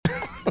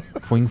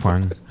Fuing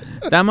Fang.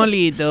 Estamos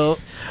listos.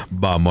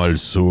 Vamos al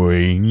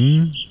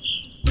swing.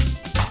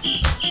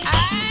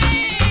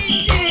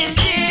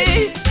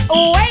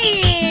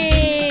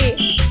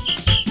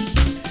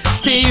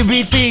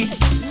 TBT.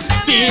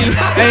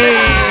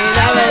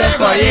 Dame de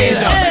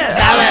pollito.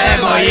 Dame de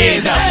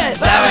pollito.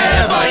 Dame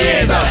de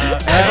pollito.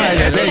 Dame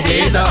de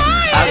piquito.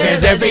 Aunque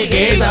sea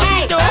piquito.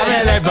 Dame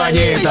de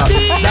pollito.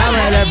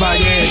 Dame de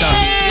pollito.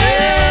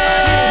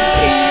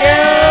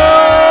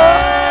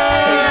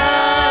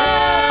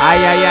 Ay,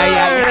 ay, ay,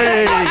 ay.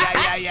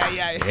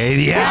 ¡Hey,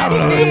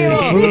 diablo!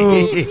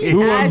 We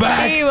went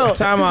back.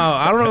 Time out.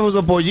 I don't know if it was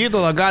a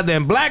pollito. The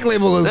goddamn black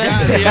label was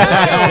goddamn.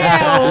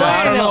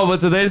 I don't know, but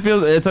today's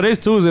Tuesday.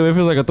 It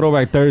feels like a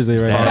throwback Thursday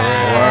right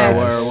now.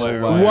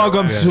 Word.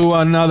 Welcome to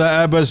another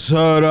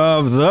episode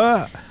of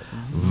the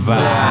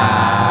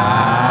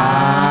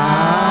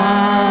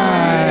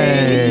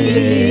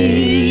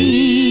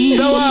Vibe.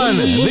 The one,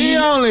 the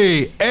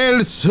only, El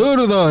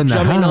Zurdo.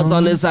 Show me notes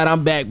on this side.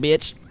 I'm back,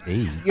 bitch.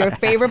 Hey. Your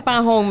favorite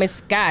pan home is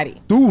Scotty.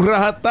 Tu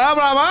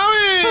rajatabla,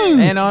 mami.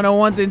 And on the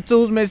ones and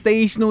twos, Mr.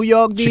 East New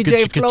York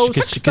DJ Flow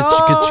Star.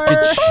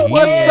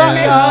 What's up,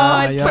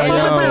 y'all? What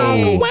up,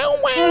 man?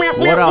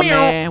 What up,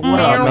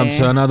 Welcome man?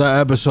 to another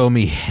episode,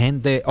 mi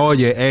gente.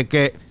 Oye, es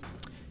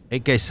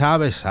que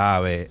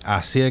sabe,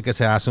 así es que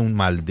se hace un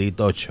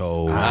maldito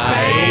show.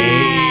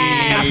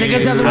 Así que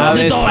se hace un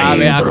maldito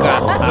intro.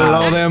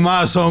 Los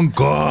demás son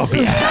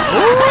copias.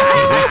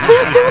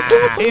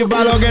 Y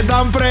para los que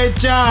están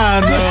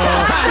prechando.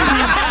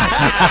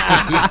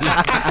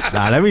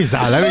 Dale,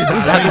 vista.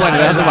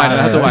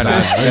 Deja tu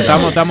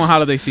vaina. Estamos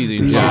holiday season.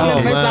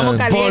 Empezamos But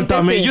caliente,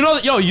 I mean,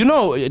 sí. you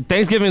know,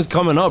 Thanksgiving's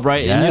coming up,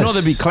 right? And you know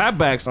there be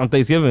clapbacks on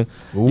Thanksgiving.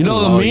 You know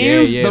the Oh,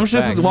 memes, yeah, them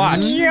shits facts. is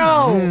watch.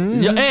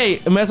 Yo,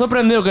 hey, me ha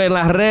sorprendido que en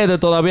las redes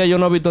todavía yo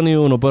no he visto ni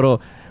uno, pero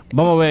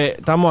vamos a ver,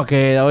 estamos aquí,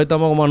 hoy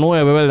estamos como a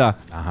 9, ¿verdad?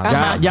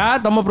 Ya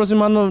estamos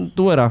aproximando,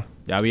 tú verás.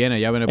 Ya viene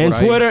por En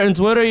ahí.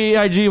 Twitter y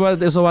IG,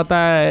 eso va a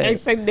estar.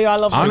 Except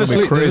all of them.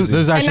 Honestly, this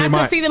is And actually I my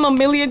can see them a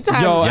million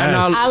times. Yo, Yes. and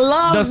I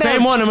love the them.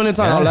 same one a million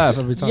times. I'll laugh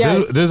every time. Yeah.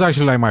 this is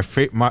actually like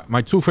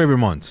my two favorite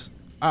months.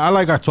 I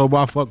like October.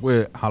 I fuck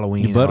with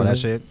Halloween and all that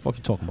shit. Fuck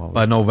you talking about?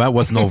 But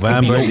November,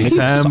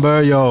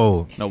 December,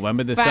 yo.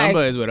 November,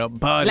 December is with a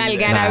buddy. La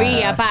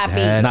algarabía,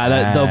 papi.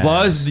 Nah, the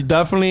buzz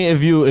definitely.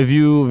 If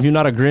you're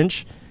not a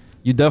Grinch,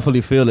 you definitely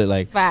feel it.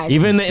 Like Facts.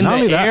 even in Not the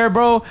only that- air,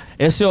 bro.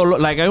 Ese olor,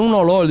 like hay un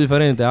olor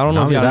diferente. I don't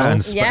know Not if only y'all that, know.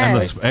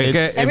 and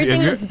Yes.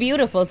 Everything looks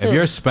beautiful, too. If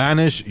you're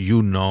Spanish,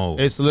 you know.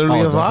 It's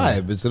literally Oh, a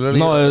vibe. It's literally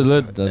No, it's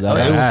lit. un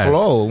Yes.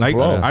 flow. Like,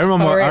 flow. I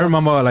For real.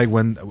 remember like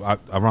when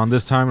around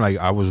this time, like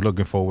I was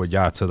looking forward,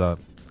 to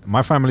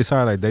my family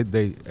side, like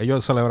they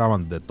ellos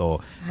celebraban de todo.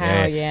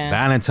 Hell yeah.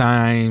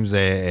 Valentine's,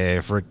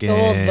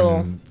 freaking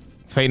Todo.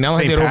 Feinado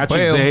se St. tiró un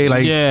Patrick's peo. Day,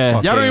 like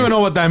Yeah. y'all don't even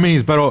know what that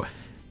means, but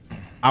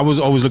I was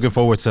always looking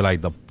forward to like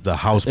the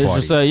house It's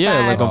parties. just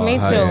yeah, like Facts, me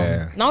too.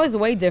 yeah. No, it's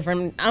way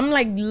different. I'm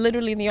like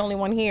literally the only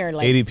one here.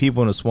 Like 80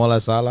 people in a smaller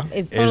sala.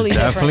 it's It's totally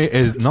definitely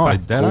different.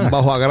 it's dead Un ass.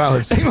 bajo agrado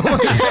encima.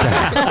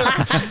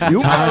 Y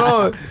un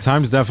calor.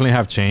 Times definitely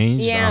have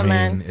changed. Yeah, I mean,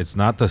 man. it's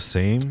not the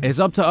same. It's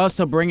up to us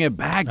to bring it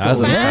back.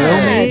 That's though. a You fact.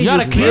 feel me? You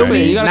gotta keep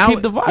it. You gotta Now-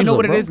 keep the vibes. You know up,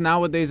 what it bro. is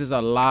nowadays is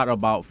a lot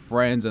about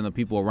friends and the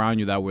people around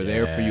you that were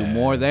there for you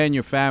more than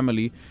your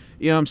family.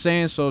 You know what I'm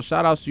saying? So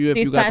shout outs to you if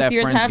These you got past that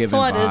years have Friendsgiving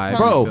taught us, vibe. huh?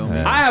 Bro, you feel me?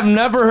 I have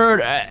never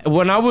heard.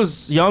 When I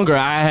was younger,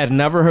 I had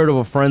never heard of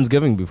a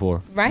Friendsgiving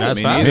before. Right? That's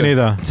Me fine. Me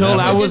neither. Till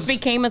I It was just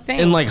became a thing.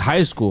 in like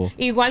high school.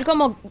 Igual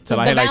como the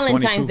I hit like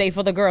Valentine's 22. Day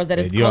for the girls that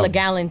is Hey, called yo. a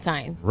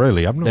galentine.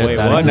 Really, I've never. Wait,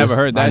 That what? I exists.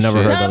 never heard that I never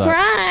shit. heard of that.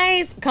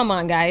 Surprise! Come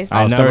on, guys.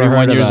 I was never 31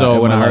 heard of years that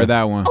old when in I my heard life.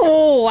 that one.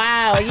 Oh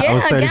wow! Yeah,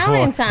 was 34.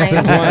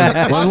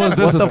 galentine. When was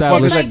this What the fuck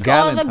established? is It's a like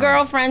all the galentine?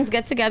 girlfriends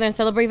get together and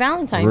celebrate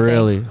Valentine's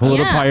Really? Day. Who were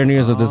the Yeah.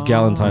 pioneers of this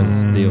Galentine's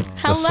deal?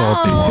 The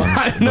salty Hello.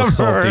 ones. The never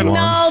salty heard of ones.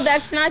 No,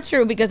 that's not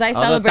true because I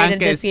celebrated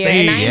tanques, this year.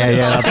 sí. And I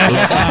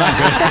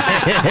am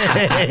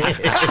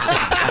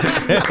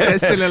That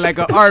shit look like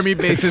an army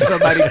base in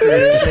somebody's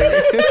crib.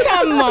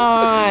 Come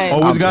on.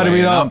 Always got to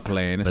be I'm the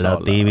playing. It's all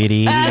love.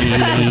 DVD.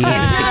 It's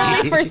not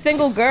only for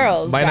single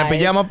girls. Vaina guys.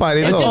 pijama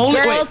party. It's no. just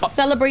Only- girls wait.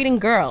 celebrating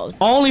girls.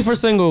 Only for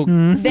single.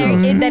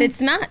 That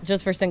it's not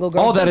just for single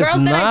girls. Oh, that the it's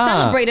girls that I not.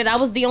 celebrated, I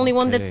was the only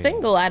one that's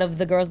single out of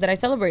the girls that I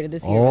celebrated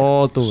this year.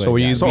 Oh, tú So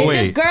ves. you So It's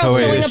wait, just girls so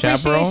wait. showing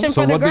chaperone? appreciation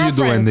So for the what do you do in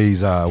girlfriends.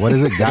 these? What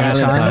is it?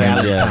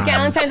 Galentine's, yeah.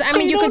 Valentine's. I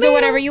mean, you could do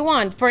whatever you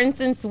want. For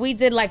instance, we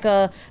did like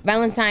a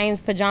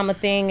Valentine's pajama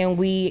thing, and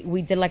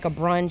we did like a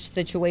brunch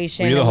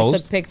situation. Were you the and we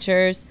host? took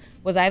pictures.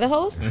 Was I the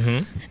host?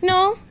 Mm-hmm.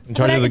 No. In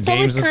charge But of the it's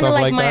always games and kinda stuff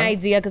like like my that?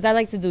 idea because I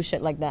like to do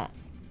shit like that.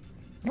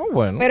 Oh,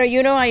 bueno. Pero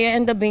you know, I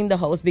end up being the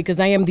host because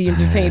I am the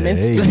entertainment.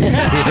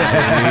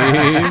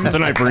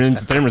 Tonight for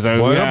entertainment.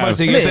 Bueno, para el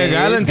siguiente The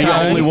Galentine.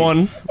 only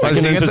one that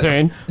can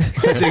entertain.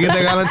 El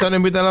siguiente Galentine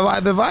invita a la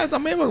Vibe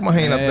también, porque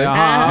imagínate.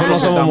 No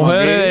somos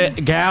mujeres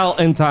de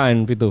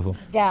Galentine, pitufo.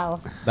 Gal.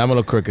 Dame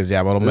los crickets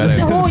ya, me lo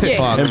merezco. Oye.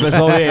 Fuck.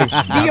 Empezó bien.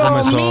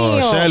 Dios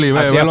mío. Shelly,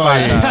 velo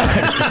ahí.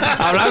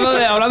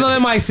 hablando de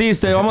My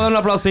Sister, vamos a dar un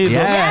aplausito.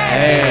 Yeah,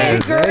 she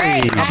did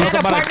great. I had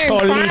a partner in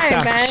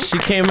crime, man. She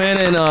came in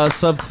and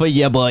subbed for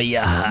yeah, boy.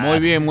 Muy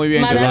bien, muy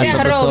bien.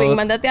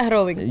 Mandate a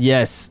Robin.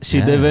 Yes,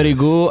 she did very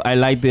good. I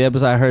liked the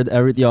episode. I heard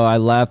I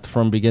laughed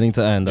from beginning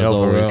to end. As Yo, for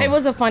always. real. It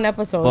was a fun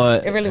episode.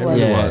 But it really was.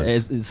 Yeah,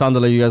 it sounded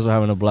like you guys were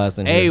having a blast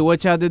in Hey, here.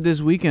 what y'all did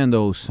this weekend,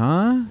 though,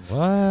 son?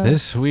 What?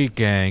 This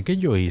weekend, ¿qué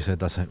yo hice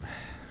esta semana?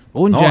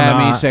 Un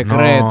jammy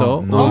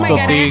secreto. No, Oh my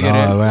God. tigre.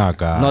 no, ven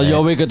acá. No,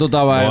 yo vi que tú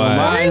estabas en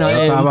vaina.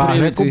 Yo estaba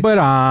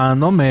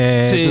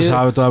recuperándome, Sí. tú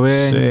sabes,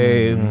 todavía.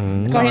 Sí.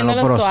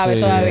 Cogiéndolo suave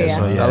todavía.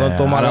 Dando A las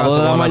tomagazo 2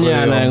 de la con la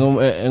mañana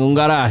perdió. en un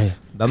garaje.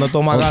 Dando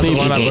tomagazo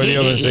con la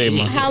perdió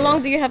encima. How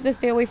long do you have to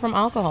stay away from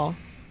alcohol?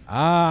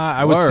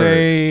 I would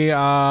say,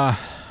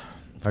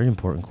 Very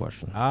important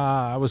question.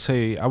 I would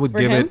say, I would For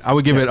give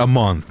him? it a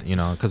month, you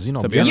know, because, you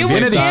know, To be honest. You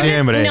viene would give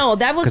diciembre. it? No,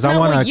 that was 'cause I not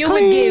wanna what you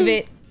would give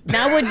it.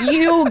 Not what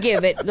you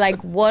give it. Like,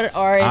 what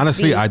are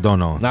Honestly, the... I don't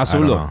know. Nah, I don't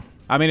Zulu. know.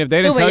 I mean, if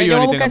they didn't Tú, tell yo you voy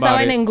a anything buscar esa about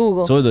vaina it, en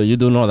Google. So you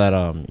do know that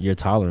your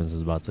tolerance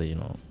is about to,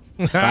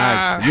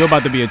 facts. You're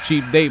about to be a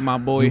cheap date, my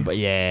boy. But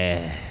yeah.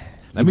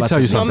 Let me tell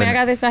you No me something.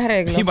 hagas He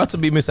desarreglo. about to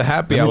be Mr.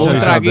 Happy. Let me Hour. tell you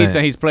Un something.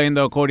 traguita, he's playing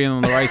the accordion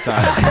on the right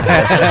side.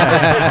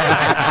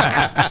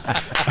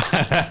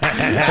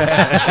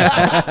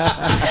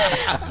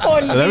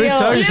 Por Let me Dios.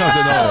 tell you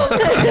something, though.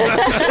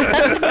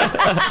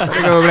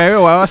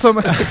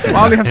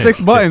 Why only have 6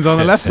 buttons on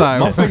the left My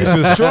side? fingers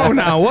feel strong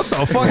now. What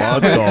the fuck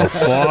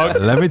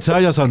happened? Let me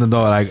tell you something,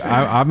 though. Like,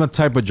 I'm the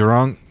type of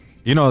drunk.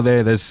 You know,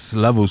 there's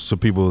levels to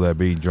people that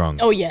be drunk.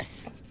 Oh,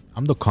 yes.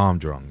 I'm the calm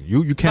drunk.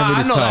 You can't Nah, I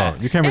really know tell.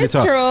 that. You can't really It's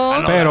tell.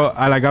 true. Pero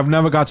I've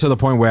never got to the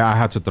point where I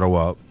had to throw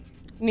up.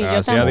 Ni yo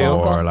Gracias a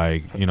Dios. tampoco. Or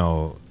like, you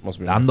know, Must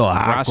be dando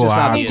Gracias asco.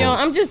 a Ni Dios. yo.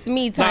 I'm just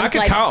me Nah, times I like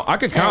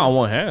can 10. count on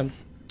one hand.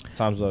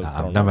 Times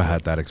I've never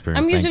had that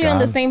experience. I'm thank usually on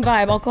the God. same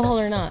vibe, alcohol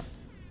or not.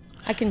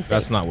 I can say.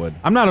 That's not what.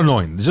 I'm not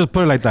annoying. Just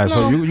put it like that.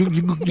 So No. you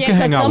Yeah, can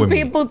hang because out some with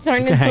me. people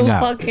turn You can hang into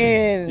out.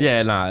 fucking...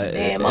 Yeah, nah.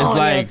 Damn, It's oh,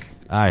 like,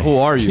 Ay. who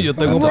are you? Yo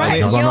tengo un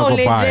Right, panita. Yo yo, conozco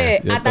pae.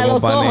 legit. Yo Hasta tengo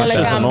los ojos panita. le It's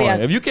just annoying.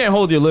 cambian. If you can't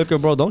hold your liquor,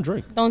 bro, don't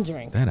drink. Don't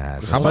drink. That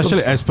ass.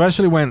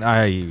 Especially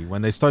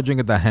when they start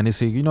drinking that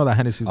Hennessy. You know that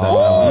Hennessy's that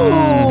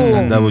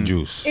Ooh. devil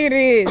juice. It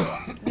is. So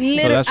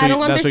Literally, I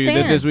don't that's what you did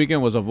this understand.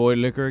 weekend was avoid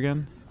liquor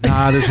again?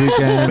 Nah, this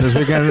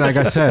weekend, like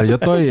I said, yo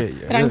estoy...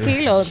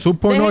 Tranquilo.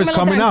 2.0 is Déjenmelo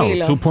coming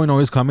tranquilo. out.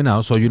 2.0 is coming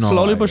out, so you know.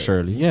 Slowly but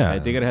surely. Yeah.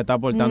 El tigre se está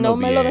portando No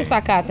me lo bien.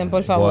 desacaten,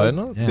 por favor.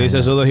 Bueno, Yeah. they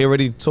said so that he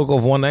already took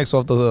off one X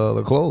off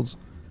the clothes.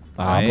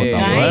 Ah, pues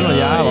está Ay. bueno,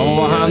 ya.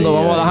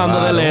 Vamos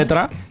bajando de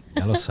letra.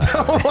 Ya lo sabes.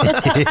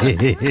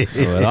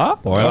 ¿Verdad?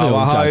 Por la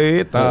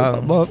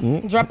bajadita.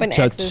 Dropping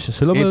X's.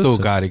 Sí lo ¿Y tú,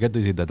 merece. Cari? ¿Qué tú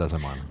hiciste esta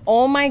semana?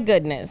 Oh my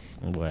goodness.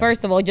 Bueno.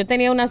 First of all, yo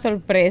tenía una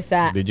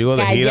sorpresa. Did you go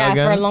to que gira allá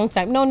again? for a long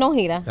time. No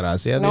gira.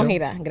 Gracias a No Dios.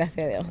 gira.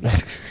 Gracias a Dios.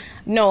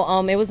 No,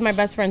 it was my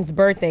best friend's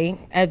birthday.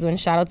 Edwin,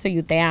 shout out to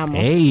you. Te amo.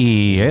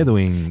 Hey,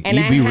 Edwin. And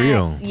I be had,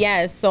 real.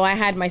 Yes, so I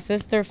had my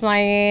sister fly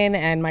in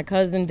and my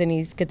cousin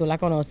Denise, que tú la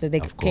conoces. They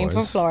Of came from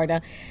course.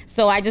 Florida.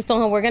 So I just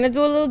told him, we're going to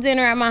do a little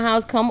dinner at my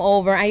house. Come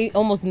over. I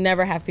almost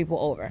never have people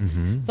over.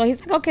 Mm-hmm. So he's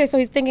like, okay. So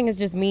he's thinking it's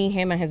just me,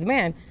 him, and his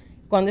man.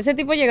 Cuando ese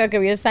tipo llegó que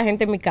vio esa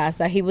gente en mi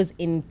casa, he was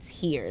in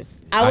tears.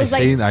 I was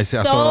like I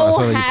so saw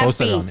that you happy.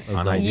 posted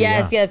on IG.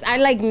 Yes, yeah. yes. I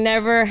like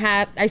never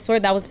had. I swear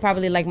that was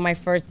probably like my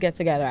first get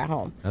together at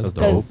home. That's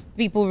dope. Because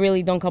people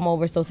really don't come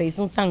over. So se hizo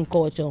un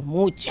sancocho,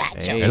 muchacho.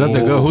 Hey, look, the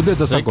girl, who did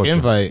the Sick sancocho?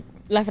 invite.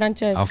 La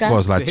Francesca. Of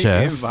course, la Sick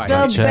chef. invite.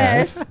 La The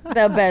chef.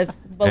 best.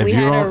 But If we you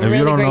had a don't, if really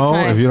you don't great know,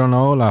 time. if you don't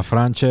know, La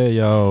Franche,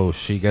 yo,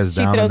 she gets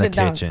She down in throws the it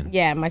down. kitchen.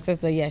 Yeah, my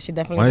sister, yeah, she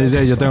definitely Bueno, does.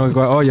 dice, yo tengo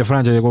que oye,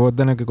 Franche, yo voy a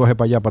tener que coger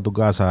para allá, para tu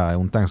casa,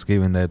 un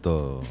Thanksgiving de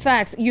esto.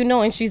 Facts, you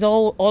know, and she's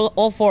all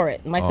for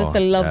it. My Oh, sister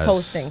loves yes,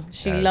 hosting.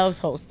 She yes. loves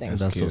hosting.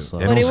 That's That's cute. what's up.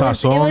 Tiene But un it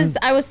was, sazón.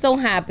 I was so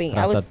happy.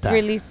 I was Ratata.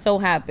 really so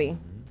happy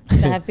to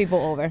have people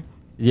over.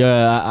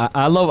 Yeah,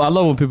 I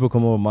love when people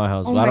come over to my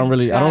house. Oh I don't my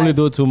really God.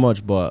 do it too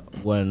much, but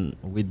when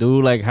we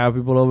do like have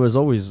people over, it's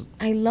always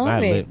I love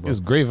mad it. lit, bro. It's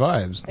great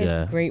vibes. It's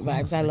Yeah. great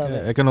vibes. I love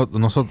it. Es que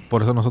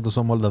por eso nosotros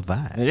somos the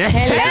vibe.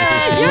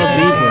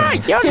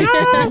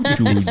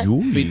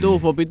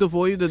 Pitufo,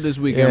 what you did this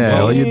weekend, Yeah,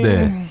 bro? what you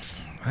did?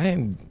 I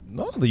ain't,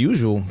 no, the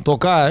usual.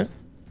 Tocar.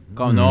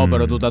 No,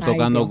 pero tú estás Ay,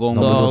 tocando Dios. con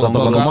No, un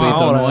tocando grupito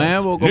ahora.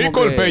 nuevo. como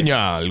Nicole que-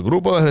 Peña, el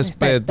grupo de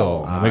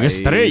respeto. Mega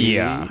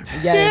estrella.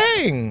 Yes.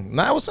 Dang.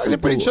 Nah, it was actually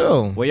pretty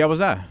chill. Where y'all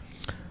was at?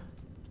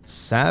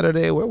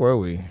 Saturday, where were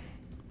we?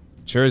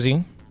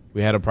 Jersey.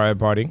 We had a private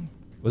party.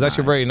 It was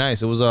actually very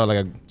nice. It was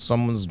like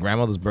someone's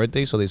grandmother's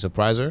birthday, so they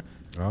surprised her.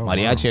 Oh,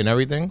 Mariachi and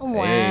everything.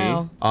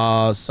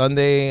 Wow.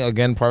 Sunday,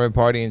 again, private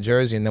party in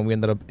Jersey, and then we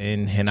ended up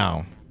in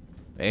Henao.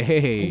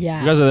 Hey. Yeah.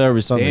 You guys are there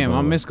every Sunday. Damn, by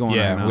I the way. miss going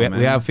Yeah, right now, we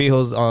man. have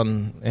fijos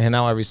on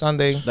Henao every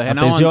Sunday. The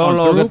Henao Atención,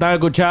 lo que through? están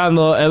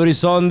escuchando every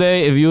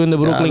Sunday. If you in the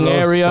Brooklyn lo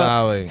area,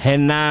 saben. head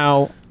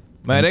now.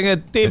 Merengue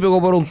típico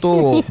por un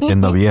tubo.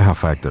 In the Vieja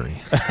Factory.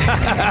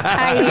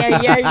 Ay,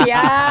 ay, ay,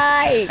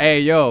 ay. Hey,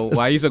 yo,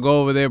 I used to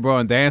go over there, bro,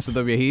 and dance with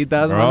the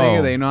viejitas, my Bro.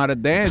 nigga. They know how to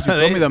dance. You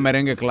feel me? The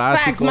merengue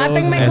clásico. Facts,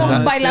 mátenme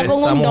con bailar con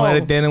Esas un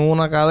mujeres don. tienen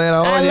una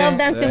cadera, I oye. love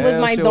dancing with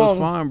my That shit was dongs.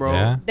 fun, bro.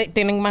 Yeah.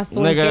 Tienen más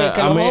swing Nigga,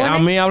 que a los mí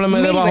jóvenes. háblame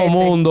de Mil Bajo veces.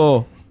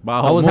 Mundo.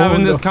 Bajo I was having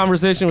Mundo. this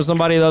conversation with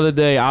somebody the other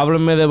day.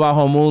 Háblame de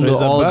Bajo Mundo It's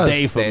the all best.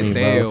 day for me,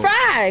 Teteo. bro.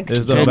 Facts.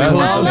 It's the El best. I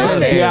club love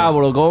del it.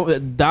 diablo.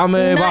 Dame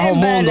Nothing Bajo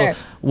Mundo. better.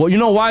 Well, you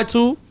know why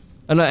too?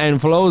 And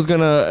Flo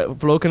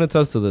can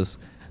attest to this.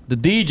 The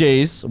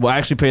DJs will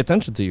actually pay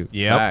attention to you.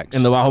 Yep. Facts.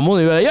 In the Bajo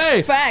Mundo, you're like,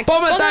 hey, Facts.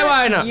 ponme esta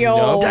vaina.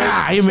 Yo,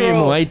 Ya, ahí it's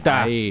mismo, true. ahí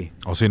está. Ahí.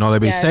 O si no,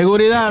 debí. Yes.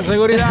 Seguridad,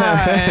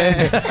 seguridad.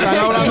 Están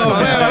hablando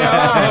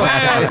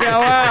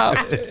feo.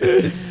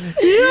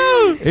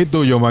 ¿Y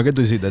tú, Yoma, qué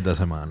tú hiciste esta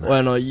semana?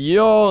 Bueno,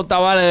 yo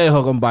estaba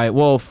lejos, compadre.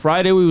 Well,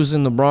 Friday we was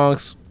in the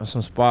Bronx at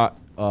some spot.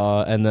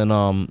 And then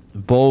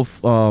both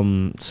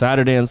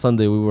Saturday and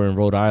Sunday we were in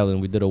Rhode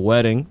Island. We did a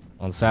wedding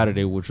on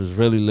Saturday, which was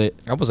really lit.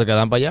 Ah, pues se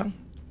quedan para allá.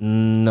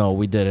 No,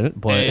 we didn't.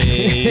 But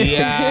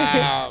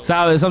Yeah.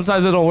 ¿sabes?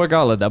 Sometimes it don't work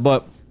out like that.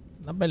 But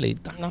Una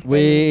pelita.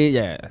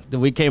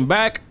 we came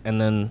back, and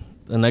then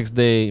the next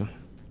day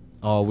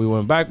we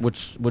went back,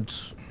 which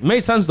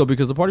made sense though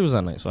because the party was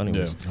that night. So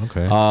anyways,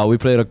 Okay. we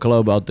played a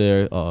club out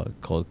there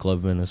called Club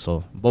Venice.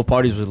 So both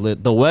parties was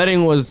lit. The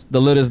wedding was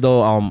the littest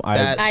though.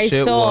 That I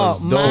shit saw. was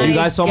dope. My You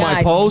guys saw my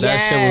God, post? That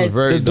shit was yes.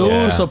 very The dope. dude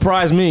Yeah.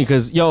 surprised me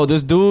because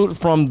this dude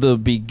from the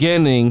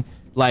beginning,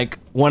 like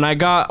when I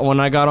got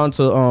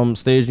onto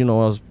stage, I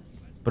was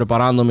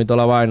preparándome toda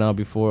la vaina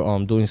before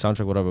doing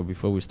soundcheck whatever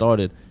before we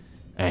started,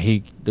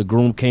 and the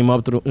groom came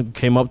up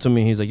to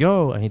me. He's like,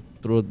 yo, and he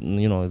threw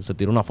se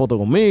tiró una foto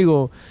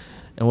conmigo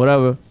and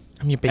whatever.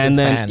 I'm your biggest And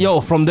then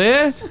fan. from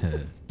there,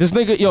 this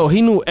nigga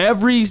he knew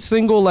every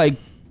single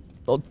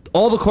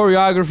all the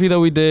choreography that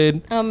we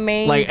did.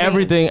 Amazing. Like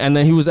everything, and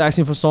then he was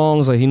asking for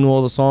songs. Like he knew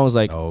all the songs.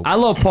 Like Oh. I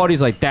love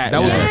parties like that.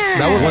 That was Yes.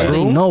 that was Where the they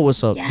groom. know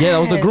what's up. Yeah, that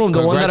was the groom,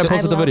 the one that I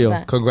posted the I love video.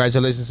 that.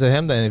 Congratulations to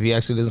him then if he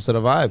actually listens to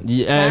the vibe.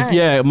 Yeah,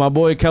 Nice. my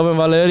boy Kelvin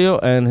Valerio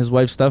and his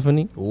wife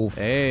Stephanie. Oof.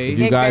 Hey. If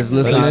you guys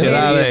listen,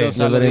 Felicidades.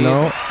 you already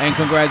know. And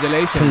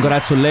congratulations.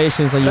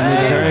 Congratulations on your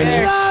new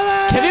journey.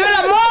 Que vive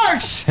la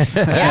march!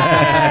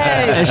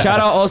 Yes. And shout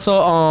out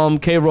also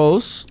K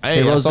Rose.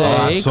 Hey, K Rose.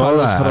 I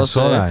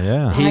saw that,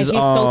 yeah. He's, He's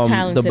so the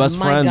talented, best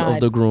my friend God. of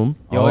the groom.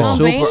 Yo, it's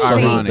Amazing. super So So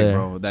he was ironic, there.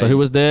 bro. So he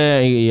was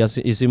there.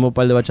 Hicimos un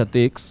par de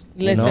bachatics.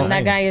 Listen, you know?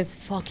 that guy is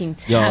fucking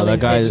Yo, that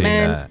talented, guy is-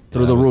 man.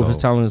 Through the roof. His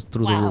talent is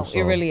through the Wow, roof. So.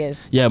 it really is.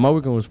 Yeah, my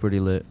weekend was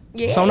pretty lit.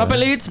 Yeah. Son una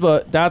pelitas,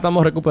 but ya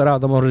estamos recuperados,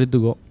 estamos ready to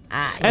go.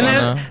 Ah, And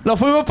then nos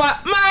fuimos para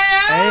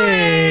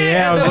Miami.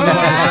 Yeah, I was just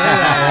about to say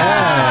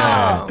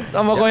that. Yeah.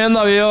 Estamos cogiendo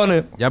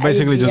aviones. Yeah,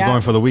 basically just Yeah.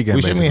 going for the weekend.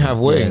 We should basically. meet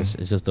halfway. Yes,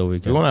 it's just a You're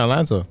weekend. going to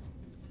Atlanta.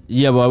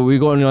 Yeah, but we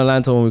going to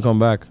Atlanta when we come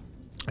back.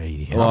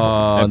 Hey,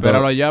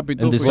 Espéralo allá,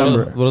 Pitu. en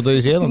December. Pero estoy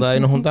diciendo, de ahí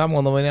nos juntamos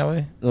cuando venía a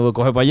ver. Nos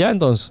coge para allá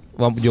entonces.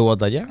 Yo voy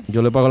hasta allá.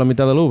 Yo le pago la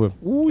mitad del Uber.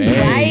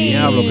 Hey,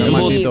 diablo, qué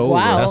maldito Uber.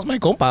 Wow. That's my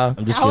compa.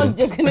 I'm just I was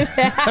kidding. just gonna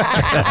say.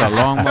 That's a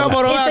long No, one.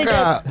 pero ven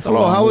acá.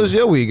 Flo, how was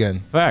your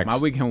weekend? Facts. My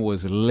weekend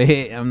was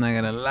lit. I'm not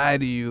gonna lie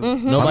to you.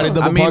 Nobody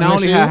double I mean, park I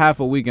next only to had you? half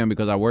a weekend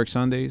because I work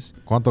Sundays.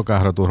 ¿Cuántos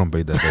carros tú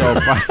rompiste?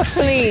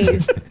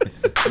 Please.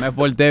 Me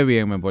porté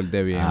bien.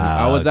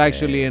 Ah, I was okay.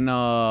 actually in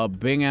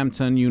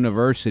Binghamton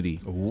University.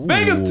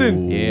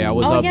 Binghamton. Yeah, I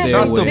was Oh, up yes, there.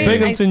 Shouts to with-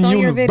 Binghamton I saw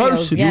your videos,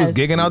 University. You was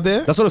yes. gigging out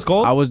there? That's what it's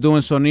called? I was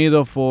doing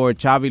sonido for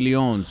Chavi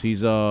Leones.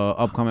 He's a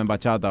upcoming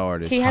bachata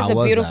artist. He has How a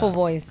was beautiful that?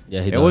 voice.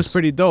 Yeah, he It was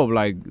pretty dope.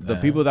 Like the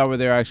people that were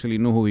there actually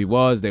knew who he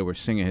was. They were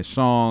singing his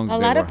songs. A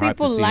They lot were of hyped to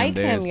people see like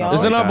there him, and yo. stuff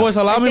Isn't like our boy that.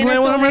 Salami Tiene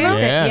playing with su him right now?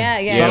 gente. Yeah.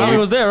 Yeah. Salami we-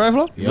 was there, right,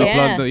 Flo? We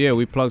Yeah. plugged,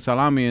 we plugged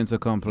Salami in to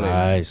come play.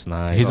 Nice,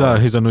 nice.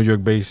 He's a New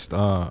York based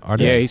artist.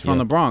 Yeah, he's from Yeah.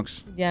 the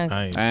Bronx. Yes.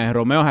 Nice. And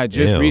Romeo had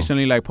just Ew.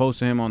 recently like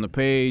posted him on the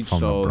page,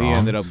 From the so he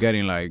ended up Bronx.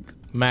 getting like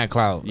Mad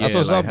Cloud. yeah, That's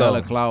what's like up, though.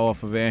 hella clout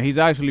off of it. And he's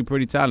actually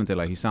pretty talented.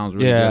 Like he sounds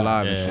really Yeah. good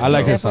live. and Yeah. shit. I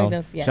like So, his Definitely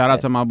sound. does, yes, Shout out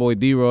yes. to my boy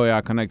D-Roy.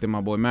 I connected my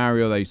boy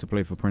Mario that used to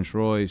play for Prince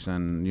Royce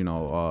and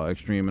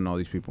Extreme and all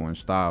these people in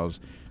Styles.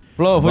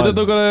 Flo, fuiste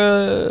tú que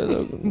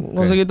le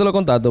conseguiste los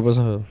contactos para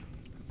esa,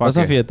 ¿Pa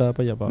esa qué? fiesta,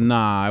 para allá, para.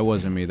 Nah, it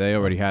wasn't me. They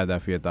already had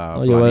that fiesta.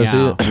 No, yo voy a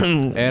decir-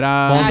 planeado.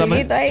 Era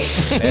Alguito ahí.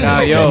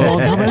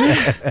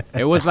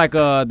 It was like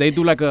they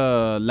do like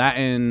a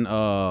Latin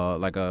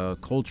like a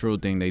cultural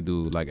thing they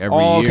do like every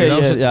Oh, year. okay, Them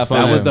yeah, shits is yeah.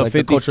 fire. That was the Like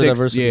the cultural 56th.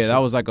 diversity Yeah, that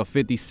shit. was like a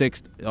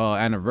 56th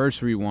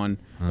anniversary one.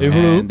 Hey,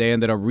 Flo. And they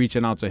ended up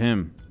reaching out to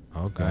him.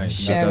 Okay.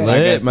 Nice. Yeah, That's right.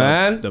 lit,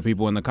 man. The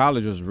people in the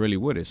college was really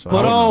with it. So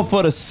Put on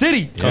for the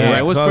city. Yeah,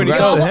 it was pretty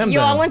Congrats dope. to him,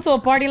 Yo, I then. went to a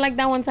party like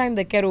that one time,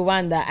 the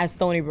Querubanda at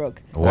Stony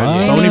Brook. What?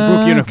 Stony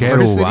Brook University.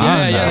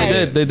 Querubanda. Yeah,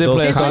 Yes. they did Those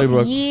play at This Stony was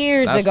Brook.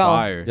 years That's ago.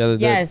 fire. Yeah, they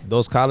did. Yes.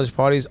 Those college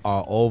parties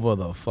are over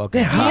the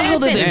fucking top. How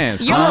did they? Damn,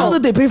 How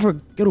did they pay for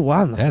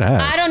Querubanda? That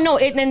ass. I don't know.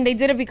 And they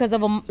did it because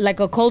of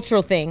a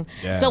cultural thing.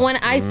 Yeah. So when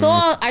I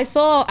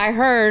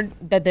heard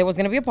that there was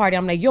gonna be a party,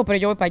 I'm like, yo, pero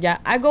yo voy para allá.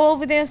 I go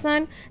over there,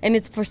 son, and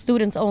it's for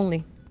students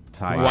only.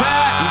 Tight. And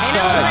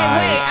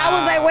I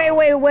was like,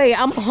 wait.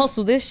 I'm gonna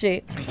hustle this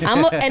shit.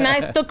 And I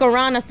stuck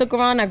around.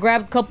 I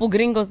grabbed a couple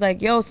gringos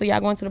like, yo, so y'all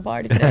going to the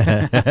party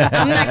today?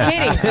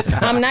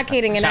 I'm not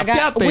kidding.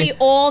 And we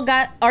all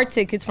got our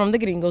tickets from the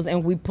gringos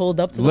and we pulled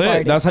up to the Lit.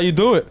 party. That's how you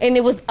do it. And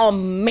it was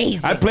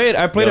amazing. I played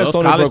Yo, at those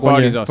Stony college Brook one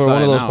parties year are for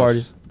one of those something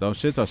parties. else. Those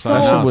shits are So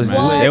something else, was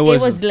man. lit. It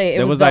was lit. It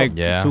There was was like dope.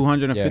 Yeah.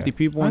 250 Yeah.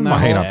 people in that.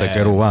 Imagínate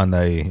Querubanda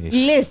ahí.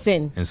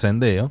 Listen.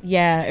 Encendido.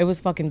 Yeah, it was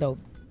fucking dope.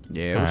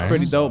 Yeah, it was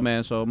pretty dope,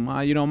 man. So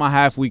my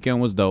half weekend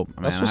was dope.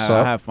 Man, That's what's I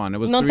up. had fun. It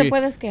was No te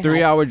puedes quejar.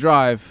 3-hour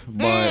drive,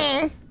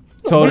 but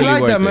totally We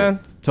like worth that, it. man.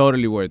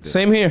 Totally worth it.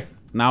 Same here.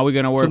 Now we're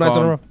gonna work nights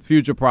in a on row.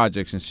 future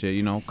projects and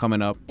shit.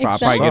 Coming up.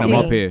 Probably get them Exactly.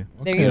 up here.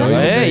 There you go.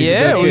 Hey,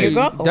 yeah, There we you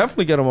go.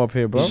 definitely get them up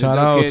here, bro. Shout Good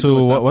out kid to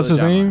doing stuff what's for his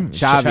the name?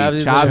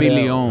 Chavi Chavi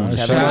Leon.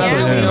 Shout out to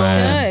Yeah, him,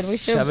 man. we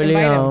should Chavi invite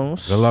him.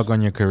 Leons. Good luck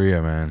on your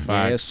career, man.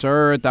 Yes,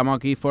 sir. Estamos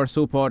aquí for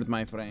support,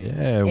 my friend.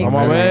 Yeah, Come we'll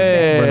on, bring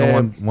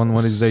him man. one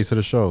of these days to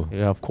the show.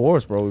 Yeah, of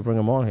course, bro. We bring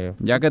them on here.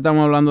 Ya que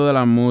estamos hablando de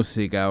la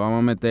música, vamos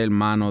a meter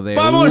mano de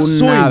Vamos,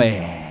 una swing.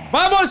 vez.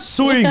 Vamos,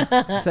 swing.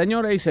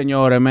 Señores y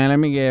señores, man, let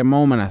me get a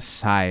moment of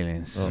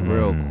silence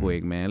real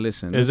quick, man.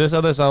 Listen. Is this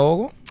a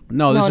desahogo?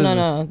 No,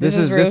 No. This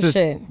is real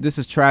shit. This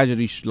is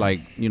tragedy,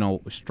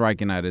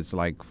 striking at its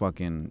like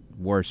fucking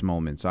worst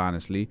moments.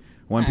 Honestly,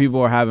 when Facts.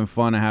 people are having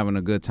fun and having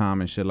a good time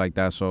and shit like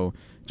that. So,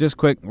 just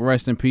quick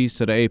rest in peace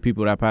to the 8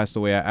 people that passed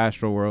away at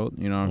Astro World.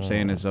 You know what I'm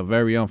saying? It's a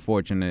very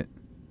unfortunate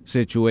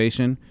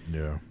situation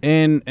Yeah.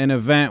 in an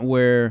event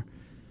where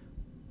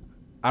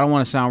I don't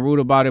want to sound rude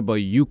about it, but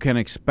you can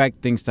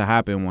expect things to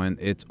happen when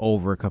it's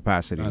over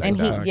capacity. That's And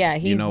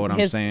fact. You know what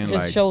I'm saying? His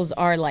Like- shows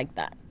are like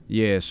that.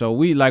 Yeah, so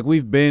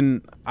we've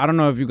been, I don't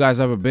know if you guys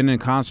ever been in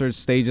concert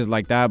stages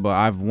like that, but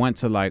I've went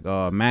to like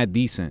Mad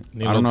Decent. I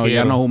Nino don't know, y'all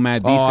Quiero. know who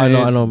Mad Oh, Decent I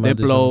know- is? I know Mad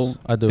Diplo, Decent.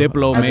 I do.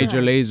 Diplo, I Major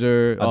do.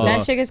 Laser.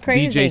 That shit is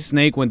crazy. DJ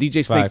Snake, when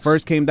DJ Snake Facts.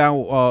 first came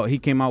down, he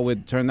came out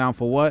with Turn Down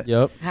for What?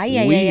 Yep.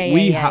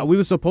 We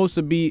were supposed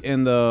to be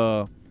in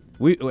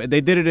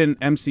they did it in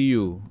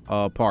MCU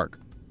Park,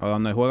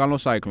 donde juegan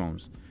los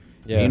Cyclones.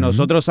 Yeah. Y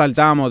nosotros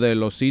saltamos de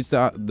los seats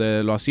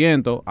de los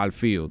asientos al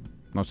field.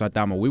 Nos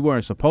saltamos. We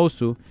weren't supposed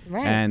to.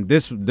 Right. And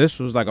this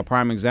was like a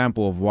prime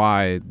example of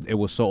why it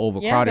was so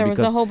overcrowded. there was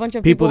because a whole bunch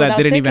of people people that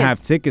without didn't even have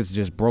tickets. tickets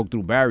just broke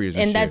through barriers.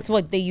 And And shit. that's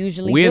what they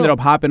usually we do. ended up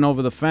hopping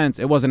over the fence.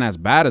 It wasn't as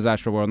bad as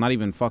Astro World, not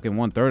even fucking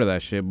 1/3 of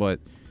that shit, but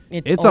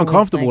it's always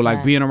uncomfortable like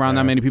that. being around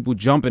that many people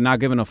jumping, not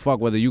giving a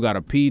fuck whether you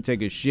gotta pee,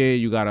 take a shit,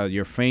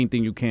 you're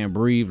fainting, you can't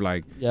breathe.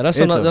 Like Yeah, that's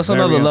it's another- a that's very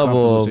another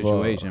level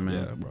uncomfortable of, situation, man.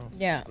 yeah, bro.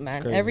 Yeah,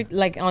 man. Crazy.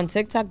 Like on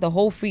TikTok, the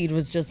whole feed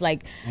was just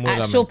like Muy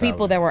actual lamentable.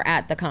 people that were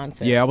at the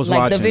concert. Yeah, I was like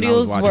watching. the I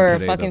was videos watching were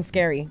today, fucking though.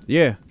 scary.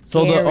 Yeah,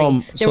 So the Scary.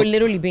 um, they were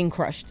literally being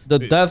crushed. the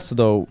deaths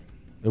though,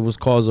 it was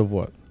cause of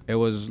what? it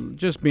was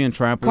just being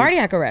trampled,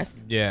 Cardiac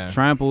arrest. Yeah.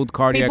 trampled,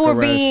 cardiac People were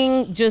arrest.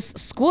 being just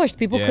squished.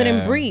 People couldn't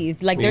Yeah.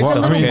 breathe. Like there's Well, a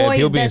I little mean, boy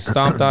He'll be that's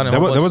stomped on. And There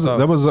a was, whole bunch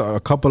there of was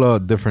a couple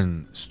of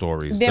different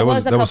stories. There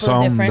was a there was couple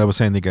of some different- that was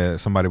saying that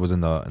somebody was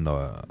in the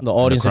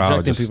audience crowd,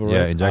 injecting just, people,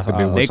 Yeah, right? injecting Uh-huh.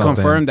 people. They with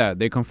something.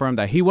 confirmed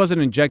that he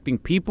wasn't injecting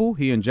people.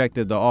 He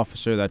injected the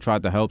officer that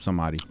tried to help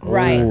somebody.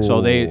 right.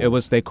 So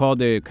they called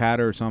it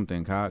CAT or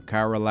something,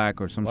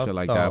 Carolac or some What shit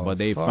like the that. But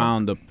they fuck?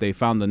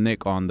 found the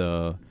nick on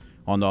the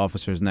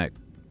officer's neck,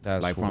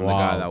 That's like from the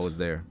guy that wild. was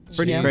there.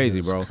 Pretty Yeah. crazy,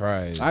 Jesus bro.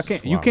 Christ.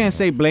 You can't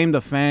say blame the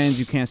fans.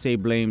 You can't say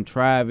blame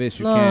Travis.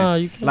 You Nah,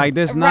 can't. you can't. Like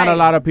there's not a Right.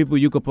 lot of people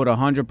you could put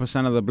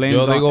 100% of the blame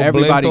Yo, they on. go blame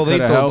Everybody could have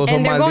todito, helped. todos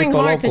And they're going maldito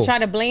hard to loco. try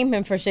to blame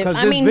him for shit. 'Cause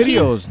I there's mean,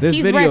 videos, there's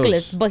he's videos.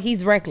 reckless, but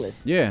he's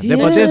reckless. Yeah, He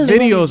but there's is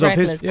videos of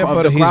his reckless. Yeah, of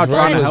but the he's crowd trying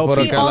to reckless, help. but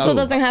him. He okay, also claro.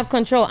 doesn't have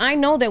control. I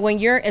know that when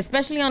you're,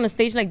 especially on a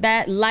stage like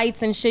that,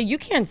 lights and shit, you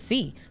can't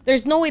see.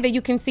 There's no way that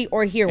you can see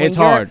or hear. When It's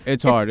you're- hard.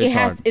 It's hard. It's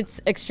hard.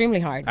 It's extremely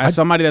hard. As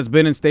somebody that's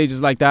been in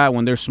stages like that,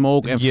 when there's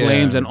smoke and Yeah.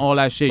 flames and all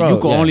that shit, Bro, you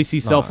can yeah. only see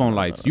cell phone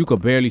lights. You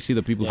could barely see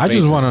the people's I just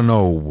faces. want to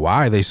know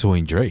why they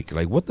suing Drake.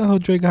 Like, what the hell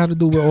Drake got to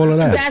do with all of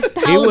that?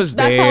 was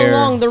That's there. how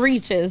long the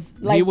reach is.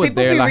 Like he was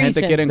people there. be La gente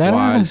reaching. quieren That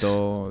ass.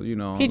 cuarto, you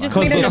know. He just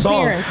like- made an the song.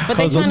 appearance, but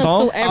they're 'Cause the trying to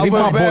song. sue Leave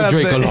everybody. my boy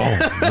Drake Espérate.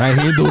 alone. Man,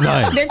 he didn't do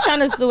nothing. They're trying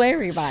to sue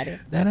everybody.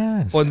 That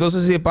ass. Well,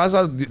 entonces si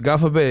pasa, God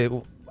forbid,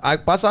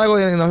 pasa algo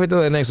en la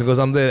fiesta de Nexo because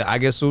I'm there, I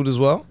get sued as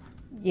well.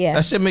 Yeah.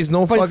 That shit makes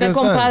no Por ser fucking sense.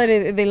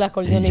 compadre de la Ya,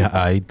 colonista.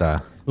 ahí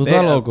está. Tú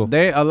estás loco.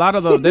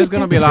 There's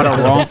gonna be a lot of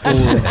wrongful.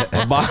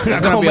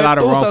 There's gonna be a lot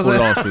of wrongful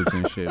lawsuits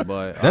and shit.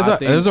 But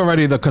There's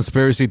already the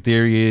conspiracy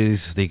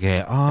theories. They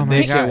get, oh my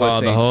They god. got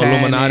the whole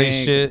Illuminati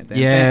shit.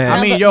 Yeah.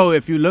 I mean, yo,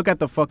 if you look at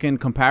the fucking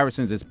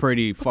comparisons, it's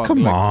pretty fucking.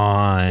 Come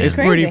on. It's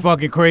crazy. pretty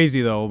fucking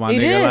crazy though, my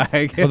It nigga. is.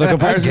 Like, But the I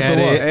comparisons get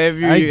to what?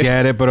 it. I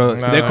get it, but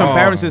the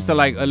comparisons to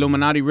like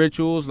Illuminati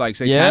rituals, like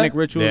satanic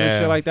rituals Yeah.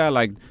 and shit like that,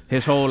 like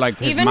his whole like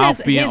his Even mouth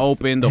his- being his-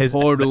 open, the his-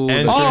 portals. the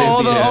and entrance,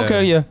 shit. yeah.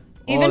 Okay, yeah.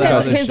 Even all that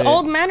his other his shit.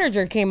 old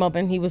manager came up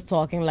and he was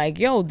talking like,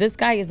 yo, this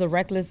guy is a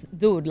reckless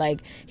dude.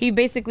 Like, he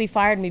basically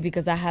fired me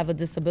because I have a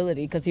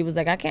disability. Because he was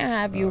like, I can't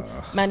have you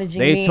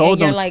managing me. They told and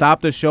you're him like,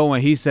 stop the show,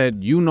 and he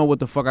said, "You know what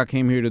the fuck I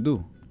came here to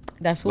do.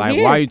 That's what Like,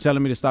 he why are is. you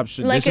telling me to stop?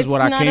 Like, This is what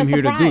it's I not came a here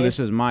to do. surprise. This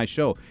is my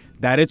show."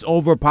 That it's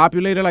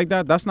overpopulated like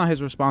that, that's not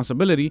his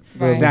responsibility.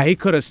 Right. That he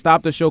could have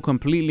stopped the show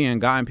completely and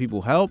gotten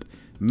people help,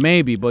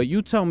 maybe. But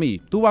you tell me,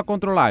 tú vas a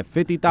controlar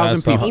 50,000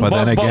 That's a- people. But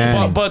then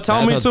again, but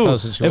tell me That's a too.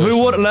 tough If we situation.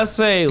 would, let's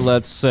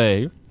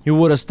say, he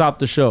would have stopped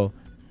the show.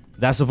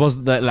 That's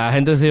supposed that la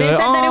gente They said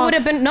that it "Oh, would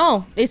have been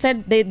no. They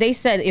said they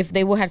said if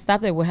they would have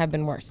stopped, it would have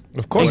been worse.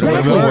 Of course, Exactly.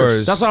 it would have been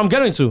worse. That's what I'm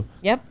getting to.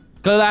 Yep.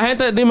 Cause la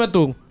gente, dime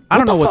tú. I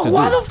don't know what to do.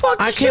 Why the fuck?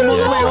 I can't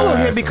believe over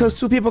here because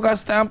 2 people got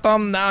stamped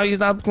on. Now he's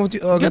not Get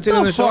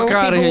continuing the the show. fuck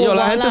out of here. People Yo,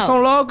 la will gente wild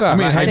son locas. I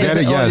mean, I They get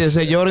it, Oye, yes.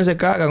 se llora y se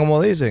caga,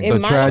 como dicen. It- The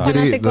más tragedy,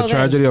 fanático the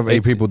tragedy of 8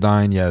 it's- people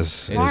dying,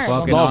 yes. Horrible. It's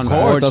fucking No, of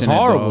course, that's unfortunate,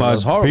 horrible. bro.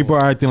 That's But horrible. people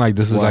are acting like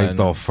this is like One.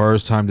 the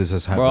first time this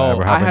has Bro,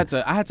 ever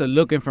happened. I had to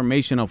look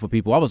information up for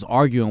people. I was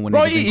arguing with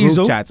Bro, niggas in you group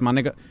so- chats, my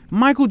nigga.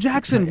 Michael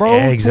Jackson, bro.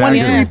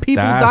 Exactly. 23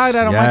 people That's- died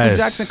at a Michael yes.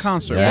 Jackson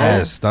concert. Yeah.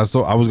 Yes, that's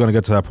what I was gonna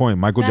get to that point.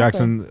 Michael Exactly.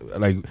 Jackson,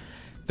 like,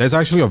 there's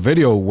actually a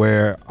video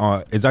where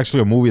it's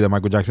actually a movie that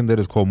Michael Jackson did.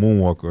 It's called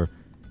Moonwalker.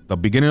 The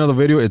beginning of the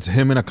video, it's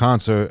him in a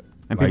concert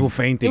And like, people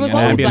fainting. It was and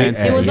always like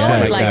ambulances. it was Yes.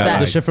 always like Yeah. that.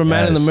 The shit from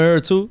Man in the Yes. Mirror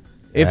too.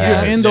 If you're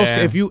in Yes. those, Yeah.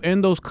 if you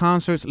in those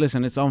concerts,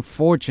 listen, it's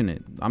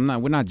unfortunate.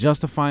 We're not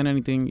justifying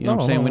anything. You know what I'm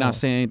No, saying? no, We're no. not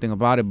saying anything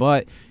about it.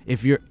 But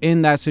if you're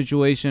in that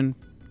situation,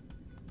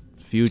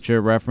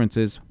 future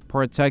references,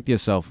 protect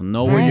yourself.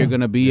 Know where Right. you're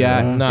gonna be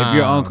at. Nah. If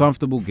you're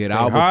uncomfortable, get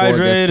out before it gets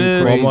hydrated.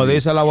 too crazy. Como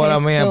dice la abuela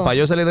mía, Eso. para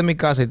yo salir de mi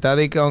casa y estar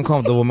de que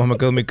uncomfortable, mejor me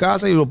quedo en mi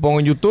casa y lo pongo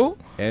en YouTube.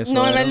 Eso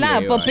No, es era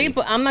verdad. lo But que-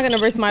 people, I'm not gonna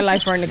risk my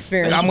life for an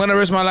experience. I'm gonna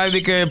risk my life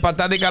de que para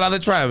estar de cara de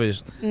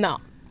Travis. No.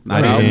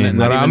 Not I even, mean,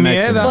 not but even I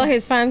next to mean, me. But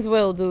his fans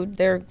will, dude.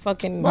 They're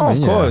fucking. No, of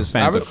yeah. course.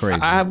 Fans are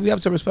crazy. We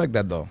have to respect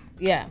that though.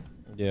 Yeah.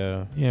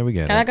 Yeah. Yeah, we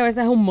get Cada it.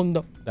 cabeza es un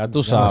mundo. Ya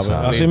tú sabes.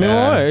 sabes. Así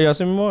mismo es.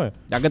 Así mismo es.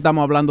 Ya que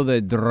estamos hablando de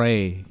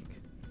Dre,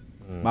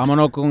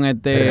 vámonos con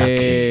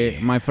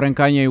my friend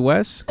Kanye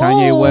West.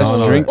 Kanye Oh. West No,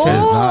 no, drink it's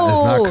champ.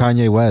 not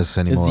Kanye West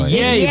anymore. It's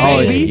Ye,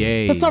 Yay. baby.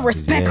 Yay. Put some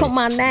respect Yay. on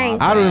my name.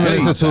 I don't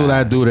even listen to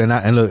that dude,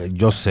 and look,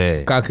 yo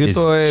sé.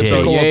 Caquito it's es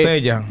Jay. como Ye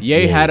botella.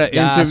 Ye had an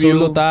Ya interview.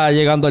 Zulu está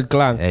llegando al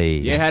clan. Hey,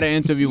 Ye had an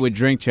interview with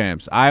Drink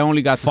Champs. I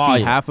only got to Fire.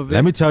 see half of it.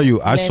 let me tell you,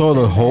 I saw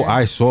the Listen, whole. man.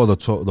 I saw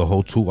the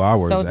whole 2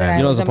 hours, So did I. and,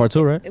 You know it's a part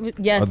 2, right?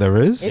 Yes. Oh, there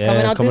is? It's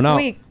coming out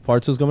this week.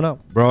 Part 2's coming out.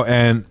 bro.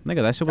 And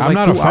Nigga, that shit was I'm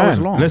like not a 2 hours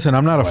fan. long. Listen,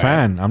 I'm not a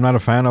fan. I'm not a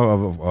fan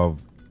of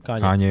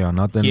Kanye or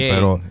nothing. Ye,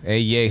 Pero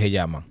Ye se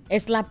llama.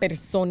 Es la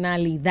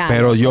personalidad.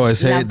 Pero yo, La that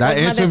forma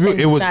de interview,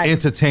 it was pensar.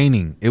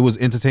 entertaining. It was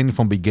entertaining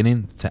from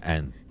beginning to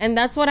end. And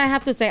that's what I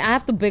have to say. I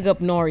have to big up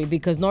Nori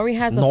because Nori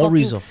has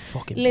Nori's a a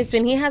fucking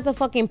listen. He has a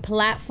fucking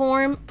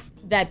platform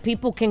that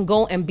people can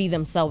go and be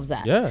themselves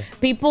at. Yeah.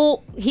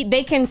 People,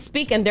 they can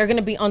speak and they're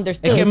gonna be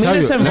understood. que tell mira you,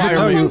 ese let me Not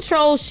tell to you.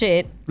 control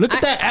shit. Look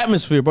at that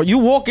atmosphere, bro. You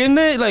walk in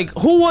there, like,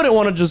 who wouldn't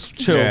want to just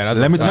chill? Yeah, that's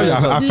Let a me tell you,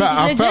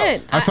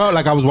 fact. I felt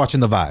like I was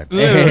watching The Vibe.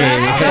 Literally,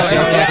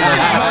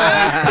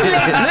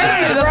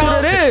 that's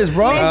what it is,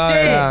 bro. Legit.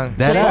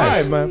 That Vibe,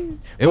 ass. man.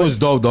 It was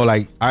dope though.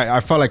 Like I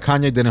felt like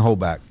Kanye didn't hold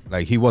back.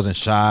 Like he wasn't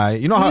shy.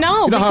 You know how?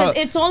 No, you know because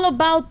how it's all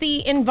about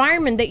the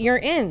environment that you're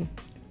in.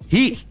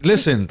 he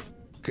listen.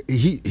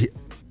 He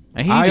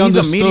And I he's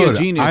a media understood.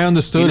 genius. I He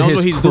understood knows what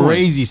his he's doing.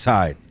 crazy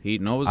side. He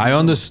knows. I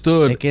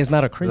understood Es que it's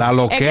not a crazy. la Es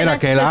que loquera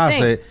that's que él the hace.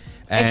 thing.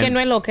 Es que no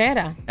es And, lo que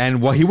era.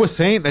 and what he was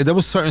saying, like, there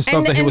was certain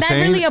stuff that he was that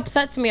saying. really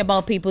upsets me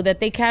about people that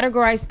they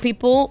categorize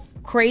people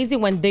crazy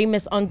when they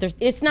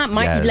misunderstand. It's not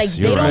my Yes, like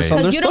they you're don't right.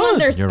 because you don't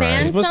Misunderstood. You're right.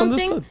 understand It's something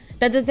misunderstood.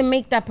 that doesn't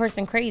make that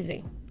person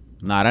crazy.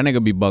 Nah, that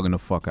nigga be bugging the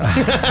fuck out.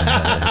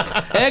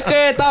 Es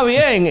que está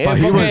bien. But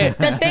he porque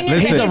The thing is, Listen.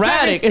 he's he's not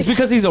erratic. It's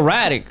because he's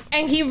erratic.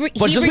 and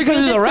But just because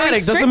he's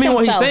erratic doesn't mean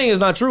what he's saying is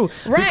not true.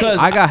 Right. Because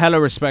I got hella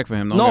respect for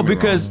him. Don't no, get me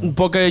because wrong.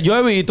 porque yo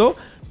he visto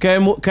que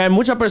hay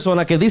muchas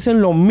personas que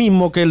dicen lo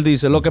mismo que él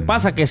dice. Lo que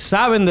pasa es que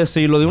saben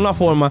decirlo de una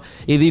forma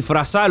y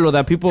disfrazarlo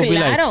that people be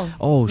like, Claro.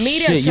 oh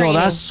Media shit, yo, training.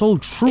 that's so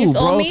true, It's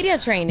bro. all media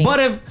training.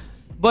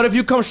 But if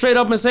you come straight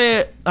up and say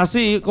it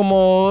así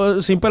como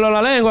sin pelo en la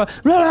lengua,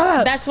 blah,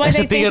 blah, That's why ese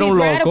they think tigre he's un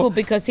radical loco.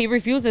 because he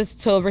refuses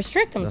to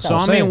restrict So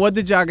himself. I saying. mean, what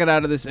did y'all get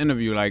out of this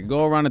interview? Like,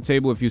 go around the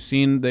table if you've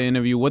seen the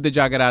interview. What did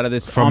y'all get out of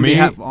this? For on me-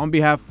 on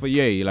behalf of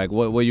Ye, like,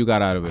 what you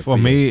got out of it? For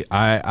me,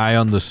 I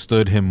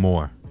understood him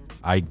more.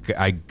 I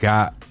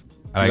got.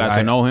 got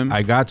to know him?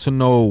 I got to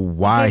know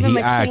why Give him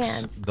he a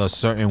acts chance. the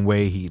certain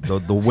way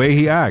the way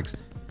he acts.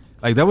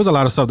 Like there was a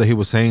lot of stuff that he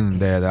was saying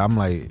there that I'm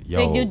like,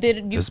 yo,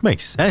 this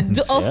makes sense.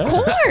 Of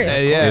course.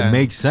 Yeah. It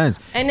makes sense.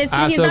 And I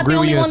have he's to not agree the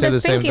with only you and one say the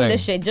that's same thinking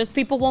this thing. shit. Just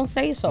people won't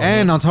say so.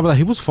 And on top of that,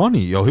 he was funny.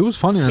 Yo, he was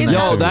funny. In He's that Yo,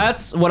 interview.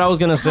 that's what I was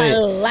gonna say.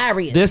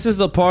 hilarious. This is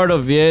a part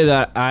of Ye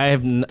that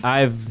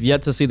I've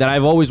yet to see, that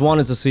I've always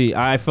wanted to see.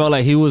 I felt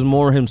like he was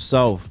more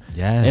himself.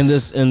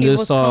 Yes. In He this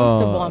was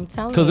comfortable, I'm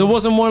telling because you. it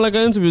wasn't more like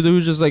an interview. They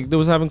was just like they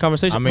was having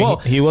conversation. I mean, well,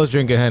 he was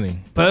drinking Henny.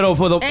 pero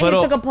for the and he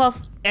took a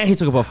puff. and he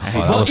took a puff. that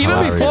But was even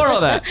hilarious.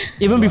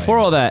 before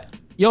all that,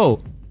 yo,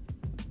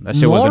 That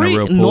shit wasn't a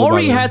real pool, by Nori the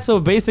way. had to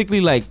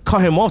basically like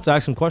cut him off to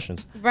ask him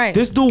questions. Right.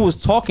 This dude was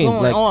talking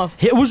Going like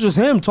off. it was just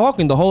him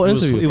talking the whole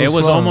interview. It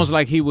was from- almost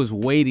like he was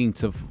waiting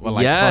to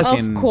like Yes.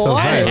 fucking Of course. to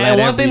And let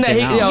one thing that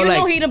everything he- out. yo, You like-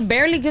 know, he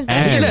barely gives the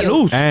And, let interview.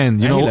 loose. and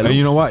you And he know, let and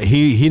you loose. know what?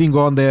 He didn't go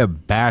on there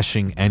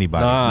bashing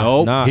anybody.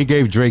 Nope. He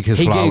gave Drake his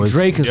he flowers. gave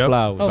Drake his Yep.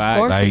 flowers. Of Facts.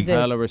 course he Like, did.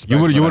 Hella respect You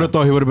would for have that.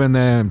 thought he would have been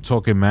there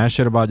talking mad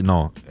shit about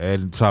no.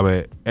 Él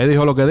sabe. Él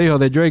dijo lo que dijo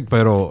de Drake,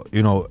 pero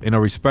you know, in a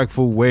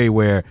respectful way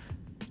where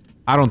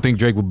I don't think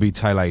Drake would be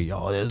tight like,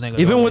 yo, this nigga.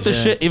 Even with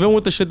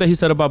the shit that he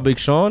said about Big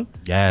Sean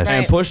Yes.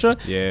 and Pusha,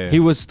 Yeah. he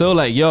was still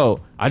like, yo,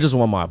 I just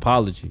want my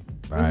apology.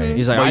 Right.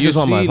 He's like, But I you just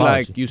want my see,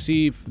 apology. like,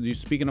 you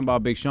speaking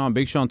about Big Sean.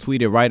 Big Sean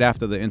tweeted right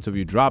after the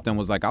interview dropped and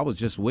was like, I was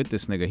just with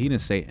this nigga. He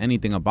didn't say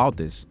anything about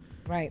this.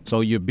 Right.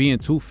 So you're being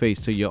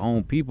two-faced to your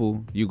own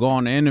people. You go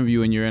on the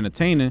interview and you're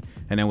entertaining,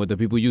 and then with the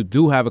people you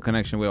do have a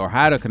connection with or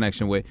had a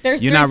connection with,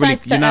 There's you're three not really,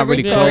 sides to you're not every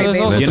really story, close. baby.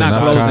 You're Listen, not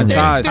that's closing Kanye.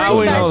 ties. There's How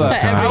we three know sides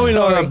that? to every How we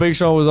know story. that Big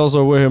Sean was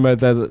also with him at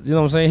that? You know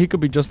what I'm saying? He could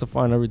be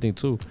justifying everything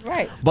too.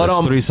 Right. But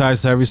There's three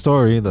sides to every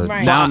story. The,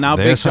 Right. Now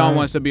their Big Sean side.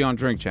 wants to be on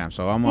Drink Champ,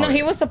 so I'm No, alright.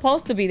 he was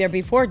supposed to be there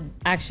before,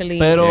 actually.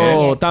 Pero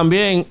Yeah.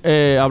 también,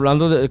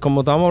 hablando de,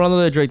 como estábamos hablando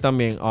de Drake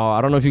también,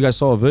 I don't know if you guys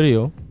saw a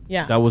video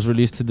Yeah. that was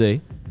released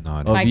today. No, I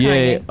Of didn't. By Ye,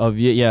 Kanye. of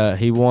Ye, yeah,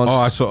 he wants. Oh,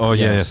 I saw. Oh,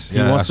 yes. He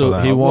Yeah, wants I saw to.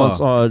 that. He wants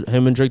Wow.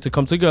 him and Drake to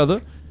come together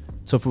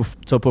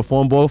to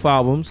perform both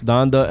albums,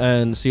 Donda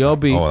and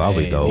CLB. Oh, that'll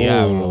be dope.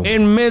 Diablo.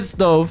 In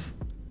midst of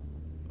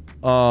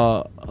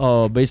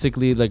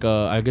basically like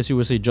I guess you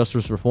would say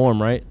justice reform,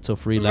 right? To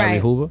free Larry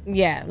Right. Hoover.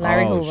 Yeah,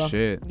 Larry Oh, Hoover.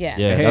 shit. Yeah.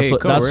 Yeah, Hey, that's what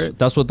cool, right?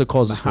 that's what the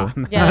cause is for.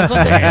 Yeah, that's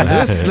what the,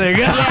 This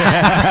nigga.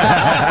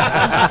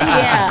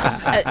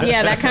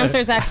 yeah, that concert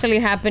is actually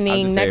I'll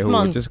happening just say next Hoover,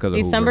 month, just 'cause of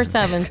December Hoover.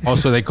 7th.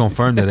 Also, they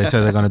confirmed it. They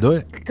said they're gonna do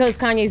it. Because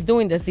Kanye's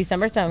doing this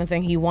December 7th,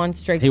 and he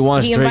wants Drake. He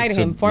wants he Drake invited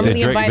to- him, yeah.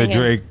 formally invited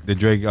him. The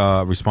Drake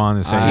responded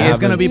and said, I Yeah, it's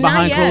gonna be haven't-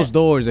 behind Not yet. closed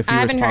doors if he I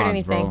haven't heard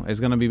responds, bro. anything. It's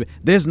gonna be.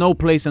 There's no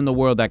place in the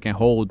world that can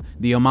hold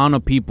the amount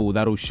of people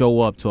that'll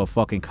show up to a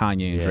fucking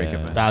Kanye and Drake Yeah.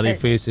 event. Dali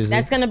faces.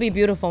 That's gonna be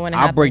beautiful when it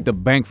I'll happens. break the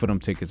bank for them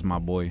tickets, my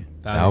boy.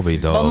 that'll be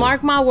dope. But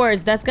mark my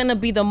words, that's gonna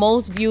be the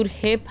most viewed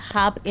hip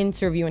hop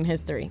interview in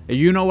history. And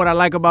you know what I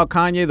like about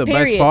Kanye? The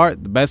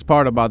Period. best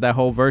part about that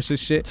whole versus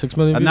shit. 6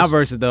 million Not views.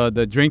 versus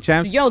the Drink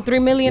Champs. Yo, 3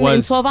 million in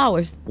Was- 12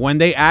 hours. When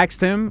they asked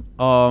him,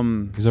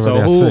 He's so already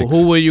at who 6.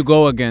 who will you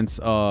go against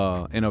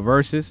in a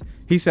versus?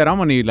 He said, I'm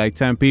gonna need like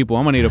 10 people.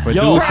 I'm gonna need a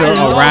producer, I a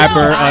love-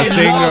 rapper, I a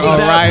singer, love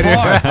a that writer.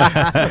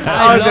 part.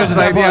 I was just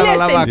like, yeah, I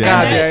love Listen,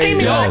 Kanye. you see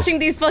me Yo. watching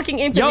these fucking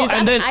interviews,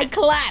 and then- I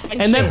clap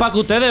and, And then shit. pa' que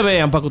ustedes I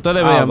vean,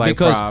 was like,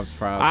 because props.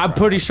 I'm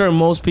pretty sure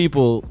most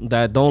people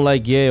that don't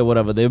like Ye or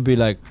whatever, they'd be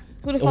like,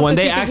 Who the fuck when does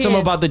they he think ask he him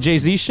is? about the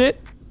Jay-Z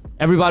shit,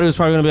 everybody was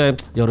probably gonna be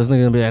like, yo, this nigga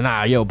gonna be like,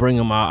 nah, yo, bring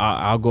him,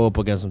 I'll go up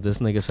against him. This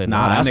nigga said, Nah,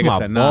 nah, that that's nigga my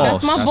said, nah. boss.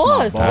 That's my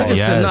boss. Ah, Nigga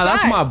said, nah,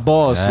 that's my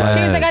boss. Like,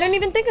 He was like, I Yes. didn't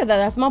even think of that.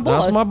 That's my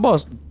boss. that's my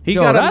boss. He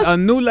Yo, got that's- a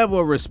new level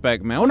of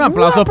respect, man. Un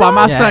aplauso para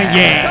my son.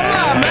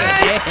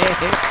 Yeah.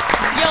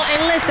 Yo,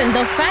 and listen,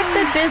 the fact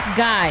that this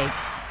guy,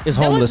 is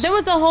there homeless. was, there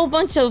was a whole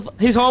bunch of,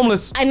 He's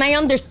homeless. and I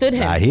understood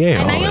him. Nah, he ain't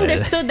and I homeless.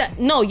 understood that.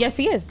 No, yes,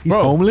 he is. He's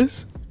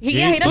homeless. He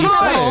doesn't he have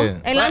said a it.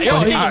 home. And I Yo,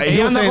 understood- He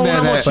was anda saying con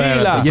una that.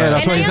 mochila. Yeah,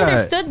 that's and what he I said.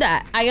 understood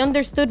that. I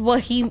understood what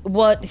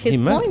his He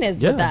meant. point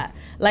is Yeah. with that.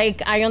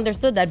 Like, I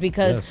understood that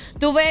because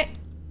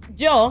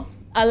Yes.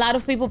 a lot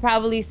of people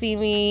probably see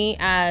me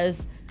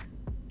as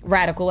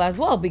radical as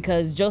well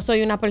because yo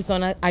soy una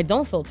persona, I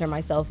don't filter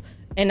myself.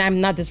 And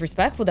I'm not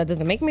disrespectful. That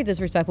doesn't make me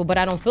disrespectful, but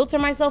I don't filter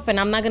myself and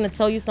I'm not going to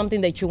tell you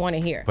something that you want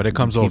to hear. But it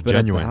comes off Keep it at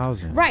genuine.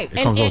 1,000. Right.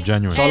 It comes off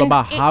genuine. It's all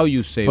about how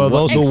you say For what.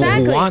 those who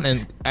Exactly. want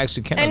and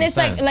actually can And it's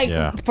understand. like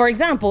Yeah. for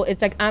example,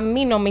 it's like a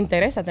mí no me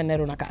interesa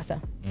tener una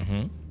casa.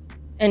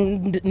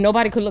 And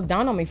nobody could look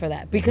down on me for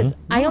that because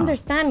I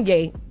understand,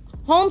 gay.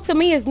 Home to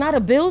me is not a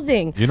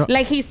building. You know-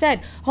 like he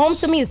said, home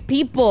to me is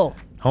people.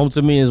 Home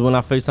to me is when I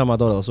FaceTime my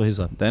daughter. That's what he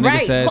said. That nigga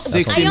Right. said I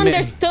 60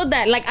 understood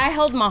that. Like I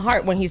held my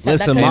heart when he said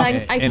Listen, that.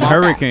 'cause my- I in felt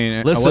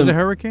Hurricane. Listen. Was it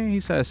Hurricane? He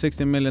said a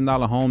 $60 million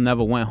home,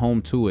 never went home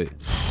to it.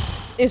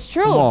 that. It's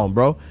true. Come on,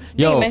 bro.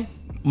 Yo, Dime.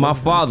 my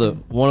father,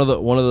 one of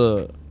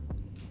the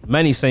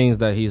many sayings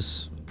that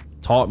he's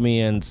taught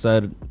me and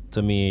said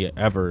to me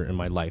ever in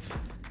my life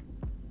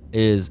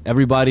is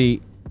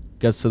everybody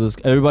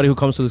who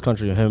comes to this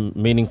country, him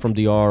meaning from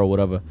DR or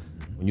whatever,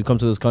 when you come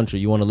to this country,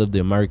 you want to live the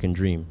American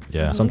dream.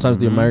 Yeah. Sometimes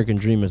the American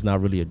dream is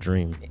not really a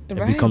dream. It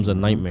Right. becomes a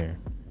nightmare.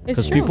 It's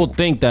Because true. people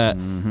think that,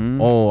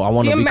 oh, I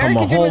want to The become a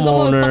American dream is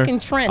almost homeowner. fucking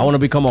trend. I want to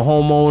become a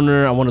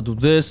homeowner. I want to do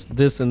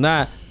this, and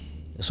that.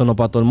 eso no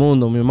pa todo el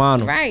mundo, mi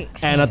hermano. Right.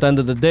 And at the end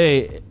of the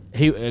day,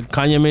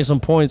 Kanye made some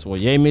points, or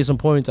Ye made some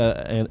points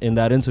in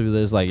that interview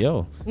that's like,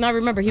 yo. No,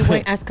 remember, he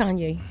went as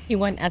Kanye. He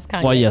went as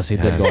Kanye. Well, yes, he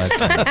did go as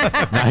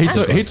Kanye. Nah,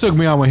 he took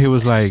me out when he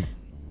was like,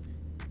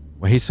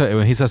 when he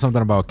said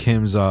something about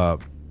Kim's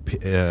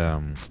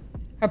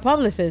Her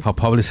publicist. her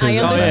publicist. I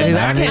understood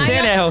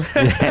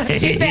that. He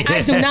He said,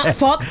 I do not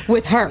fuck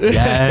with her.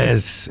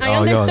 Yes. I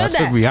understood that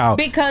took me out.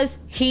 because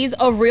he's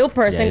a real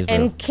person, he's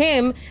and real.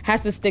 Kim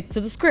has to stick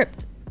to the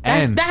script.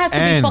 And That has to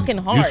be fucking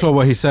hard. You saw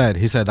what he said.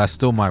 He said that's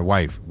still my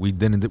wife. We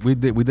didn't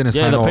Yeah,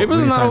 sign the all. papers we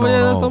is didn't not sign over there.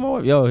 all- That's still my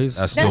wife. Yo, he's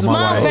That's That's still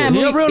my wife. family.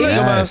 He a real nigga, man.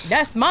 Yes.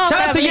 That's my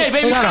Shout out to family. Ye,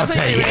 baby. Shout out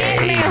to Ye.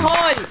 Man,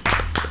 hard.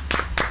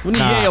 We need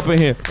Ye up in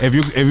here. If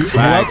you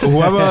whoever's Yo,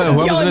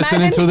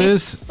 listening imagine to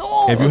his this,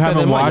 soul. if you Okay, haven't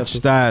then why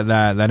watched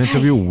that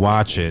interview,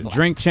 watch it.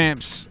 Drink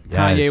Champs Yes.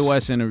 Kanye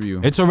West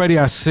interview. It's already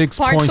at 6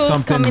 Part point two's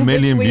something coming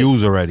million this week.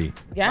 views already.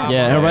 Yeah.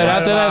 Yeah, and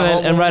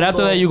right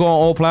after that, you go on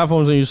all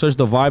platforms and you search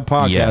the Vibe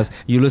podcast. Yeah.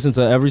 You listen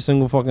to every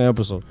single fucking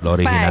episode. Lo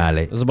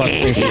originale. It's about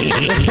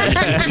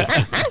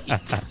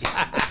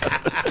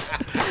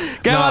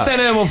 ¿Qué más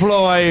tenemos,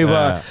 Flo, ahí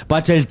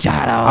pa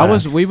chelchar?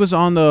 We was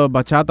on the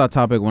bachata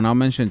topic when I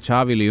mentioned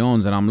Chavi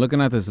Leones, and I'm looking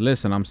at this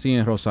list and I'm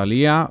seeing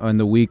Rosalia in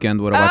the weekend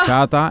with a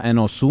bachata and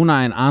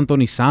Ozuna and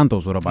Anthony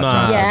Santos with a bachata.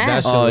 Nah, Yeah.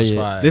 that shit Oh, was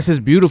yeah. fire. This is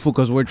beautiful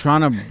because we're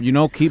trying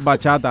to, keep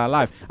bachata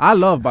alive. I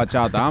love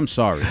bachata. I'm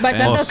sorry.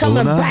 Bachata's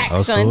coming back,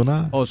 son.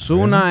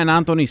 Ozuna and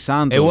Anthony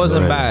Santos. It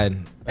wasn't Right. bad.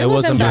 It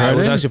wasn't bad. It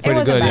was actually It pretty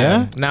wasn't good.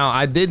 bad. Yeah. Now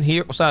I did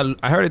hear. So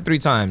I heard it 3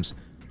 times.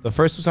 The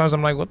first 2 times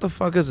I'm like, what the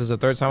fuck is this? The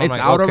third time I'm It's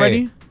like, out okay.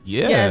 already?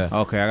 Yeah. Yes.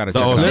 Okay, I gotta The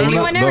check it out. Literally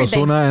Ozuna, won the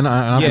everything. Ozuna and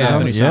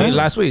Anthony Yeah, yeah.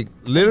 last week.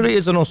 Literally,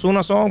 it's an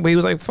Ozuna song, but he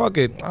was like, "Fuck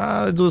it,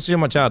 let's do shit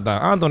machata."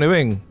 Anthony,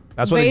 ven.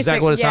 That's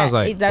exactly what it sounds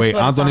like. Wait,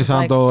 Anthony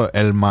Santos,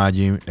 El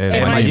Majimbe.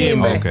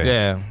 Majimbe. Okay.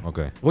 Yeah.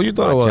 Okay. What you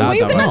thought it was?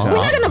 Bachata. We're not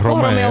gonna call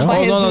him out by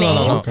Oh his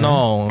name.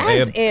 no.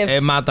 As if.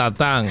 El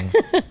Matatán.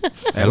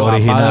 El Papá de los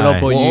original.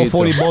 pollitos. All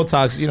 40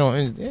 Botox, you know.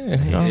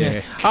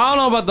 Yeah. I don't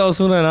know about the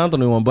Ozuna and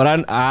Anthony one, but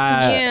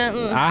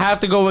I have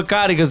to go with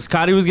Cudi because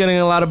Cudi was getting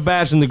a lot of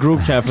bash in the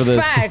group chat for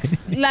this. Facts.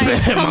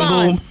 Like, come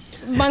on.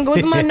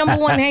 Mango's my number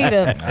one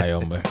hater. Ay,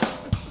 hombre.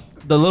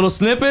 The little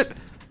snippet,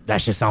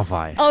 that shit sound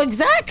fire. Oh,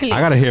 exactly. I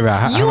gotta hear it.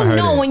 I You haven't heard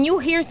know it. when you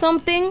hear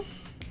something,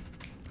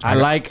 I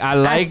like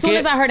as soon it.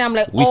 as I heard it, I'm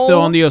like, We oh,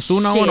 still on the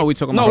Ozuna one, or we shit.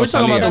 talking No, about we're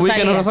talking about the Rosalia?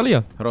 weekend of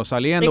Rosalia.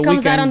 Rosalia and It the comes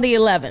weekend. out on the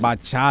 11th.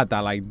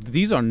 Bachata, like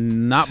these are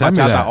not Send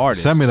me bachata that.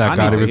 artists. Send me that, I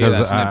need Gotti, to hear because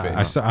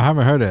that snippet. I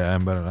haven't heard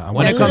it. But I When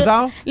want it to comes see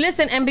out?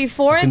 Listen, and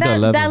before think the that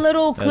 11th.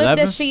 little clip 11th?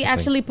 that she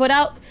actually put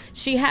out,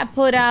 she had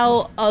put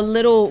out a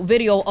little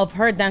video of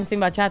her dancing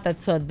bachata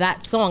to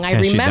that song. I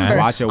Can she remember.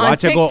 dance?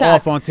 Watch it go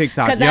off on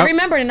TikTok. Because I Yep.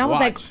 remembered, and I was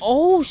like, Watch.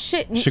 oh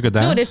shit. She could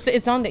Dude, dance?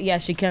 it's on the, yeah,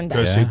 she can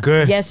dance. Yes, she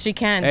could. Yes, she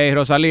can. Hey,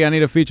 Rosalia, I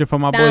need a feature for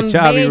my boy Tan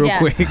Chavi real bella.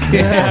 quick.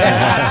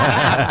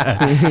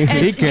 And,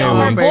 He yo, can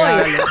her win.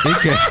 voice. He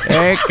can.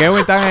 Hey,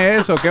 Kevin está en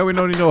eso. Kevin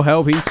don't need no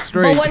help. He's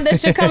straight. But when the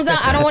shit comes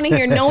out, I don't want to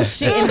hear no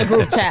shit in the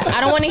group chat.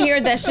 I don't want to hear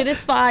that shit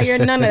is fire,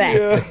 none of that.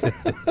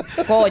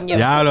 Coño.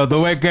 Diablo,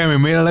 tú ves que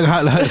mira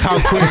how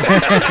quick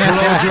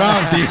Flow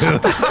dropped you.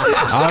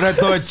 Ahora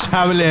esto es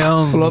Chavi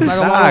León.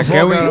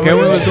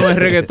 Kevin was doing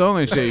reggaeton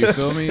and shit. You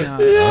feel me?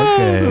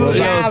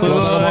 Okay.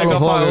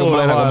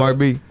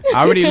 I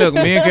already look.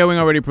 Me and Kevin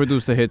already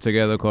produced a hit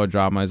together called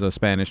 "Drama." It's a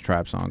Spanish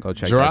trap song. Go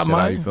check that shit Drama?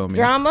 out. You feel me?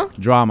 Drama?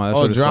 Drama. That's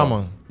Oh, what it's Drama.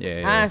 called.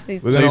 Yeah. Ah,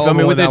 sí. We're So gonna you feel me? open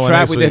We with that did one trap,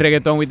 next we did week.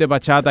 reggaeton, we did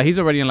bachata. He's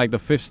already in like the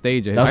 5th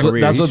stage of his That's what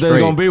career. that's He's what there's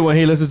straight. gonna be when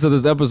he listens to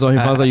this episode. He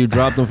finds out you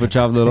dropped him for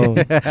Chav Little.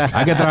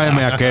 Hay que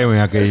traerme a Kevin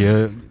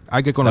aquí.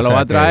 Hay que Te lo conocer voy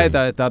a a traer,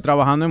 Kevin. está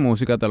trabajando en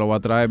música, te lo voy a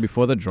traer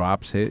before the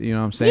drops hit, you know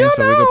what I'm saying?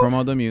 So we can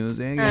promote the music,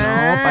 you know,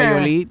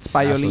 payolitos.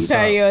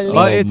 Payolitos.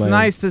 But it's man.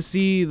 nice to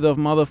see the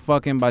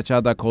motherfucking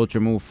bachata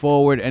culture move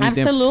forward.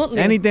 Absolutely.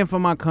 Anything for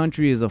my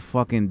country is a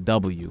fucking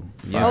W.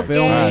 You Okay.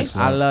 feel me? Facts.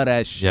 I love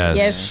that shit. Yes.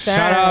 Yes, sir.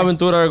 Shout out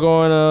Aventura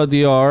going to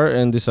DR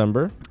in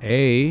December.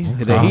 Hey,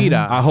 the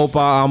Hira. I hope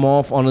I'm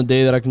off on a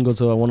day that I can go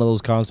to one of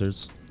those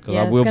concerts. Because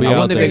Yeah, I it's will be gonna I be out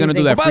wonder if they're there. going to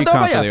do that Crazy. free Toma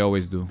concert allá. they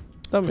always do.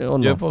 También, ¿o Yo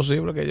no? es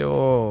posible que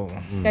yo...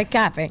 Que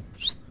cape.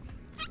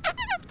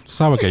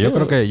 ¿Sabe qué? Yo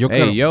creo que yo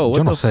Hey, yo, what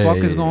yo no the sé. fuck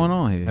is going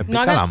on Me here? No,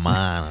 pica I la got-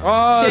 mano.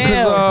 Oh, Chill.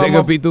 because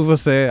Nigga Pitufo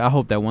said, I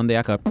hope that one day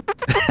I could...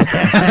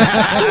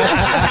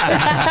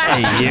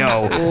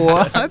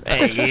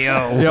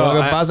 Lo que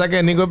pasa es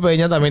que Nico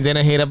Peña también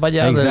tiene gira para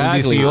allá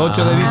Exactly. del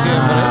 18 de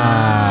diciembre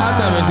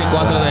hasta el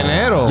 24 de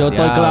enero. yo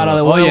estoy clara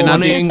de Oye, huevo, Nati,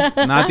 manín.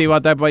 Nati va a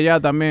estar para allá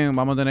también.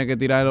 Vamos a tener que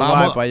tirar los Vamos.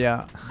 bares para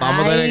allá.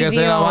 Vamos a tener que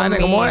hacer la Dios vaina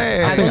como mío.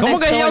 es. Algún ¿Cómo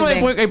que se llama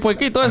desorden. el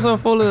puerquito eso?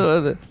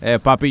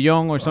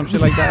 Papillon or some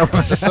shit like that.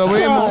 Eso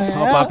mismo.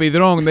 Oh,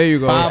 papidrón, there you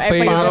go.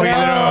 Papi,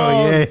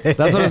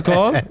 That's what it's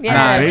called?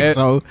 Yeah. think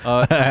so.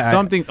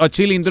 Something, a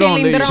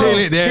chilindrón.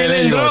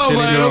 there you go.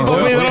 Chilindrón.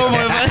 Chilindrón,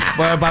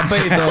 pues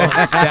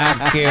papito, sea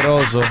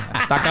asqueroso.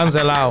 Está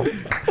cancelado.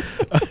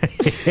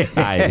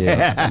 Ay,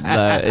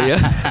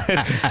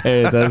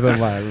 that's a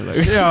mal.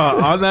 Yo,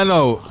 on that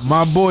note,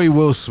 my boy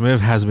Will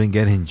Smith has been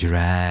getting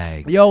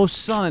dragged. Yo,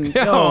 son.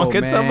 Yo,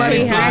 Can man. somebody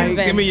He has please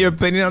been. give me your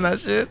opinion on that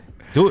shit?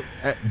 Dude,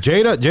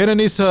 Jada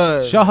needs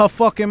to. Shut her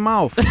fucking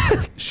mouth.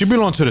 She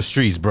belongs to the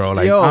streets, bro.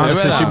 Like, Yo,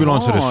 honestly, she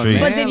belongs to the come on, streets.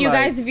 But man. did you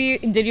like- guys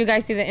did you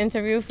guys see the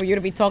interview for you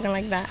to be talking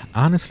like that?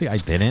 Honestly, I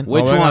didn't.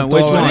 Which Oh, one? venga,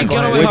 Which todo, one?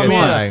 venga, Which venga,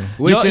 one? venga.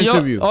 Which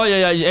interview?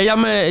 Oye, ella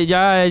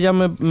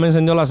me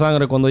encendió la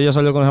sangre cuando ella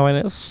salió con esa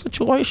vaina.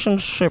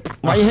 Situationship.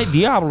 Vaya el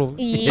diablo.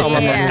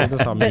 Yeah,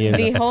 Esa the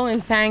mierda. whole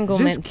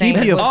entanglement Just thing.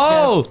 keep your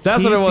Oh,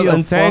 that's what it was. Keep your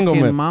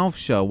Entanglement. fucking mouth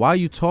shut. Why are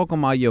you talking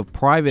about your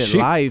private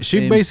life She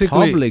in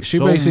basically, public she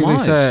so basically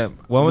much? said.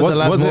 When was the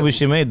last it- movie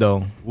she made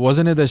though?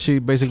 Wasn't it that she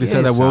basically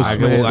said that Will Yes, Hay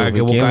Smith?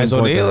 que buscar el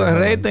sonido, el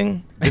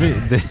rating.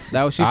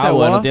 That what she Ah, said.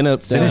 bueno, What? tiene.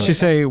 Didn't she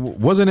say?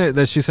 Wasn't it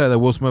that she said that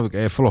Will Smith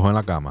es flojo en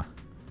la cama?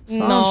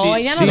 No,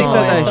 ella no She dijo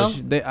said that eso.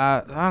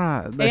 that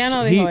Ella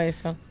no he- dijo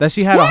eso. that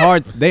she had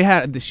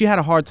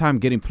a hard time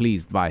getting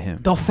pleased by him.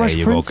 The There Fresh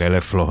you go, Prince. que él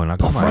es flojo en la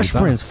The cama. Fresh ahí está.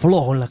 Prince.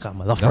 Flojo en la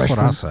cama. The That's Fresh what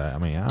I Prince. said. I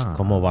mean,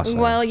 ¿Cómo va a ser?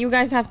 Well, you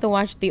guys have to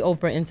watch the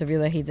Oprah interview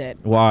that he did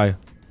Why?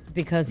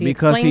 because he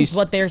Because explains he's-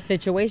 what their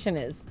situation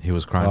is. he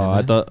was crying. Oh,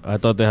 in there. I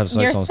thought they have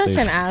sex You're on such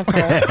stage. an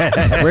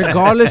asshole.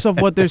 Regardless of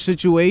what their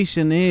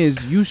situation is,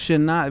 you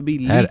should not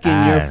be That leaking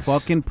your ass.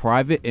 fucking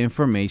private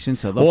information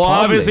to the Well,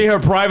 public. obviously her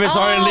privates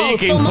aren't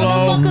leaking, so Flo.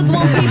 motherfuckers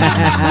want people.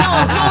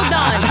 No,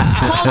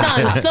 hold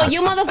on. So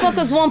you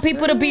motherfuckers want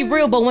people to be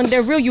real, but when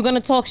they're real, you're gonna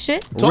talk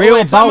shit. Real Wait,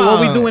 about time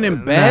what we out. doing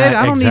in bed.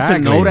 I don't need to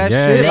know exactly. that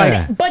Yeah, shit. yeah.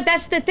 Like, But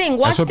that's the thing.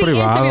 Watch Eso the es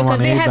privado, interview because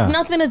it manita. has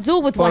nothing to do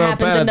with what Pero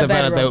happens in the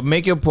bedroom.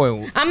 Make your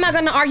point. I'm not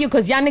gonna argue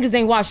because y'all niggas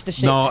ain't watched the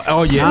shit. No,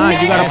 oye. Nah,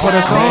 you gotta put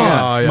us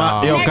on.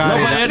 Yo, Next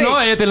Cari, topic. No,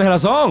 ella tiene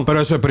razón. pero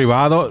eso es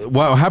privado.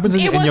 What happens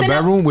in It your wasn't a-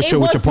 bedroom with it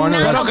your was partner?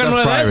 not- That's, Claro que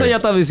no that's es de eso, ella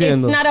private. está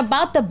diciendo. It's not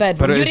about the bedroom.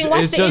 But You it's- didn't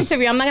watch it's the just-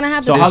 interview. I'm not gonna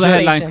have so the how the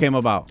conversation. headlines came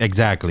about?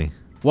 Exactly.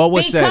 What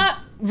was said? Because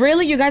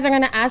really, you guys are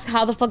gonna ask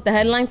how the fuck the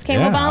headlines came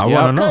Yeah, about? I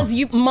wanna know. Because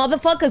you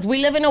motherfuckers, we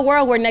live in a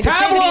world where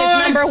negativity Tabloids! is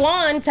number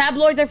one.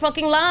 Tabloids are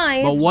fucking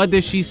lies. But what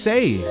did she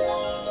say?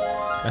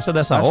 That's a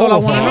all I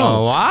wanna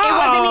know. Wow. It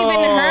wasn't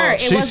even her.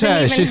 It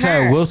wasn't even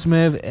her. Will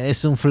Smith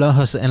es un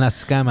flojo en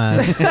las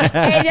camas.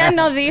 Ella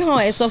no dijo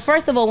eso.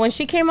 First of all, when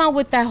she came out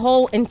with that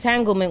whole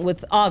entanglement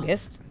with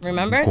August,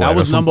 remember? Cool. That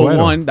was Cuero, number cuero.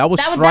 one. That was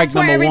strike That's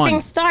where number everything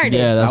one. started.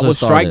 Yeah, that's That what was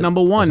strike started.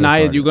 number one. That's what Now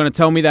started. you're gonna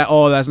tell me that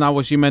that's not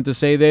what she meant to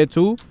say there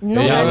too? No,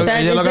 Ella-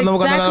 that ella lo is que anda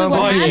buscando exactly la what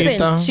bollita.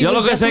 happened. She Yo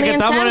lo was que sé es que definitely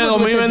estamos en el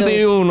entangled with the dude.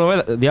 2021,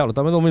 ¿verdad? Diablo,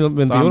 estamos en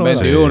 2021,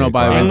 ¿verdad? 21 Sí,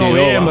 para claro. En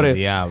 22. noviembre.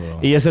 Diablo.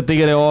 Y ese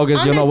tigre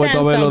August, yo no he vuelto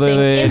a verlo Understand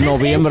desde something.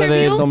 noviembre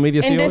de In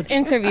 2018. this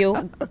interview,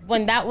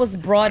 when that was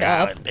brought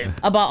up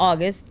about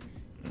August,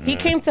 he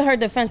came to her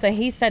defense and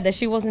he said that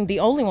she wasn't the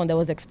only one that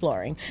was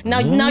exploring. Now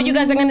you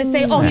guys are gonna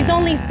say, oh, he's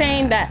only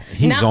saying that.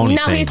 He's now, only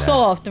now saying he's that.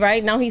 soft,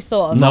 right? Now he's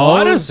soft. No,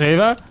 I didn't say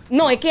that.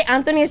 No, es que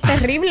Anthony es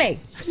terrible.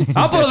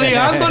 Ah, pero de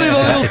Anthony,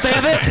 no de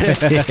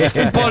ustedes.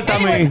 ¿Qué importa a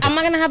Anyways, mí? I'm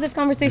not gonna have this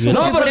conversation.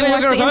 No, if you pero didn't yo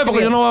watch quiero the saber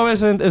porque yo interview. no voy a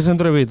ver esa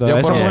entrevista. Yo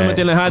Esa por- mujer me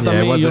tiene harta a Yeah,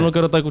 mí y what's yo it? no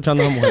quiero estar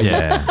escuchando a esa mujer.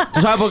 Yeah.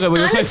 Tú sabes por qué,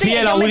 porque yo soy Honestly,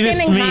 fiel a ellos me Will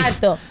tienen Smith.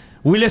 harto.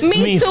 Will Me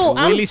Smith. too.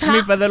 Willie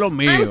Smith es de lo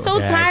mío. I'm so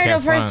Yeah, I tired can't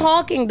of her front.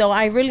 talking, though.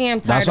 I really am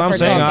tired That's what of I'm her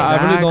saying.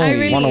 talking. I really don't I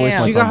really want to waste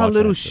am. my She time got her watching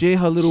little that shit,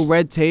 her little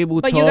red table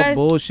But talk you guys-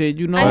 bullshit,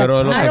 you know. I- Pero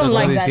es lo I que don't te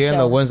like estoy that diciendo,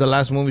 show. when's the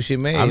last movie she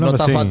made? I've No never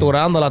está seen-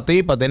 facturando la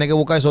tipa, tiene que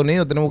buscar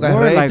sonido, tiene que buscar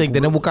Word, rating, like-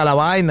 tiene que buscar la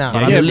vaina.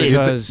 Yeah, You,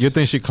 because- you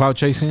think she clout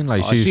chasing?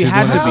 Like She she's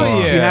had doing to be.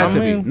 this? yeah. She had I to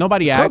mean, be.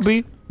 Nobody could asked.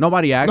 be.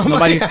 Nobody asked.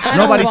 Nobody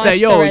watch said, the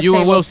yo, Red you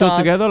and Table Will still Talk.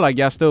 together? Like,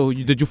 y'all still,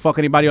 did you fuck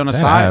anybody on the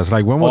That side? ass,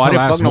 like, when was I the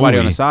didn't last fuck nobody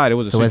on movie? the side. It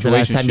was a So when's the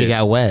last situation time you shit.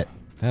 got wet?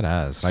 That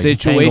ass. Like,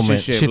 Situation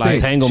Entanglement. shit. she like,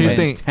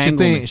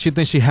 think she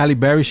think she Halle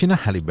Berry. She not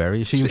Halle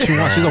Berry. She wants,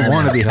 she's a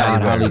wannabe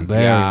Halle Halle Berry.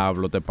 Berry.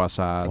 Diablo, te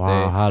pasaste.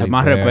 Wow, Halle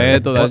Más Berry.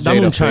 respeto, that's Dame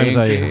Jada un chance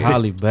ahí. Pinkett.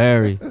 Halle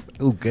Berry.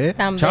 ¿Qué?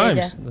 Tan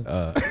Chimes.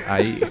 bella.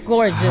 Ahí.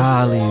 Gorgeous.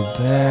 Halle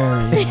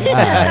Berry.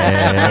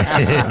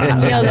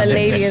 Yo, the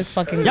lady is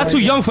fucking Y'all gorgeous. too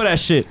young for that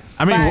shit.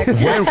 I mean,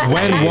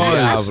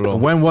 Diablo.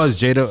 when was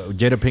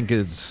Jada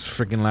Pinkett's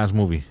freaking last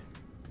movie?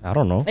 I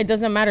don't know. It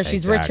doesn't matter.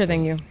 She's richer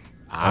than you.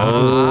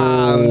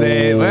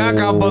 Ande, ven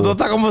acá, pues tú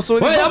estás como su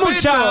Oye, dame un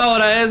chat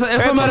ahora. Eso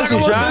merece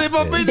un chat.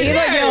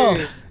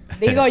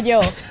 Digo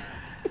yo.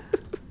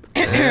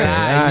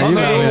 Ah, you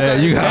got me there.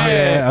 You got me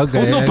there. Okay.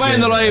 Un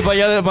suspéndelo ahí para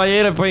allá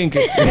el Pink.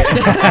 That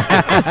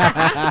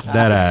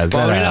ass.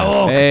 That Abrir la ass.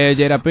 boca.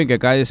 Jada Pinkett,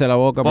 cállese la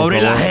boca, por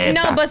Abrir la favor. jeta.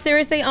 No, but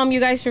seriously, you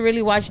guys should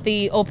really watch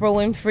the Oprah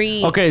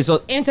Winfrey Okay,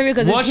 so interview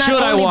because what it's not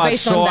should I only watch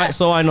based on that.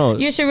 so I know?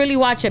 You should really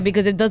watch it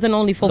because it doesn't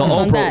only The focus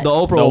on that. The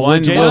Oprah The one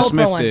with The Will Oprah Jada.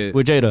 Smith one. did.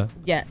 With Jada.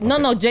 Yeah, no,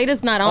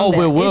 Jada's not on Oh,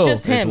 there. with Will.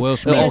 It's just him Will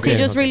Smith. because Okay. he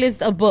just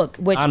released a book,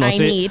 which Ah, no, I si,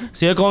 need.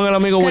 si es con el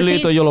amigo 'Cause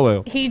Willito, yo lo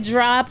veo. He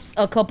drops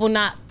a couple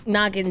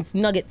nuggets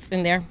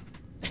in there.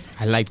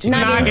 I like chicken.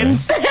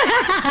 Nuggets.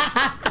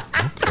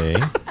 Okay.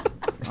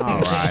 All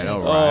right,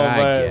 Oh, I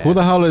man. get Who it.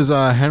 the hell is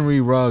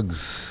Henry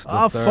Ruggs?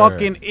 A the third?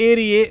 fucking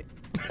idiot.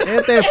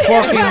 Este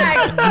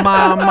fucking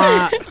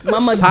mama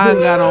Mama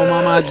zángano,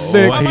 mama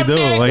dick. What he do?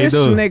 What he This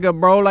do? nigga,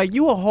 bro, like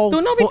you a whole.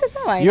 Tú no viste esa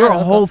vaina, You're a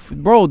loco? whole.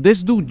 Bro,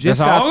 this dude just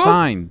got Desahogo?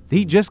 signed.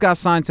 He just got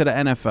signed to the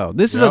NFL.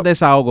 This is a Yep.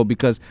 desahogo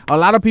because a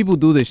lot of people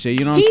do this shit.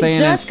 You know what He I'm saying?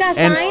 just got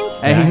signed?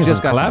 And he Yeah,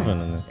 just got clapping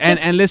signed. in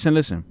there. And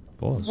listen.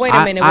 Wait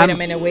a minute.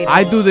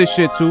 I do this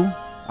shit too.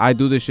 I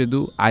do this shit,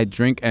 dude. I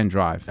drink and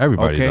drive.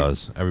 Everybody okay?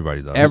 does.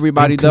 Everybody does.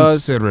 Everybody does.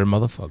 Inconsiderate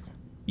motherfucker.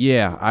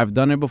 Yeah, I've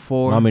done it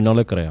before. Mami, no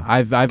le crea.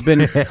 I've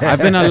been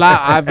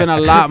a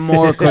lot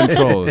more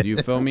controlled. You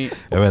feel me? Es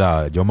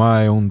verdad. Yo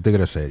más es un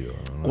tigre serio.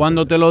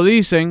 Cuando te lo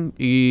dicen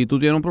y tú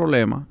tienes un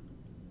problema,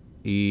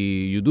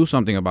 y you do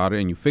something about it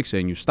and you fix it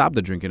and you stop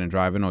the drinking and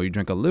driving, or you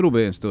drink a little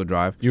bit and still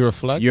drive, You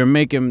reflect. you're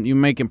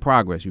making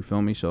progress. You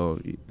feel me? So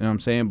you know what I'm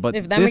saying. But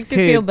If that this makes you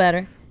feel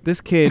better. This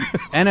kid,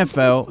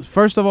 NFL.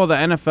 First of all, the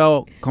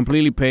NFL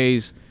completely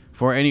pays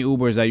for any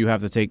Ubers that you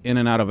have to take in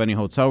and out of any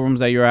hotel rooms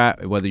that you're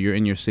at, whether you're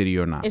in your city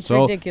or not. It's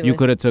so ridiculous. You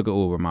could have took an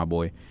Uber, my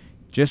boy.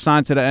 Just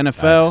signed to the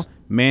NFL. Nice.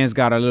 Man's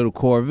got a little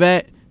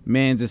Corvette.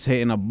 Man's just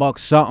hitting $1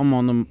 something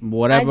on the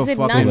whatever. I did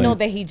fucking not know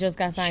that he just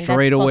got signed.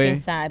 Straight That's away.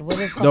 fucking sad. What a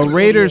The fucking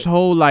Raiders idiot.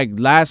 hold like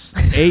last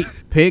 8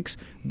 picks.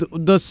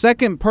 The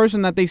second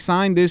person that they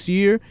signed this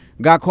year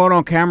got caught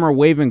on camera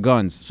waving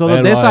guns. So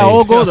the Pero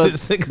desahogo,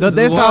 ahí. the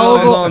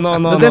desahogo,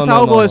 No, the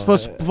desahogo no.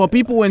 is for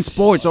people in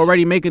sports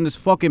already making this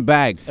fucking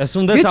bag. Es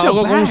un Get your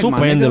desahogo con un bag, my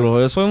nigga.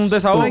 supéndolo. Eso es un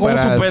desahogo con un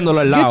Stupid ass. supéndolo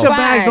al Get lado. your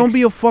bag. Don't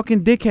be a Facts.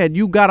 fucking dickhead.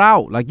 You got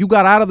out. Like you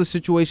got out of the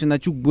situation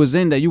that you was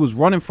in, that you was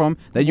running from,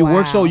 that you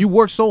worked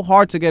Wow. so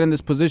hard to get in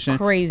this position.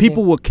 Crazy.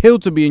 People were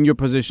killed to be in your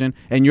position,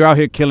 and you're out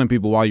here killing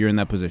people while you're in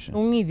that position.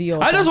 Un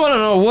idiota. I just want to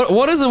know,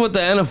 what is it with the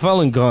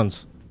NFL and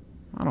guns?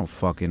 I don't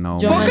fucking know.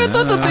 Yo- man. ¿Por qué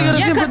tantos tigres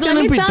Yeah, siempre because let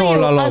me tienen tell you,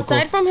 pistola, loco?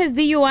 aside from his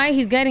DUI,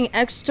 he's getting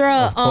extra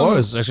Of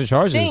course, extra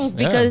charges. things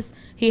Yeah. because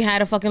he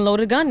had a fucking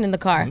loaded gun in the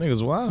car.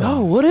 Niggas, wow.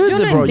 No, what is Yo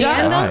it, no bro?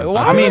 entiendo.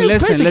 Why I mean, is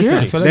this listen. I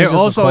security? feel like They're it's just a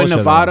also in culture,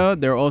 Nevada.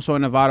 They're also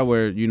in Nevada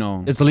where, you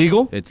know, It's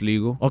legal? it's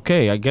legal.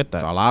 Okay, I get A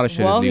that. lot of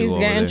shit Well, is legal he's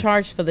over getting there.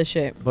 charged for the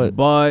shit. But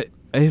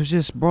it was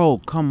just, bro,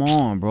 come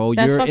on, bro.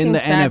 That's You're in fucking the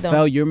sad, NFL.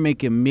 though. You're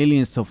making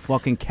millions to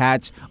fucking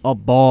catch a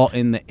ball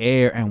in the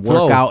air and work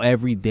Flo, out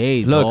every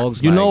day, Look,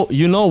 dogs. you Like,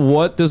 know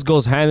what this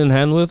goes hand in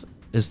hand with?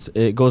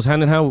 It goes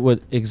hand in hand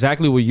with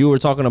exactly what you were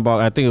talking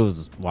about. I think it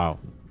was,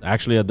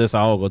 actually at this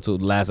I'll go to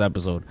last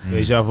episode.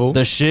 Deja vu.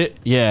 The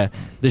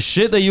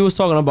shit that you was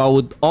talking about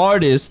with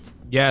artists,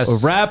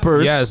 Yes.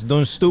 rappers, Yes,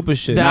 doing stupid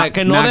shit. that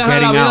que no not dejan la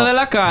getting vida out. de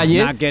la calle.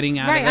 not getting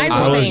out. Right, of I the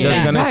was I was saying just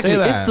that. gonna Exactly. say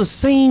that. It's the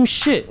same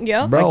shit.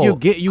 Yep. Bro.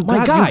 Like you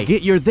my guy.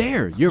 you're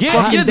there. You're Yeah,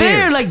 fucking you're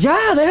there. Like, ya,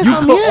 deja You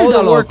esa put all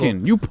mierda, the work loco.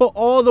 in. You put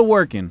all the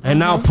work in. And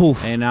now,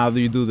 poof. And now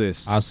you do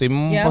this. Así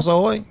mismo Yeah.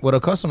 pasó hoy with a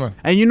customer.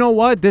 And you know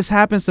what? This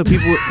happens to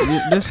people.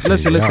 Listen.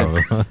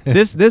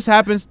 This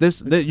happens.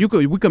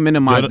 We can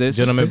minimize this.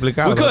 Yo no me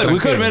explicaba. We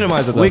could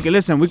minimize it. We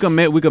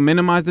can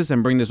minimize this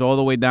and bring this all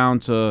the way down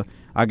to,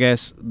 I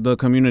guess, the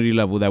community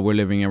level that we're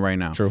living in right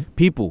now. True.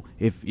 People,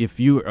 if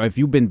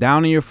you've been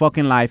down in your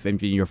fucking life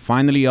and you're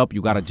finally up,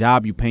 you got a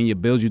job, you paying your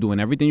bills, you doing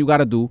everything you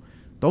gotta do.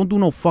 Don't do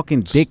no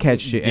fucking dickhead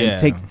shit Yeah.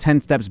 and take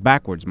 10 steps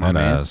backwards, my That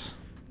man. ass.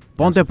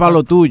 Ponte pa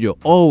lo tuyo,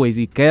 always,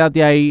 y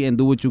quédate ahí and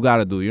do what you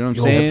gotta do. You know what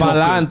I'm saying?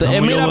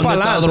 Pa'lante. Mira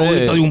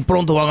pa'lante. Y un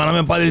pronto va a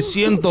ganarme para el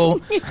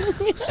ciento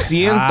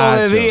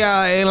de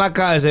días en la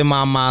cárcel,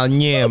 mamá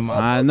ñema.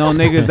 I know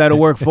niggas that'll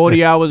work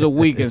 40 hours a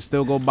week and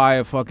still go buy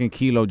a fucking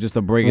kilo just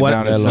to break it What,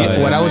 down. and yeah,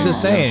 sell. what I was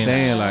just You know what saying, I'm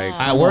saying, like,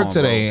 at come work on,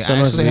 today, bro. I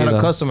actually had a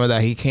Vida. customer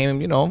that he came,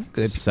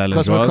 Selling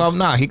customer drugs?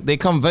 come, they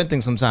come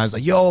venting sometimes.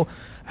 Like, yo,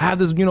 I have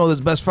this, this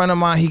best friend of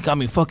mine. He got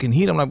me fucking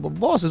heat. I'm like, but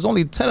boss, it's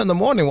only 10 in the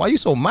morning. Why you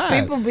so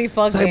mad? People be It's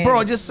fucking. like, bro,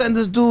 I just sent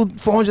this dude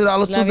 $400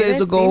 La 2 vida days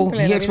es ago. simple,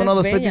 He la asked for vida es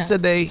another 50 bella.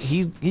 today.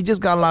 He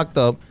just got locked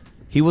up.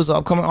 He was an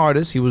upcoming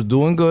artist. He was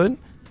doing good. He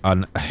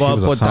But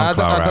was a por estar SoundCloud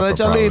atrás de rapper,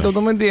 Charlito,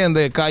 probably. tú me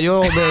entiendes,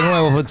 cayó de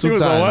nuevo for 2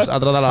 times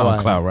atrás de la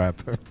vaina. SoundCloud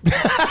rapper.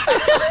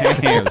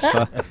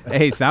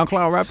 Hey,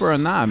 SoundCloud rapper or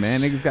not, man?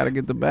 Niggas gotta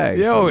get the bag.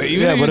 Yo,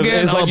 even Yeah, if but you if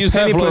get it's like you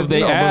said, Flo, if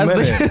they ask,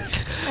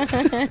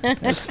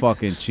 It's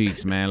fucking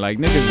cheeks, man. Like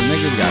niggas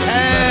gotta do better.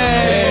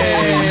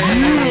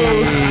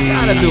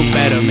 Gotta do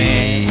better,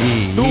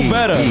 man. Do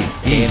better.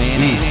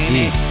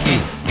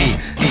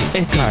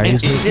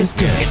 Guys versus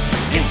girls.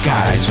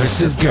 Guys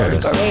versus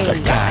girls.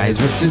 Guys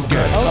versus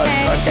girls.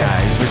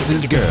 Guys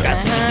versus girls.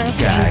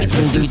 Guys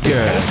versus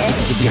girls.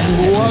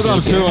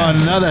 Welcome to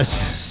another.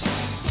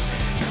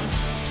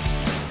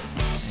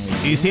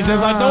 Y si te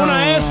faltó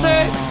una S,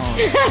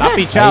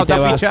 Tapi chao, Ahí te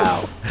tapi vas.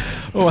 chao.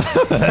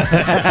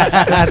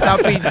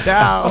 Tapi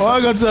chao.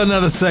 Welcome to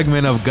another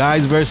segment of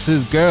Guys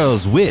versus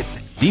Girls with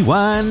the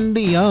one,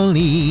 the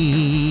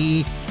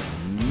only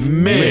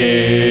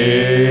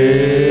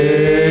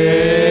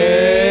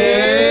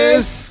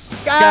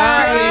Miss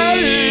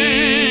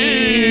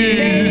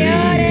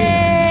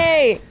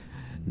Señores.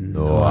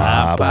 No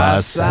ha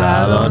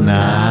pasado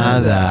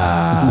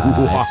nada.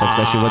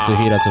 Except she went to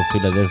Hira to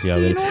Philadelphia.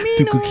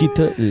 Tu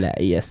cuquita la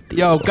EST.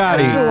 Yo,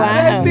 Gotti.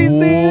 Wow.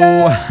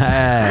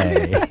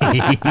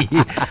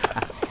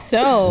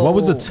 So. What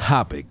was the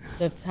topic?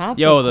 The topic?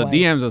 Yo, the was-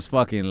 DMs was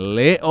fucking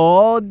lit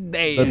all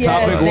day. The Yes,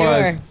 topic they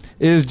was, were.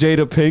 is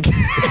Jada Pink?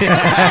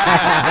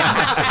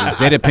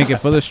 Jada Pinkett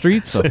for the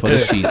streets or for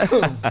the sheets?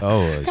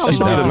 Oh, she's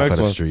on. definitely Next for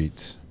the one.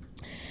 streets.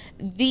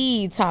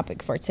 The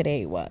topic for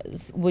today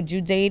was: would you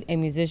date a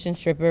musician,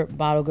 stripper,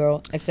 bottle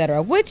girl,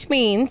 etc.? Which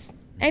means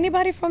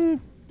anybody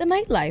from the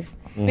nightlife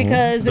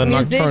because The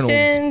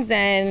musicians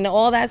and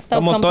all that stuff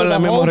Estamos comes todos with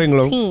en the el mismo whole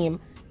renglón. team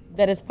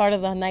that is part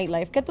of the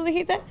nightlife. ¿Qué tú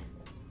dijiste?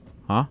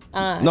 Huh?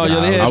 No,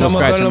 yo dije, I was estamos todos en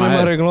scratching el my mismo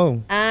head.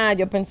 renglón.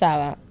 Yo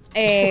pensaba.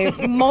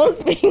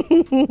 Most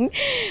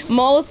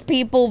most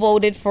people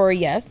voted for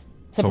yes.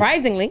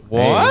 Surprisingly,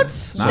 What?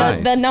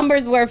 the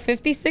numbers were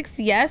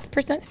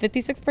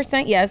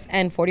 56% yes,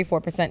 and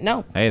 44%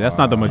 no. Hey, that's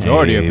not the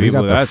majority of Hey,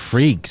 people. we got the that's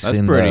freaks that's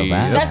in pretty, the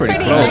band. That's pretty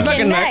close. neck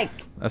and neck.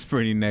 That's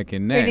pretty neck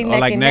and neck. Pretty Or neck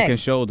like and neck neck. and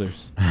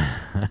shoulders.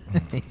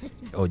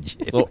 Oh,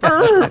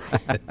 yeah.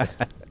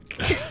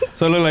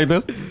 So look like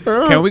this.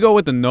 Can we go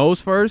with the nose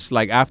first?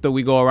 Like after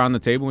we go around the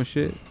table and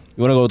shit?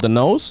 You want to go with the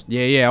nose?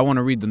 Yeah, I want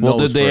to read the Well,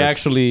 nose did they first.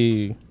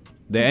 actually...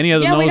 Did any of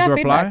the Yeah, we nose got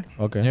reply? feedback.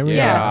 Okay. Yeah, we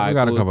Yeah. got, we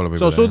got a couple of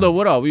So, people. Suda,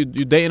 what up? You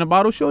dating a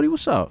bottle shorty?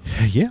 What's up?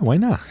 Yeah, why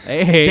not?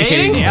 Hey,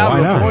 Dating? diablo,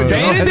 Why not? boy, no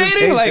Dating?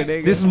 hesitation, Like,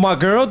 nigga. this is my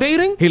girl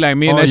dating? He like,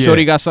 me and Oh, that yeah.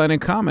 shorty got something in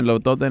common.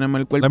 Los dos tenemos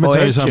el cuerpo Let me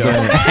tell you hecho. something.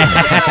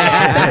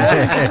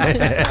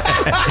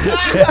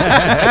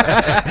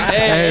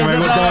 Hey, me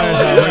gustó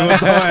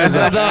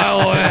esa.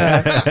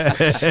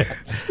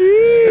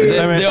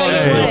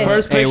 The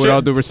first Hey, with picture...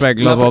 all due respect,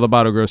 love all the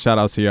bottle girls. Shout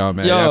out to y'all,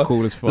 man. Y'all Yo,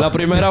 cool as fuck. la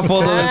primera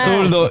foto de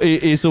Zurdo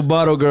y su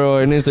bottle girl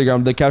en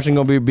Instagram. The caption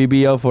gonna be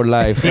BBL for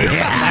life.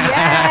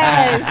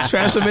 Yes.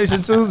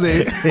 Transformation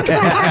Tuesday.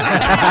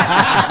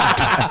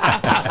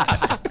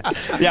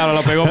 Ya, no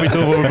la pegó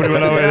Pitufo por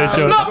primera vez,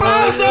 de hecho.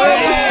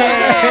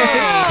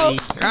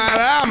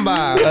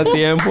 Caramba. A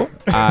tiempo.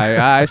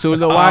 Alright,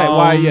 Suda,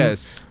 why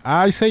yes?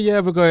 I say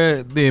yeah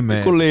because,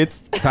 dime.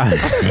 Culits. Está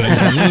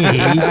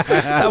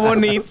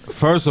bonito.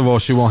 First of all,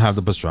 she won't have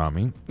the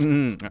pastrami.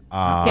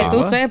 Que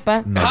tú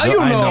sepas. No, How you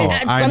know?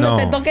 I Cuando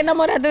te know. toque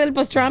enamorarte del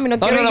pastrami, no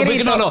No, quiero no, ir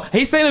no, grito. no.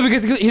 He's saying it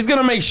because he's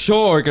gonna make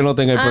sure que no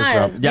tenga el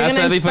pastrami. Ya you're eso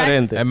es gonna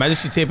diferente. Imagine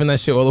she taping that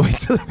shit all the way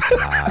to the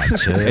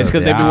It's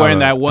because they be wearing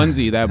that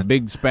onesie, that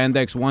big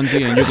spandex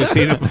onesie, and you can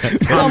see the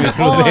Come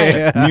through on.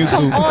 there.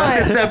 Come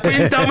on. Se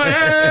pinta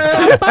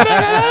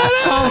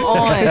Come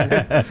on.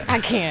 I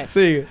can't.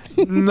 Sigue.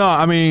 No,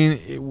 I mean,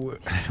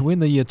 we're in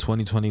the year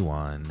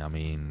 2021. I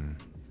mean,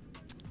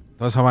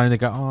 toda esa vaina de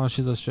que, oh,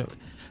 she's a strip.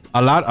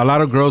 A lot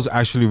of girls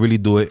actually really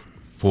do it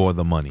for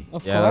the money.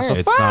 Of Yeah, that's course.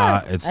 a It's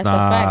not. That's a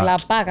fact. La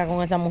paca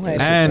con esa mujer.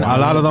 And a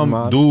lot of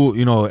them do,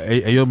 you know,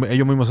 ellos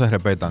mismos se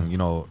respetan. You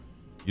know,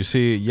 you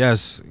see,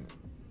 yes,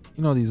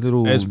 you know, these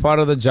little. It's part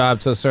of the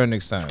job to a certain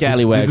extent.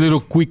 Scallywags. These little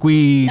quick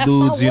That's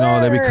dudes, my you know,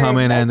 they be word.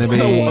 coming and they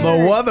That's be. my The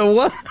what? The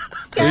what?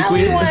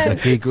 Cali one.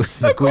 Quick.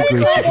 That word.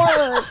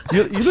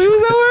 You think it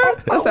was that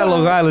word? That's that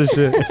Long Island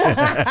shit.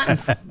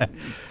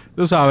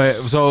 Tú sabes,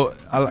 so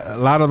a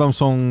lot of them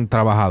son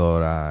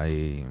trabajadoras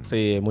y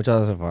Sí,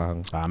 muchas se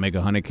fajan. I make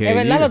 100K. Es a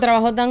verdad, year. lo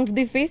trabajó tan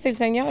difícil,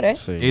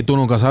 señores. y tú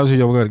nunca sabes si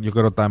yo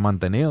quiero estar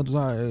mantenido, tú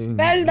sabes.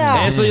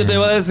 ¿Verdad? Eso yo te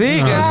iba a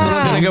decir, que tú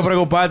no tienes que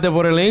preocuparte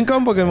por el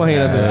income, porque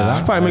imagínate.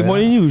 She probably make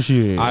money than you,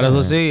 shit. Ahora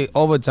eso sí,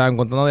 overtime,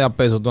 cuando no de a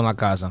peso tú en la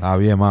casa. Está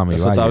bien, mami.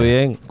 Eso vaya. está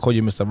bien. Call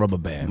you Mr. Rubber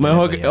Band.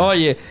 Mejor que,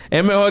 oye,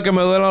 es mejor que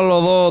me duelan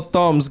los dos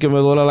thumbs que me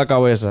duela la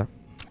cabeza.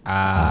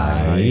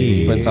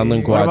 Ay. Pensando en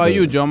What cuarto. about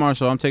you, Jomar?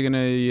 So I'm taking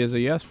it as a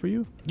yes for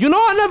you. You know,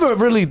 I never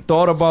really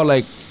thought about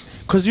like,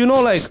 cause you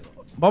know, like,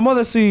 vamos a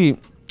decir,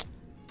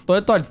 todos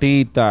estos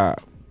artistas,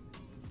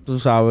 tú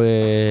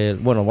sabes,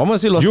 bueno, vamos a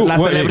decir las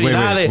Wait,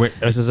 celebridades. wait.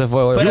 Eso se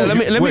fue. Pero let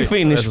me wait,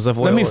 finish. eso se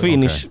fue Let me hoy.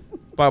 finish.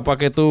 Pa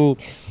que tú.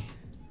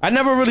 I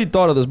never really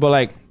thought of this, but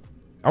like,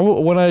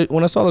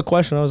 when I saw the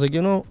question, I was like,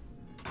 you know,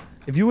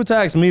 if you were to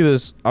ask me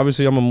this,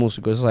 obviously I'm a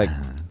músico. It's like,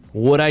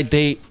 would I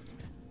date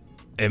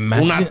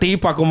una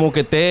tipa como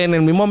que esté en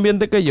el mismo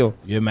ambiente que yo?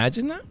 You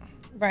imagine that?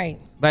 Right.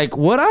 Like,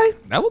 would I?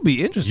 That would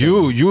be interesting.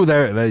 You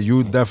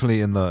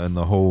definitely in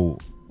the whole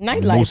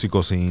Nightlife.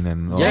 musical scene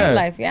and Yeah.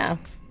 Nightlife, yeah.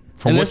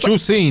 from And what it's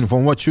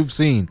you've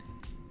seen.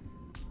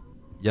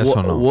 Yes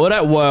or no? Would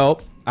I?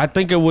 Well, I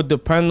think it would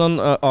depend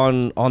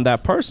on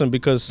that person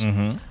because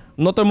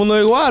no todo el mundo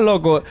es igual,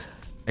 loco.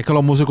 Es que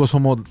los músicos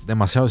somos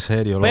demasiado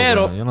serios, loco.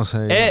 Pero, Yo no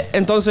sé.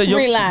 entonces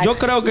Relax. yo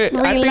creo que I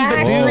think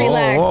Relax, the-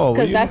 relax. Oh,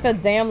 Because you- that's a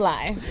damn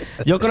lie.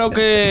 yo creo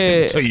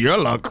que So your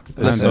luck.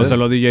 Entonces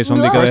los DJs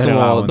son de que first de of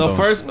relajo, all, the entonces.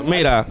 first,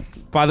 mira,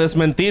 para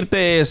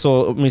desmentirte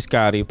eso, Miss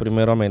Cari,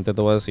 primeramente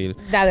te voy a decir,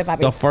 Dale,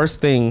 papi. the first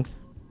thing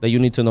that you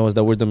need to know is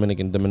that we're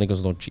Dominican.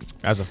 Dominicans don't cheat.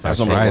 That's a fact.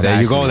 That's right.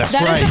 There you go. That's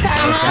That is right. a fact.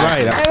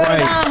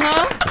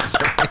 That's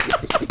right.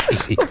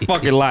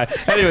 Fucking lie.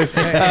 Anyway,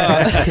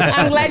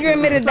 I'm glad you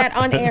admitted that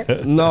on air.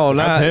 no,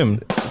 That's nada. him.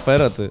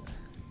 Espérate.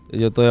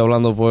 Yo estoy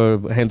hablando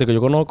por gente que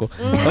yo conozco.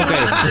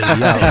 Okay.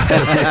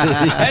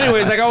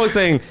 Anyways, like I was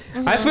saying,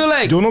 I feel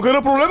like Yo no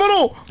quiero problema,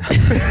 no.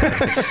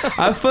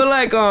 I feel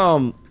like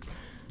I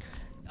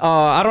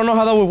don't know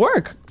how that would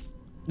work.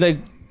 Like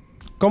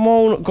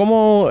como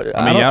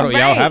I mean,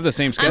 y'all have the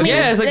same schedule.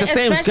 Yeah, it's like the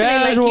same especially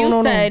schedule, Like you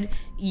no. said,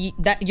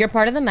 that you're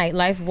part of the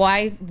nightlife.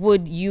 Why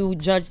would you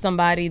judge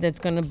somebody that's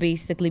gonna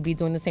basically be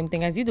doing the same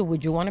thing as you do?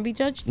 Would you want to be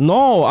judged?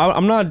 No,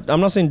 I'm not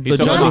saying the He's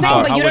You know talking what I'm judging saying? about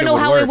part. But you how don't know it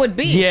how would it would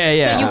be.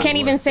 Yeah. So you can't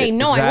even say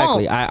no.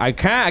 Exactly. I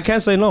won't. I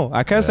can't say no.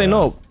 I can't say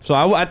no. So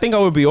I think I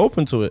would be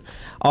open to it.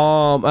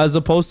 As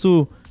opposed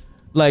to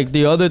like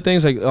the other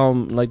things,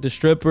 like the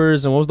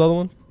strippers and what was the other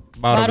one?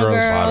 Bottle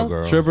girl. Bottle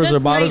girl. Strippers Just or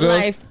bottle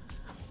girls? nightlife.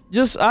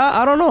 Just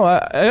I don't know.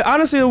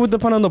 Honestly, it would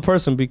depend on the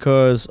person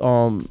because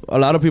a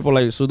lot of people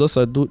like Suda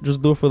said,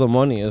 just do it for the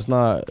money. It's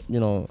not,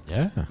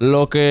 Yeah.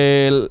 lo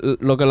que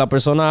la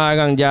persona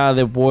hagan ya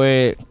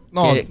después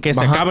No, que se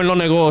behind- acaben los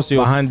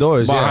negocios behind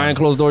doors, behind yeah.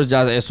 closed doors,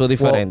 ya eso es Well,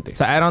 diferente.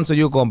 to add on to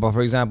you, compa,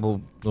 for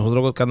example,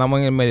 nosotros que andamos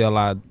en el medio a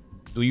lot,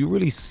 do you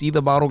really see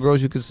the bottle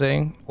girls, you could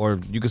say? Or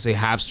you could say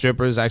half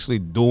strippers actually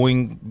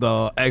doing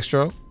the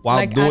extra while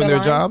Like doing out of their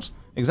line? jobs?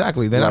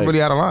 Exactly. They're not Like-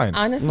 really out of line.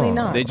 Honestly,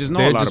 not. They just know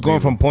a They're lot just of going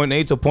people. from point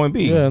A to point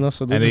B. Yeah, no,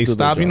 so they and they just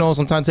do their stop, job.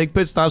 sometimes take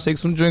pit stops, take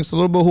some drinks, a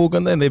little bit of hookah,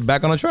 and then they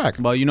back on the track.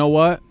 But you know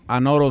what? I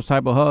know those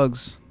type of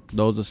hugs.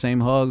 Those are the same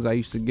hugs I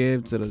used to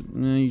give to the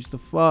used to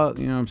fuck.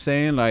 You know what I'm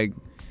saying? Like,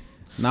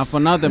 not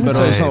for nothing, but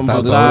tell you something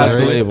about this black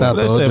label.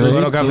 Listen,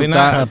 pero que al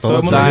final todo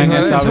el mundo estás en dice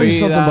esa eso. Tell you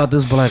something vida. about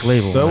this black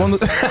label. Todo el man.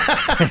 mundo,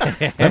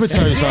 Let me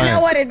tell you You something. know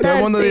what it todo el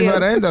does mundo to you.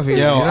 diferente, al final.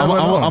 Yo, You never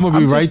know. I'm gonna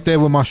be right there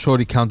with my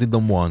shorty counting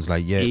them ones.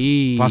 Like, yeah.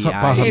 Y- Pásame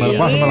Qué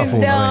la funda.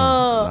 ven. lindo.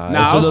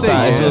 Nah, Eso I'll no say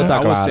está- eso no yeah. está I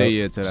would claro. say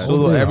yeah to that.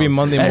 Sudo every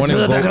Monday morning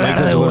Eso go está make it claro,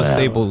 to the güey.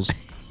 Staples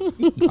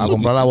a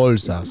comprar las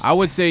bolsas. I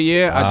would say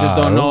yeah. I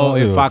just don't know no,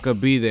 if yo. I could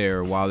be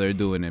there while they're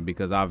doing it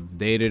because I've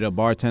dated a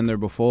bartender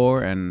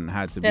before and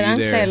had to Te be dan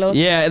there. celos.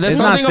 Yeah, there's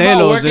It's not something about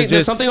celos, working. it's There's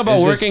just- something about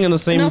it's working just- in the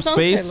same No son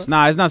space. celos.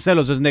 Nah, it's not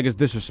celos. It's niggas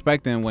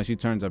disrespecting when she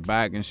turns her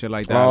back and shit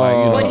like that. Oh. Like,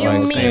 you know, What do you like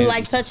mean? saying-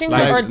 Like touching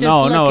like, her or just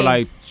no, looking?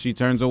 like she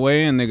turns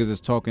away and niggas is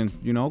talking,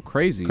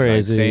 crazy.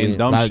 Crazy. Like, saying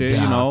dumb Like, shit,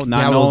 yeah, not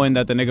yeah, well- knowing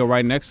that the nigga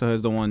right next to her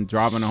is the one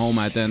driving her home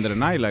at the end of the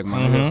night. Like, my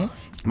Mm-hmm. nigga,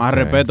 más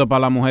respeto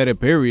para las mujeres,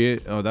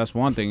 period. That's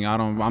one thing.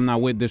 I'm not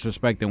with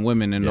disrespecting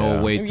women in no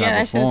Yeah. way, type Yeah,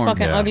 that of shit's form.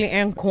 fucking Yeah. ugly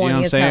and You know corny what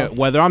I'm as saying? hell.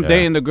 Whether I'm Yeah.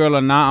 dating the girl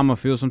or not, I'm gonna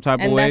feel some type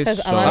of And way. that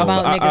says a so- lot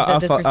about niggas that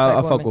disrespect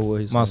I fuck women. with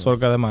what he's saying.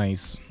 Mazorca de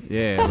maíz.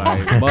 Yeah,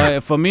 like,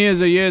 but for me,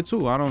 it's a yeah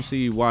too. I don't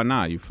see why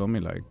not. You feel me?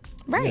 Like,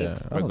 Right. Yeah, I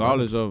don't know.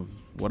 regardless of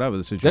whatever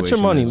the situation. Get your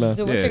money, is. man.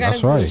 Do what Yeah, you gotta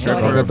that's right. do. Stripper,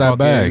 shorty. get that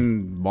bag.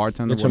 Fucking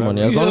Bartender, Get your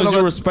money. whatever. As long as you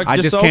I respect I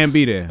just yourself. can't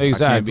be there. I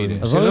Exactly. can't be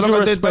there. As long as Eso you es lo que a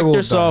ti te respect gusta.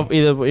 yourself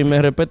y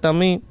me respeta a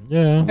mí.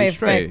 Yeah.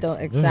 Perfecto,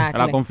 La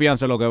exactly.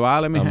 confianza es lo que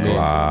vale, mi gente.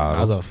 Claro.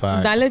 That's a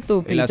fact. Dale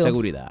tú, Y la Pito.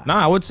 seguridad. No,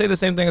 I would say the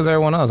same thing as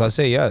everyone else. I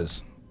say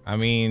yes. I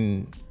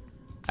mean,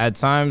 at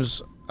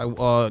times,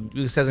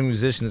 you as a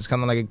musician, it's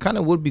kind of like it kind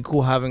of would be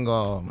cool having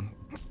a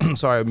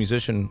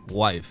musician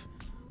wife.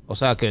 O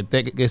sea, que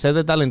sea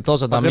de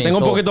talentosa Para que también. tenga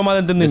un So, poquito más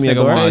de Este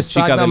entendimiento. como ¿verdad? la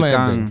chica del Exactamente.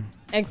 can.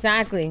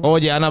 Exactly.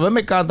 Oye, Anabel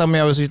me canta a mí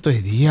a veces yo estoy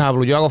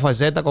diablo. Yo hago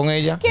falseta con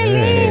ella. ¡Qué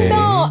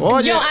lindo!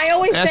 Oye, Yo, I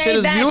always that shit say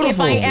is that if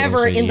beautiful. I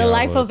ever, in the Yeah,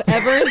 life but- of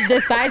ever,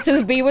 decide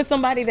to be with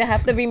somebody, they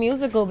have to be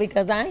musical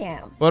because I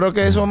am. Pero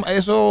que eso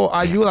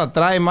ayuda,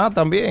 trae más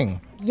también.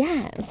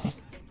 Yes.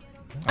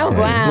 Oh, tú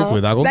wow.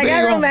 cuidado That got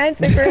contigo.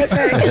 romantic real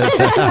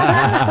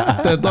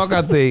quick. Te toca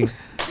a ti.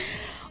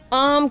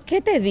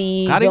 ¿Qué te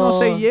digo? Cari no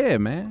say yeah,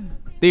 man.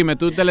 Dime,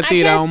 tú te le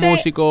tiras a can't un say-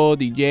 músico,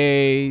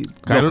 DJ,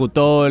 Cari-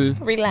 locutor,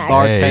 Relax.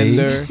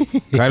 bartender.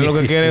 Carlos lo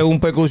que quiere es un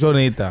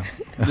percusionista.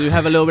 Do you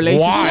have a little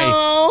relationship?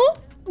 Why?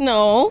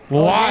 No.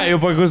 Why? Un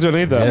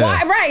percusionista.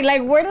 Why? Right,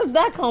 like where does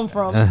that come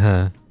from?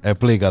 Ajá.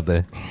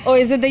 Explícate. Or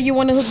is it that you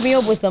want to hook me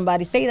up with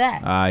somebody? Say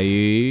that.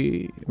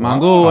 Ahí.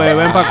 Mangú,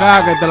 ven para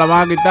acá que te la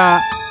van a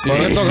quitar.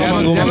 Correcto,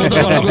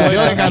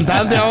 de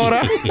cantante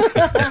ahora.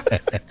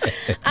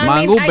 I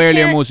Mangú mean, I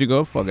barely a can't-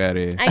 músico. Fuck out of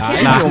here. I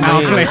can't. Nah,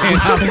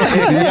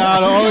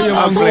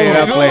 I'm playing.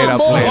 I played.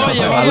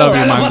 I love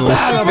you,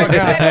 Mangú.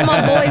 Respect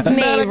my boy's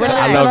name. Relax.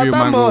 I love you,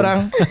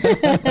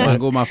 Mangú.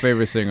 Mangú, my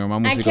favorite singer.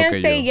 Más I músico can't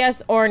que say yo.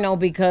 yes or no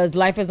because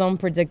life is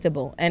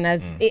unpredictable, and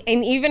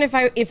and even if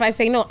I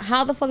say no,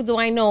 how the fuck do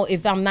I know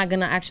if I'm not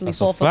gonna actually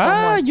fall for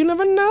someone? You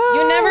never know.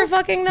 You never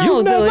fucking know, You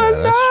dude.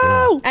 never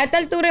know. A esta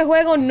altura de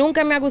juego,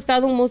 nunca me ha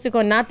gustado un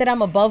músico. Not that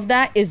I'm above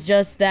that. It's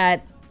just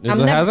that It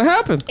hasn't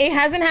happened. It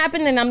hasn't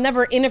happened, and I'm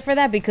never in it for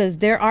that because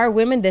there are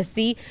women that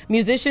see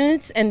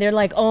musicians and they're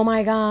like, "Oh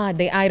my god,"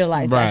 they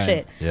idolize that Right.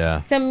 shit.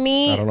 Yeah. To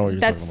me, I don't know what you're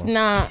that's talking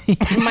not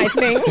my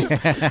thing.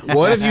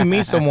 What if you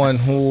meet someone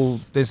who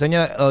te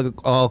enseña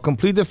a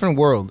complete different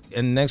world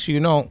and next you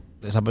know,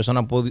 esa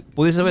persona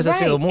pudiese haber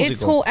sido Right.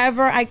 It's músico?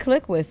 whoever I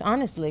click with,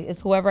 honestly.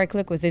 It's whoever I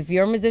click with. If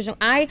you're a musician,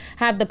 I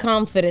have the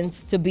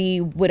confidence to be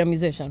with a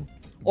musician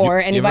or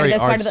You're anybody very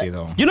that's part of artsy, the.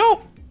 though. You know,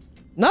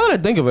 now that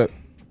I think of it,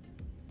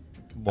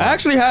 I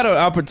actually had an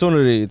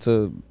opportunity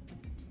to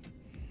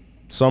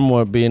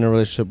somewhat be in a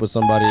relationship with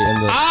somebody in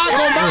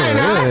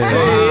the.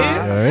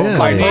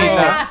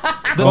 Compañita.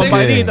 The thing-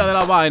 Compañita de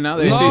la vaina.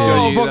 De sitio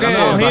allí, de la porque-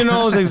 cosa. No, he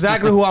knows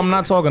exactly who I'm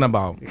not talking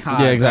about.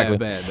 Ah, Yeah, exactly.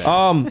 bad,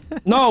 bad.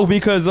 No,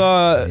 because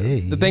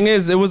the thing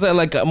is, it was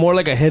more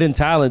like a hidden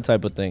talent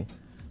type of thing.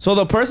 So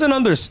the person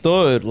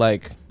understood,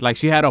 like Like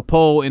she had a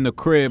pole in the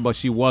crib, but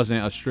she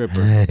wasn't a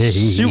stripper.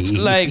 she,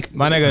 like.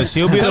 My nigga,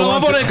 she'll be Te the lo voy a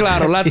one. poner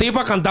claro, la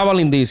tipa cantaba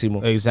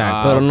lindísimo.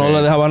 Exactly. Pero no okay.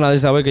 le dejaba a nadie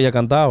saber que ella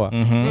cantaba.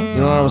 You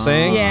know what I'm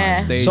saying?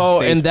 Yeah. Stage- So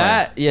stage in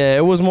that, yeah,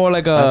 it was more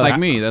like a That's like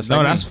me. That's No,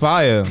 like that's me.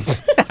 fire.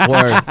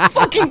 word.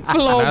 Fucking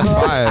flow, That's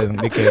bro. fire.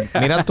 De que,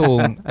 mira tú,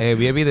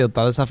 vi el video,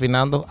 estás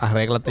desafinando,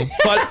 arréglate.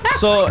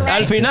 So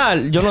al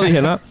final, yo no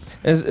dije nada.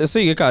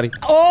 Sigue, Cari.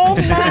 Oh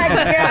my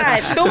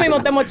God. Tú mismo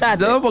te mochaste.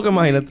 No, porque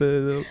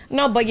imagínate.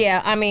 No, but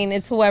yeah, I mean,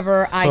 it's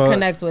whoever I So-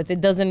 connect with.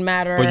 It doesn't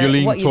matter. But you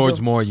lean what towards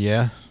do. more,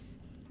 yeah.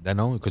 That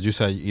no, because you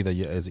said either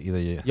yeah, it's either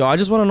yeah. Yo, I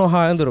just want to know how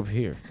I ended up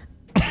here.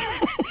 Black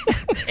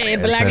Ese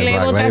Label Black está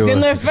Label.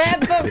 haciendo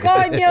efecto,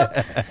 coño.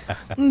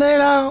 De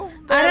la-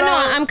 I don't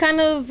know. I'm kind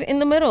of in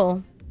the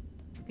middle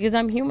because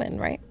I'm human,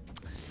 right?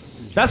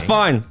 That's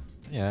fine.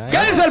 Yeah. ¿Qué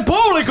dice el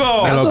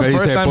público? ¿Qué es lo que the dice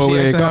first el time she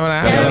público? actually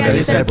having ¿Qué es lo an que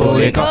dice el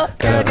público?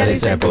 ¿Qué es lo que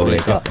dice el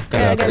público? ¿Qué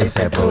es lo que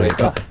dice el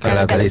público? ¿Qué es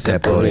lo que dice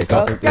el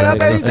público? ¿Qué es lo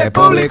que dice el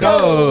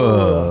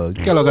público?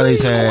 ¿Qué es lo que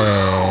dice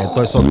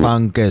todos esos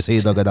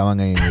tanquecitos que estaban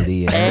en el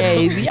día?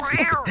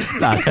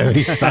 La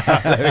revista.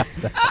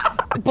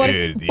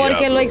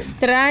 Porque lo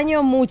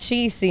extraño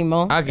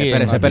muchísimo. Aquí.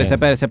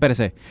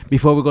 Espérese.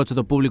 Before we go to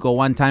the público,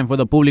 one time for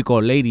the público,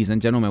 ladies and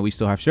gentlemen, we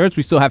still have shirts,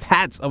 we still have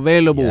hats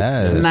available.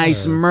 Yes.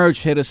 Nice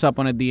merch. Hit us up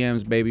on the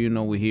DMs, baby. You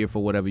know we're here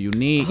for whatever you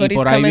need. Hoodies y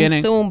por ahí coming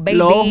vienen soon, baby.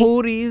 los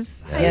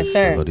hoodies. Yes,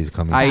 sir. Hoodies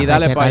coming Ahí, soon.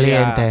 dale Qué para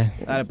allá. caliente.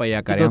 Dale para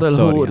allá, Cari. I'm Quítate el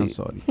sorry, hoodie. I'm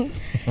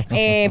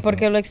sorry.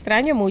 Porque lo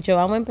extraño mucho.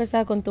 Vamos a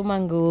empezar con tu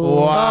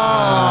mangú. Wow.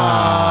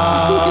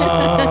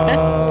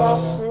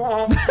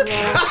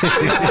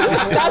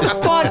 That's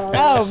fucked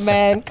up,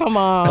 man. Come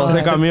José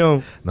on.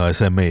 Camión. No,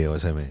 ese es mío,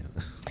 ese es mío.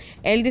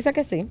 Él dice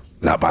que sí.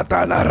 La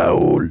patana,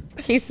 Raúl.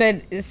 He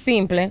said,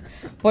 simple,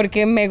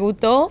 porque me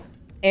gustó,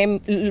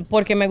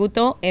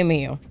 es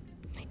mío.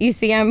 Y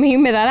si a mí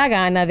me da la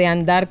gana de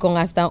andar con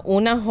hasta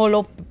una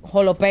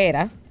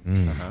jolopera,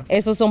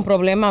 esos son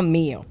problemas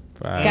míos.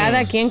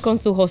 Cada quien con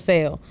su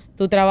joseo.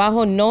 Tu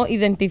trabajo no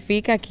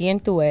identifica quién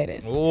tú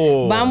eres.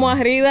 Vamos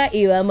arriba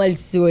y vamos al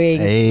swing.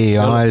 Ey,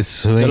 vamos al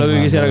swing. Yo lo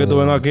que quisiera que tú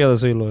mano. vengas aquí a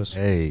decirlo eso.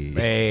 Ey.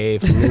 Hey,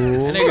 flu.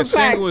 Nigga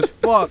single as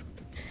fuck.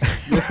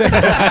 Yo,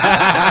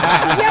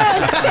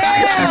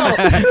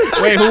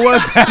 chill. Wait, who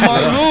was that?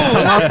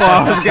 My fault.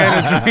 I was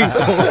getting a drink.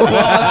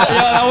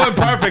 That went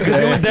perfect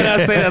because he was dead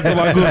ass say that to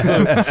my group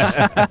too.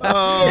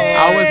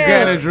 I was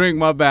getting a drink.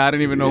 My bad. I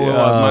didn't even know who it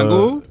was.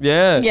 Mangu?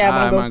 Yeah. Yeah,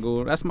 Alright, Mangu.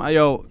 Mangu. That's my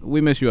yo.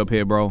 We miss you up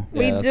here, bro.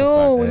 We that's a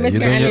do. We Yeah, miss you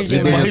your doing your- energy,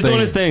 you doing man. But he's doing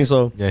his thing,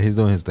 so Yeah, he's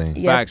doing his thing.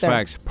 Yes, Facts, sir.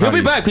 facts. he'll Proud be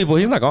of you. back, people.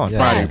 He's not gone.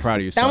 Facts. Proud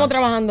of you, Estamos son.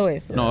 trabajando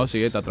eso. No,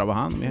 sí, está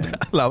trabajando. Yeah.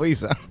 La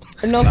visa.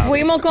 Nos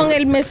fuimos con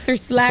el Mr.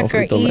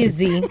 Slacker, Sofrito, man.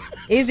 Easy.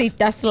 Easy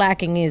está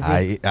slacking,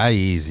 Easy. Ay,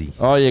 easy.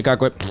 Oye,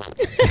 Caco,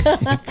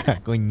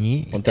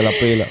 Coñi. ponte la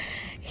pila.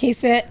 He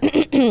said,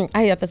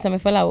 ay, hasta se me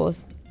fue la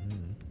voz.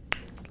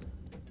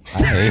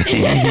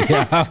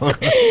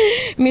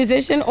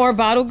 Musician or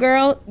bottle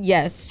girl?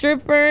 Yes.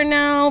 Stripper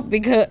now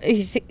because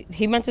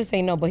he meant to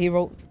say no, but he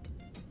wrote,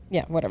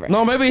 yeah, whatever.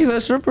 No, maybe he's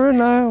a stripper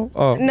now.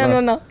 Oh,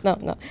 No.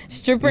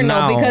 Stripper,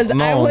 no, No, because I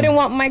no. wouldn't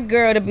want my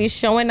girl to be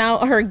showing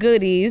out her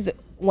goodies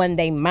when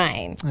they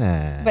mine.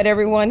 But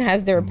everyone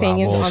has their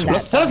opinions Vamos. on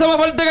Los that. celos son más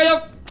fuertes que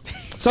yo.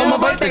 Son más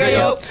fuertes que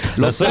yo.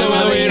 Los celos me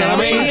dominan a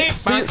mí.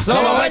 Sí,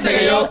 son más fuertes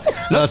que yo.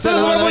 Los celos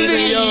son más fuertes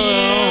que yo.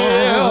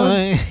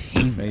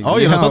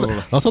 Oye,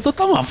 nosotros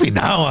estamos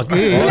afinados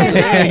aquí.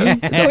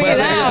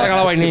 Traga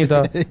la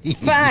vainita.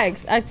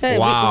 Facts. I said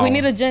Wow. we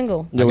need a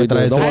jingle. Yo, we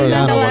trae do. Don't I ese worry. said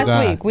that piano, last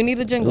acá. week. We need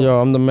a jingle. Yo,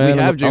 I'm the man.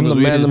 We have I'm the jingles,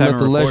 we man just of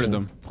haven't recorded legend.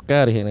 them. Fuck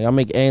out of here. I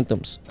make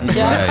anthems. That's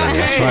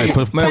right.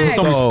 Put Me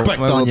some gustó, respect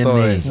me on your gustó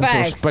name. eso. Some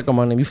Facts. respect on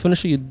my name. You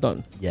finish it, you're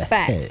done. Yeah.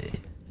 Facts.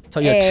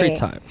 Tell you a treat Eh.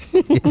 time.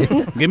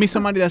 Give me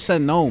somebody that said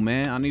no,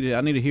 man. I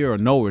need to hear a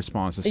no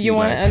response. To see, You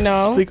want like, to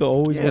know?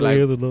 always Yeah, like,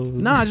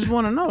 Nah, I just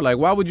want to know. Like,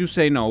 why would you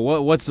say no?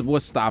 What's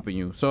stopping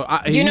you? So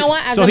You know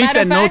what? As so a he matter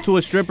said of no fact- to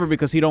a stripper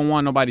because he don't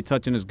want nobody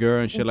touching his girl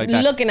and shit like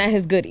that. Looking at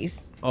his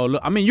goodies. Oh,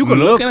 look, I mean, you could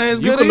look. Looking at his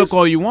You could goodies? look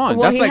all you want.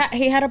 Well, That's like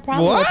he had a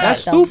problem What? with that.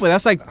 that's though. stupid.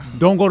 That's like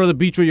don't go to the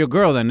beach with your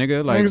girl, then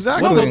nigga. Like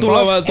Exactly. what the Tú fuck?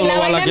 lo vas En la aquí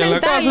vaina en la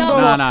mental, casa.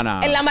 loco.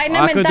 Nah. En la vaina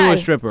I could do mental. a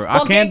stripper. I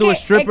Porque can't do a es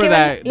que stripper la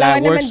that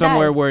vaina works mental.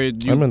 somewhere where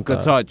you mental.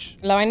 could touch.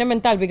 La vaina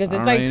mental, because it's I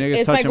don't like, know, you niggas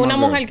it's like touching una my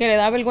girl. mujer que le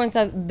da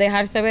vergüenza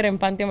dejarse ver en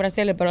panty en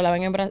brasiles, pero la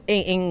ven en traje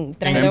En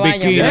de baño.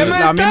 bikini, ¡Es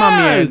la misma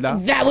mental!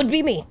 mierda. That would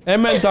be me. Es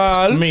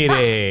mental.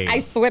 Mire.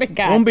 I swear to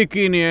God. Un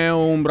bikini es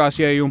un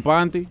brasier y un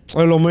panty. Es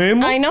lo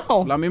mismo. I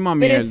know. La misma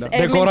But it's- mierda.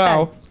 es Decorado.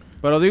 mental.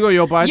 Pero digo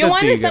yo para You este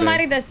wanted tigre.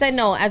 somebody that said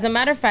no. As a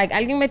matter of fact,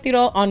 alguien me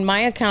tiró on my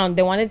account.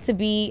 They wanted to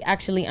be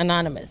actually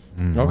anonymous.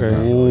 Okay.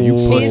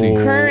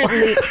 She's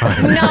currently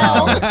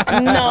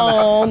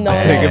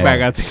no. Take it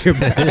back. I take it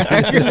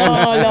back.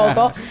 No,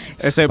 loco.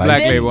 Ese Black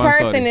This Label. I'm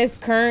person sorry. is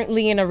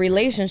currently in a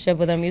relationship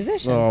with a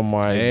musician. Oh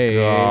my Hey,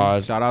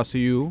 gosh. shout out to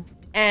you.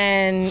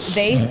 And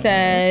they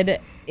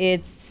said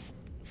it's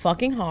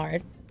fucking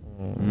hard.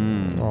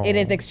 It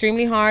is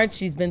extremely hard.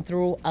 She's been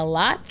through a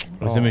lot.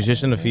 Is the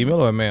musician a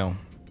female or a male?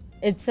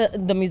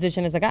 The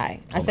musician is a guy.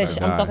 I said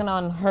I'm talking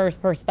on her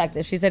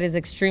perspective. She said it's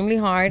extremely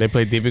hard. They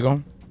play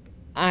Típico?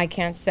 I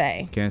can't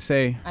say. Can't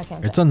say. I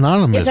can't. It's say.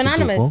 anonymous. It's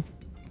anonymous. Pitufo.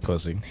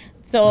 Pussy.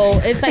 So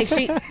it's like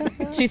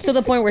she's to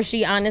the point where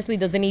she honestly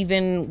doesn't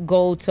even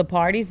go to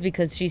parties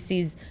because she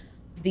sees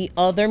the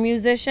other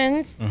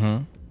musicians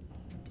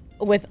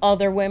with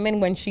other women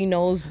when she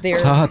knows they're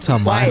Tell her to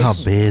mind her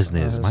wives.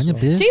 business. Mind your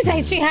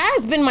business. She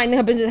has been minding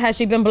her business. Has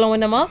she been blowing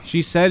them up?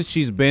 She said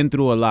she's been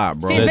through a lot,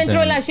 bro. She's been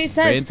through a lot. She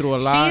says Been through a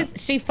lot.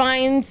 she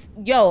finds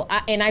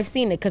and I've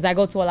seen it because I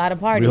go to a lot of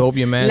parties. We hope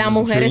your man's Las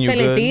mujeres treating you se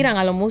le good. tiran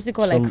a los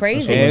músicos like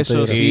crazy.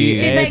 Eso sí.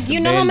 She's es like, you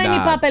know how many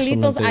verdad.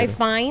 papelitos Son I mentiras.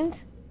 find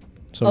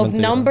Son of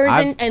mentiras. numbers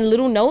I've- and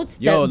little notes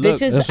Yo, that look,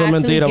 bitches Eso es actually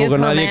mentira give porque her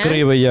nadie man?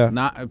 escribe ya.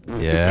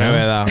 Es Yeah.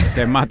 verdad.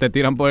 Te más te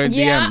tiran por el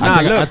Yeah. DM. Nah,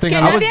 I look, think Que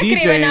I was nadie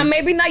escribe, now DJing.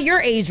 maybe not your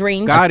age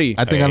range. Gotti.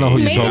 I think I know who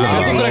you're Maybe talking not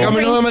about. your ¿Tú crees que a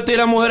mí no me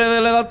metiran mujeres de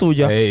la edad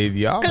tuya? Hey,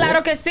 diablo.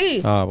 Claro que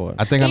sí. Ah, bueno.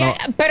 I think I know.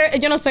 Pero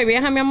yo no soy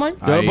vieja, mi amor.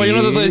 Yo, pues yo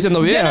no te estoy diciendo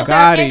Yo no vieja. te-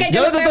 Cari. es que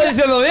Yo no te estoy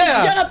diciendo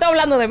vieja. Yo no estoy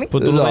hablando de mí.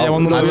 Pues tú lo estás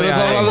llamando una yo no vieja.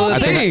 estoy hablando de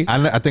ti.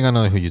 I think I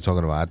know who you're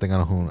talking about. I think I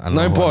know who. I know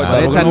No who- importa. I know.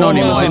 It's porque no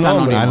anónimo, vamos a decir it's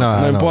nombre. anónimo. I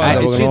know. No importa. I-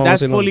 porque see, no vamos a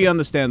that's decir fully nombre.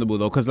 understandable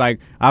though, cause like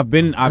I've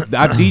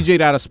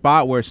DJ'd at a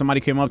spot where somebody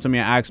came up to me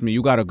and asked me,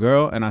 "You got a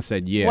girl?" And I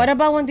said, "Yeah." What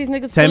about when these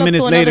niggas 10 pull up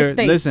minutes to another later,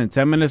 state? listen.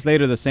 10 minutes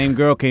later, the same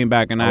girl came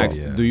back and asked,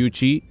 yeah. "Do you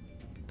cheat?"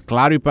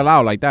 Claro y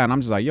pelado like that, and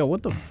I'm just like, "Yo,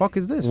 what the fuck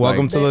is this?"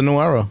 Welcome like, to the new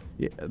era.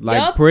 yeah, like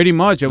Yup. pretty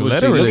much. It was. She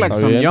Literally. looked like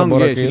some Abierto young. por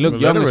Yeah, aquí. she looked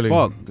young as Literally.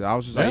 fuck. I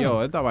was just like, Yeah. "Yo,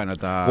 esta vaina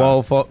está."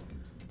 Well,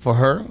 for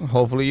her,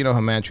 hopefully, you know,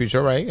 her man treats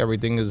her right.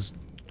 Everything is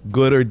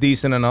good or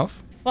decent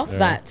enough. Fuck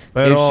that.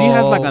 if she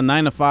has like a Pero-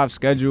 9 to 5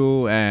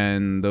 schedule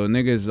and the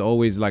nigga's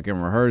always like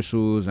in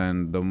rehearsals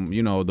and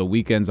the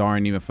weekends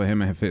aren't even for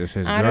him and if it's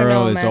his I don't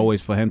girl, know, it's man. always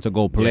for him to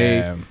go play.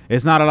 Yeah.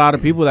 It's not a lot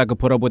of people that could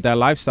put up with that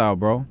lifestyle,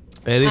 bro.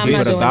 Es I'm not Put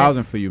difícil. doing a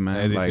thousand for you, man.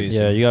 Es Like, difícil.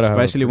 Yeah, you gotta have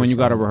a especially when you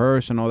gotta pretty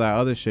rehearse and all that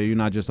other shit. You're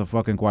not just a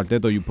fucking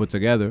cuarteto you put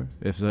together.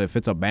 If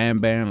it's a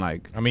band,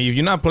 like I mean, if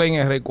you're not playing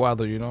at Rey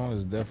Cuadro, you know,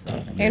 it's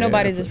different. Ain't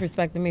nobody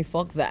disrespecting me.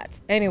 Fuck that.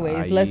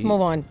 Anyways, Ahí. let's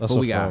move on. That's who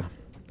a we got? fact.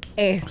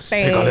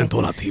 Se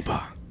calentó la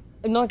tipa.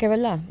 No, que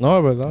verdad. No,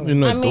 es verdad. You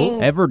know, I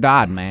mean, Ever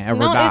died, man. Ever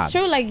no, died. it's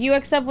true. Like, you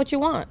accept what you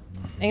want.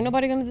 Ain't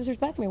nobody gonna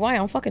disrespect me. Why?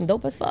 I'm fucking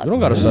dope as fuck. You don't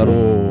gotta settle.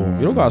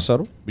 You don't gotta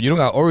settle. But you don't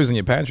got Oreos in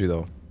your pantry,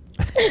 though.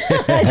 She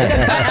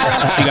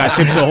got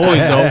Chips Ahoy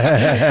though.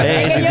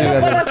 Es que yo no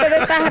puedo hacer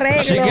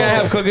estas She can't reglas.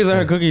 have cookies in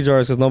her cookie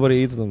jars because nobody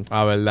eats them.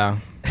 Ah, verdad.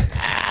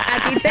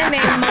 Aquí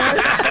tenemos.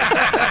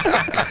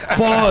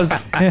 Pause.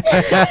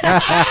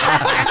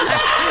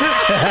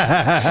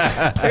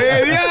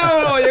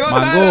 Diablo! Llegó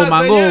Mangú,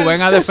 Mangú,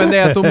 ven a defender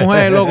a tu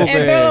mujer, loco. Esto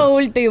es Que... lo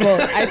último.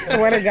 I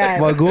swear to God.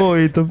 Magoo,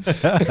 eat them.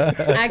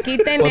 Aquí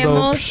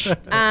tenemos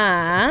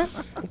a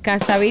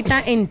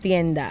Casavita en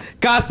tienda.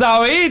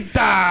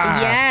 Casavita.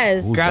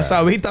 Yes.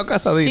 ¿Casadita o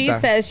casadita? She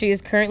says she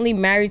is currently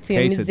married to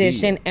a Quesadilla.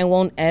 musician and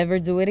won't ever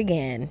do it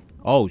again.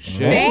 Oh shit.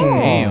 Thank-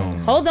 Damn.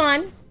 Hold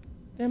on.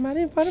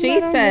 She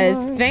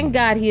says, thank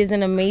God he is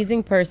an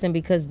amazing person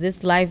because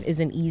this life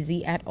isn't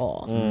easy at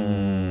all.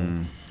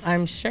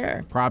 I'm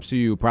sure. Props to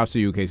you,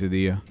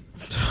 Quesadilla.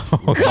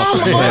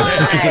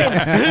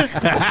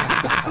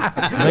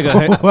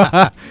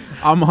 Nigga,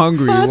 I'm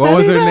hungry. What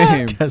was her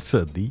name?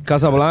 Quesadilla.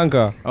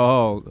 Casablanca.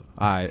 Oh,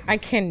 I. I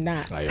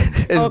cannot.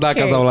 It's not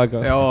Okay.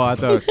 Casablanca. Oh, I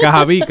thought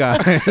Cajabica.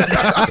 El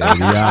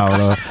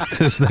diablo.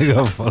 This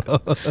nigga follow.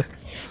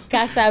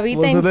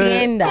 Casavita en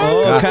tienda.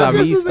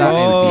 Casavista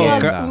en Dios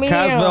tienda. mío.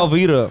 Cas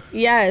Velveeta.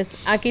 Yes.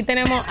 Aquí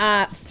tenemos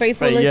a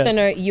faithful Say yes.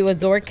 listener, you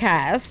adore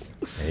Cass.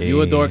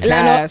 You adore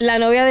La, Cass. la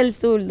novia del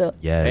zurdo.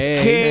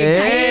 Yes.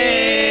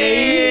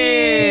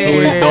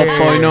 Zurdo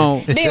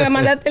 2.0. Dime,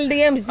 mandaste el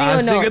DM, ¿sí o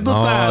Así no? que tú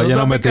No, estás. ella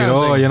no me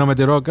tiró, picante. ella no me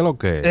tiró. ¿Qué es lo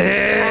que?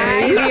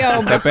 Ay, Dios.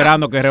 Está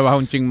esperando que rebaje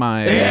un ching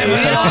más. Es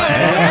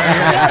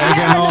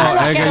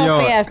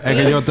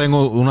que yo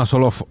tengo una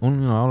solo, I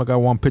only got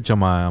one picture on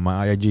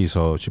my IG,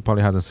 so she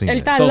probably hasn't seen Él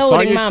it. está So start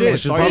loading, your mami. shit.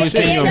 She's probably Y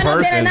seen you in ella no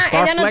tiene person. nada,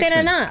 Start ella no tiene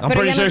flexing. nada. I'm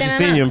pero pretty ella sure no she's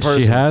tiene seen you in nada. She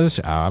person. has,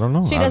 I don't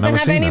know. She I've doesn't never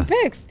have seen any that.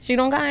 pics. She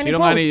don't got any She don't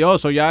got posts. any. Yo,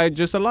 so y'all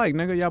just alike,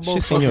 nigga. Y'all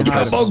both. seen your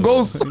fucking Both hot.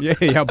 ghosts. Yeah,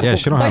 y'all both. Yeah,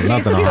 she don't But have she's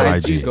nothing on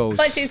her cute. IG. Ghost.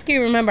 But she's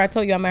cute. Remember, I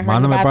told you I met her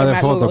in the Mándame par de bathroom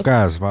at fotos, Lulu's.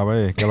 Cas, para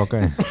ver qué es lo que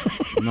es.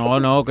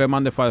 No, que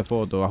mande par de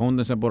fotos.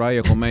 Ajúntense por ahí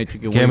a comer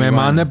chiqui. Que me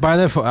mande par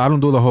de fotos. I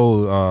don't do the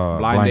whole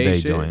blind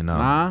date shit? joint, no.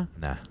 Nah?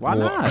 Nah. Why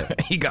not?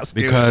 He got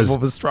scared Because- of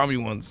the Strummy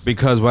ones.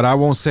 Because what I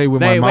won't say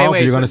with Wait, my wait, mouth,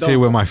 wait, you're gonna so say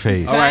don't- with my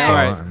face. All right, So, all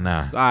right.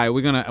 Nah. All right,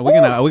 we're gonna add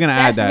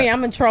That's that. me.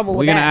 I'm in trouble We're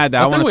with gonna that. add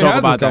that. I I want think to we talk had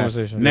about this that.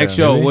 conversation. Next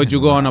Yeah, show, maybe. would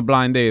you go on a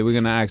blind date? We're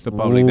gonna ask the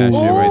public that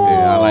shit right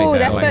there. I like Ooh,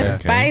 that. I that's like a that.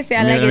 spicy.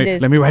 I Let like me-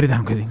 it. Let me write it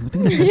down. Remember,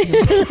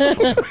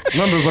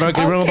 pero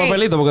escribir un Okay.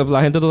 papelito porque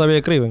la gente todavía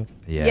escriben.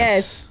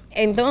 Yes.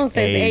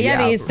 Entonces, Ey, ella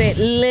diablo. dice,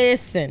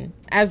 listen,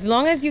 as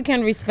long as you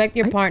can respect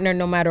your partner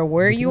no matter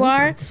where you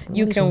are,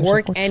 you can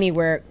work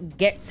anywhere.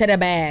 Get to the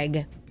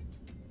bag.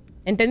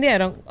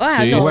 ¿Entendieron? Ah,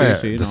 Sí, no. Where?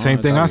 sí, the no, same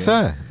thing está I bien.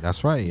 said.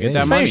 That's right. Yeah.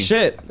 that Same money.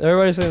 shit.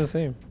 Everybody's saying the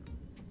same.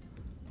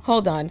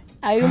 Hold on.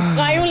 Hay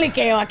un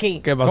liqueo aquí.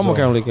 ¿Qué pasó? ¿Cómo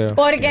que un liqueo?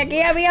 Porque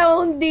aquí había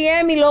un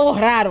DM y lo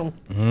borraron.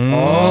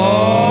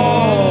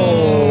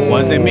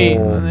 Wasn't me.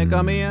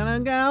 Wasn't me.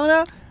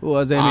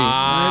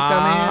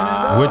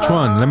 Which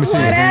one? Let me see.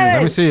 Whatever.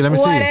 Let me see. Let me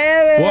see.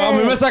 Whatever. Wow, a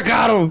mí me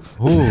sacaron.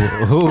 Who?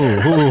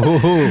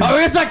 A mí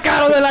me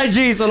sacaron del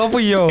IG, solo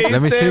fui yo.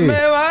 Let me Se see. me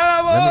va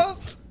la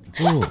voz.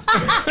 Who?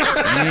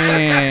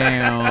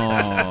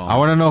 Damn. I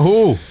want to know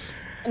who.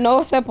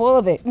 No se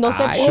puede. No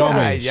se Ay, puede.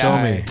 ay, Show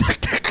me.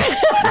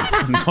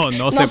 No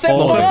No se se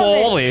puede.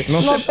 puede.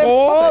 No No se se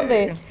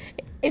puede.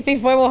 Y si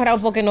fue borrado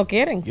porque no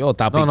quieren. Yo,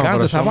 está No, no, picante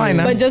pero esa show me.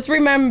 vaina. But just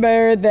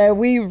remember that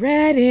we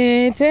read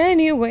it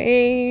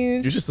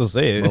anyways. You should still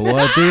say it. But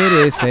what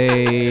did it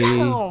say?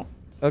 Oh.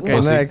 Okay,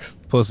 Pussy.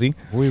 next. Pussy.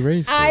 We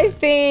raised I it.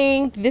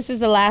 think this is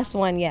the last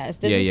one. Yes,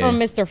 this Yeah, is yeah. from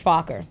Mr.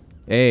 Fokker.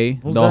 Hey,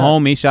 Who's the that?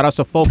 homie. Shout out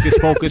to Focus,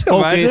 Focus,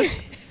 Imagine.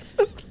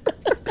 Focus.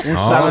 Un No,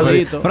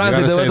 saludito.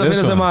 Francis, gotta te say voy este this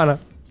fin de one. semana.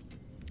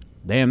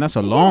 Damn, that's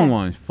a long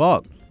one.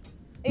 Fuck.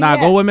 Nah,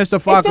 Yeah. go with Mr.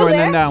 It's Fokker still and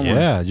then there? that one.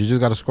 Yeah, you just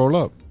gotta scroll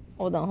up.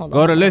 Hold on.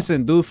 Go to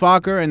listen, do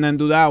Fokker and then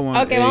do that one.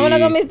 Okay, vámonos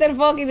con Mr.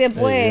 Fokker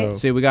después.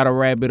 Sí, we gotta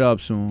wrap it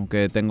up soon.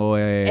 Que tengo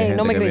Ey, gente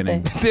no me que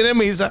viene. grites. Tiene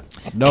misa.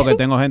 No, que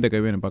tengo gente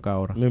que viene para acá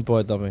ahora. No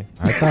importa a mí.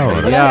 A esta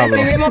hora. Lo Diablo.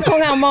 recibimos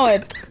con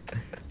amor.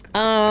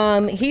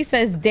 He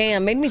says,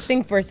 damn, made me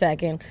think for a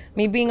second.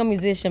 Me being a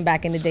musician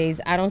back in the days,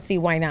 I don't see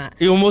why not.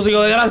 Y un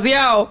músico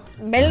desgraciado.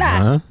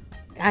 ¿Verdad?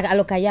 A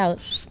lo callado.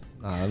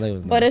 Nah, that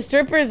was But a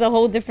stripper is a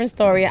whole different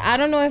story. I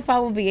don't know if I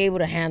will be able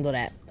to handle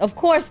that. Of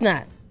course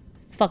not.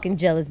 It's fucking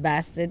jealous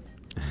bastard.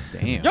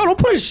 Damn. Yo, don't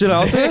put this shit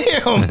out there.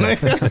 Damn, man.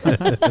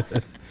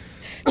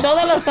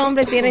 Todos los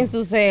hombres tienen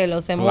sus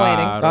celos, se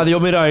mueren.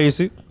 Adiós, mira,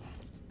 easy.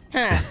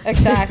 Huh,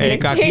 exactly. El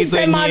caquito He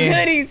said en my mie.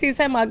 goodies. He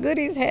said my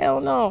goodies.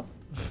 Hell no.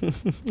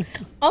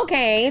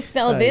 Okay,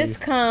 so this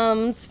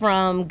comes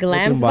from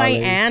Glammed by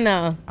Looking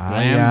Anna.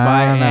 Glam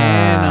by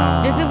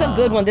Anna. This is a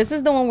good one. This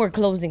is the one we're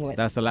closing with.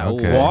 That's the last.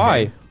 Okay.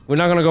 Why? We're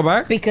not gonna go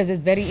back? Because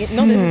it's very...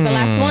 No, this is the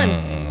last one.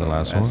 That's the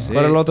last That's one. it.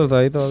 Pero el otro está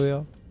ahí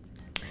todavía.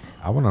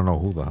 I want to know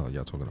who the hell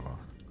y'all talking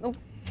about.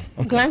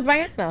 Glammed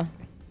by Anna.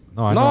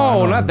 No, I know, I No,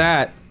 know. not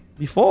that.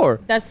 Before.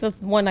 That's the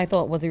one I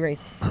thought was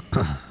erased.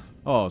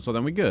 Oh, so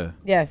then we good.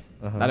 Yes.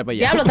 Dale para allá.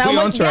 Diablo, We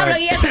on estábamos, diablo, track.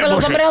 y eso, que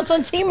los hombres no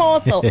son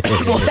chimosos.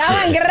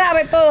 Estaban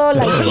graves todos.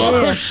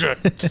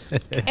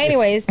 Like,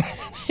 anyways,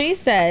 she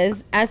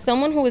says, as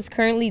someone who is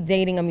currently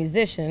dating a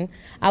musician,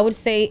 I would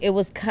say it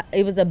was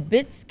a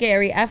bit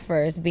scary at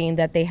first, being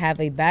that they have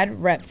a bad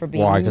rep for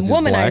being Why? 'Cause he's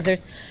black?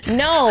 womanizers.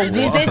 No,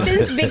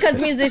 musicians, because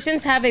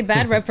musicians have a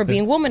bad rep for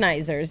being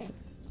womanizers.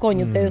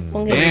 Coño, ustedes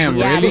son el Damn,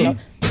 diablo.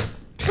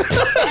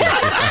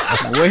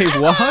 really? Wait,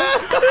 what?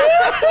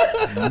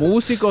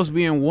 Músicos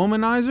being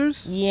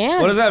womanizers? Yeah.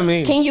 What does that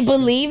mean? Can you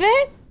believe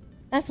it?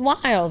 That's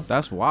wild.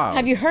 That's wild.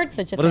 Have you heard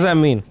such a What does thing? that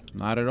mean?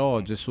 Not at all.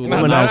 Just Sudo.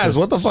 Nah, badass.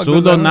 What the fuck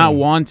does Sudo that not mean?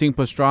 wanting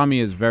pastrami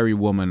is very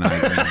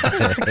womanizing.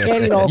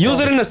 Qué loco. Use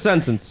it in a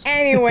sentence.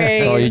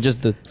 Anyway. Oh, you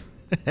just did.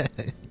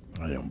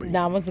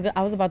 No,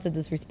 I was about to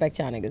disrespect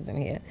y'all niggas in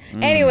here.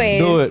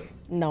 Anyways. Do it.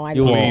 No, I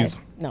You don't. won't.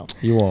 No.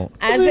 You won't.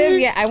 As if,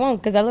 yeah, I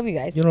won't because I love you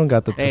guys. You don't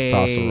got the Hey.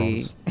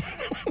 testosterone.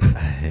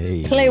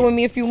 Hey. Play with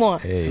me if you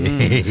want.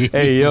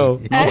 Hey, yo.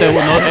 No te,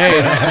 no,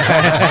 hey.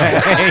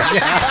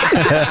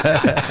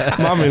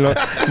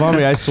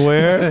 Mami, I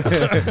swear.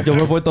 Yo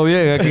me he puesto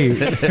bien aquí.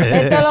 Esto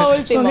es lo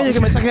último. Son ellos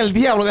que me sacan el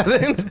diablo de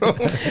adentro.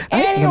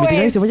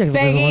 Anyways, No me digas, vaya, que no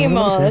se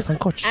seguimos.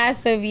 sancocho.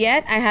 As of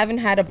yet, I haven't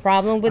had a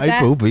problem with Ay,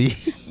 that. poopy.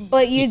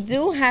 But you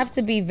do have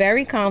to be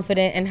very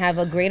confident and have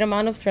a great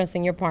amount of trust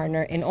in your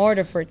partner in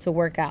order for it to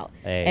work out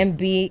and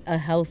be a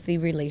healthy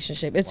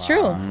relationship. It's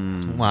true.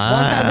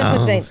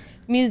 Wow. 1000%.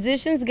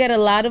 Musicians get a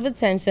lot of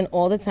attention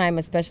all the time,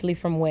 especially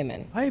from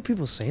women. Why do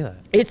people say that?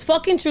 It's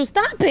fucking true.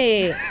 Stop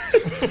it.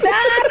 Stop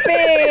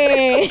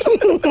it.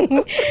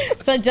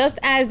 So just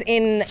as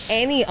in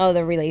any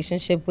other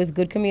relationship with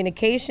good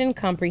communication,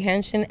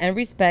 comprehension, and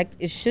respect,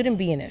 it shouldn't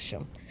be an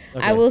issue.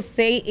 I will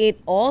say it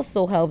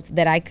also helped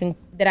that I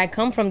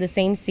come from the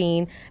same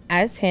scene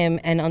as him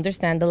and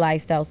understand the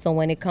lifestyle. So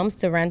when it comes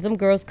to random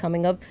girls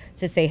coming up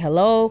to say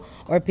hello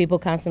or people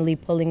constantly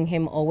pulling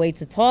him away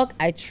to talk,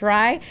 I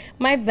try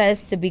my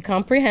best to be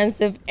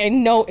comprehensive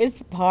and know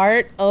it's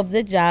part of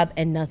the job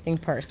and nothing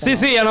personal.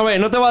 Sí, ya no ve,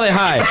 no te va a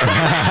dejar.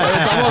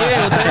 Estamos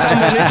bien, ustedes están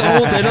bonitos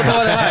juntos y no te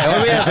va a dejar.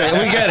 Olvídate,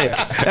 we get it.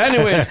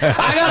 Anyways,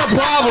 I got a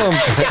problem.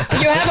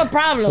 You have a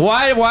problem.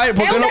 Why?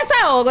 ¿Por Es qué un no?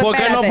 desahogo, ¿Por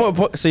qué no?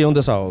 espérate. Sí, un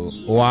desahogo.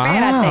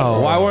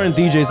 Wow. Why weren't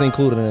DJs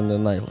included in the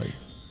nightlife?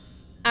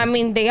 I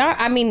mean, they are.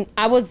 I mean,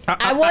 I was. No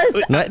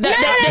No, me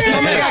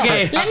diga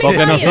que- Let me Porque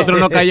tell you. nosotros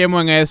no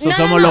caemos en eso. No,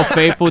 Somos no, los no.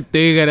 faithful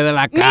tigres de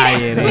la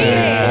calle.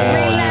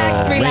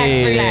 Relax,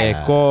 relax.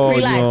 coño.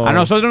 Relax. A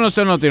nosotros no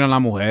se nos tiran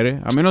las mujeres.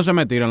 A mí no se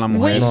me tiran las We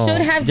mujeres.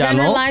 should have Ya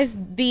no? generalized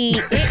the.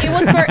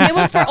 It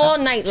was for all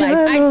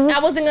nightlife. I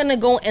wasn't gonna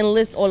go and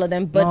list all of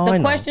them, but No, I the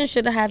know. question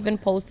should have been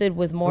posted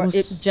with more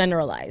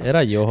generalized,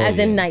 Era yo, as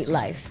in jodiendo.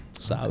 nightlife.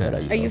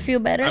 Sabe, Are you feel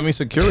better? I mean,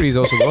 securities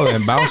also go there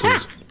and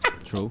bouncers.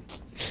 True.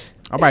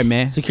 All right,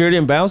 man. Security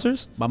and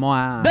bouncers? Vamos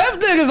a... Them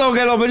niggas don't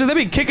get no bitches. They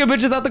be kicking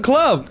bitches out the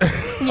club.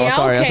 Yeah, Oh,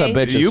 sorry, okay.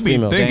 that's a bitch. You be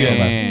female. thinking.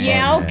 Damn.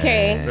 Yeah,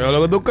 okay. Pero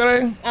lo que tú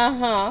crees.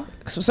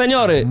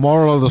 Señores,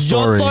 Moral of the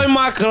yo story. estoy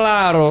más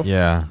claro.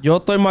 Yeah. Yo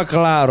estoy más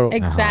claro.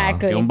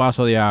 Exactly. Que un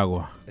vaso de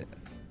agua.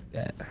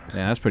 Yeah,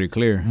 that's pretty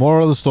clear.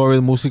 Moral of the story: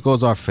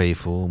 Músicos are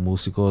faithful.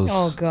 Músicos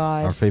Oh,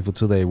 God. are faithful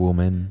to their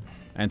woman.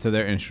 And to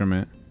their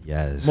instrument.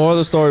 Yes. More of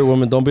the story,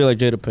 women. Don't be like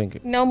Jada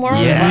Pinkett. No more.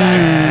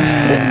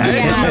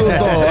 Esa me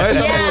gustó.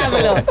 Esa me Yeah, gustó.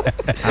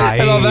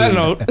 And on that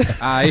note,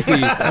 Ahí.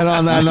 And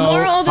on that note,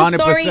 Moral of the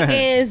story 100%.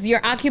 is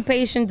your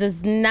occupation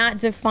does not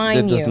define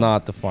it you. does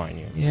not define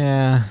you.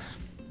 yeah,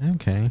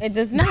 okay. It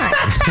does not.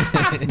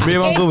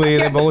 Vivan su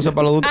vida y pónganse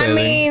para lo de I ustedes.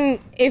 mean,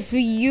 if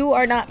you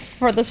are not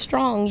for the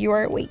strong, you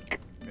are weak.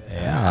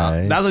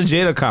 Yeah, That's a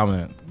Jada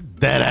comment.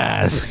 dead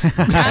ass. Listen,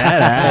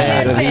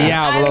 I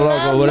Diablo, loco,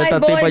 love con my esta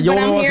boys, tipa, yo but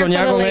me I'm voy a here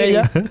soñar for con the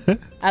ella. ladies.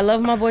 I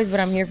love my boys, but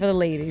I'm here for the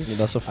ladies.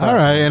 That's a fact. All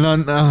right, and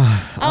on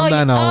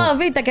that note,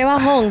 viste, que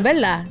bajón,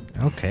 ¿verdad?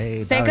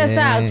 okay. Take está us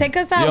out, bien. take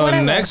us out, Yo,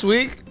 whatever. next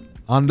week,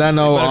 On that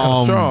better come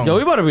note, strong. Yo,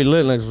 we better be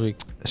lit next week.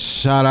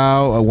 shout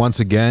out once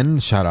again.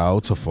 Shout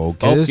out to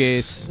Focus.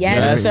 Focus. Yes,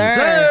 Yes,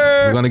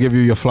 sir. We're gonna give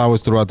you your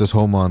flowers throughout this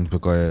whole month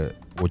because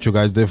what you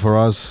guys did for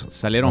us.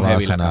 Salieron no lo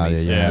heavy hace la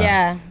nadie. camisa. Yeah.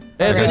 Yeah.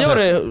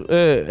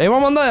 Señores, vamos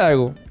a mandar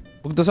algo.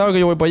 Porque usted sabe que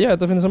yo voy para allá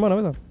este fin de semana,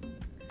 ¿verdad?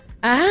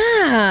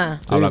 Ah.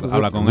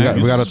 Habla con We,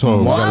 ellos. gotta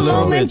talk. We One gotta talk.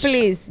 moment,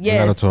 please. We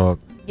gotta Yes. talk.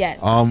 Yes.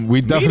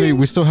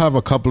 We still have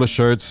a couple of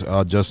shirts,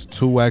 just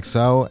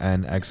 2XL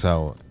and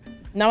XL.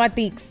 Now at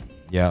Teeks.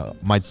 Yeah,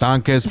 my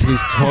tanques, please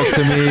talk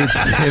to me.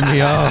 Hit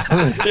me up.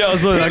 Yo,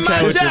 so I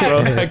can't with you, bro.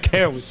 I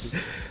can't with you.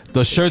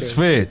 The shirts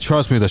fit.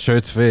 Trust me, the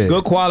shirts fit.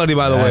 good quality,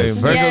 by the way. Yes.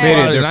 Very Yeah. good Fitted,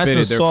 quality. they're Nice and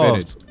fitted, they're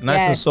soft. Nice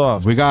and Yes.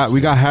 soft. We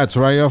got hats,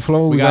 right, your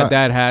Flo? We got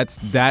dad hats,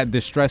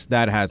 distressed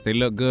dad hats. They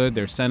look good.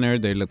 They're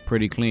centered. They look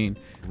pretty clean.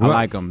 I We're-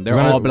 like them. They're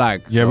we're gonna- all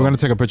black. Yeah, so- we're gonna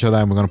take a picture of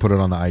that and we're gonna put it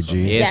on the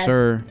IG. Yes, Yes.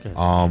 sir.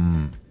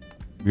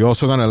 We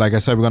also gonna, like I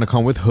said, we're gonna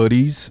come with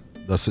hoodies.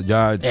 Ya,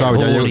 sabes,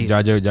 hoodie.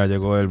 ya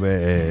llegó el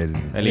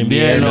El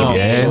invierno.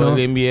 El El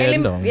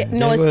invierno.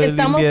 no, Llegó el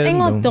estamos en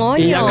invierno.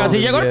 Y ya otoño. casi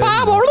llegó el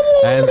pavo.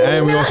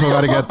 and we also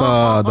gotta get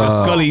the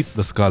Scullies.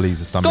 The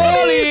Scullies. también.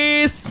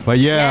 Scullies! But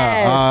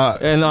yeah,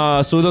 And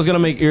Sudo's gonna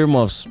make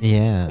earmuffs.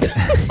 yeah.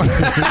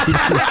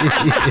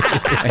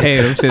 Hey,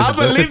 them shits, I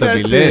believe that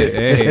be shit. lit.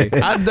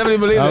 Hey. I definitely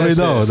believe That'll be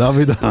that dope. shit. That'll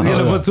be We're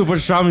gonna dope. put two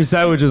pastrami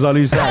sandwiches on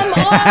each side.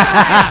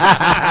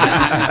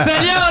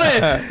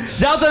 Señores,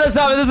 ya ustedes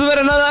saben, this has been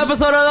another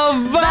episode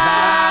of The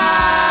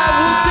Vibe.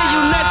 We'll see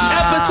you next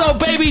episode,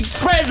 baby.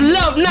 Spread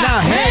love now.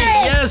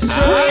 Hey, yes,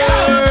 sir. We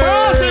out, bro.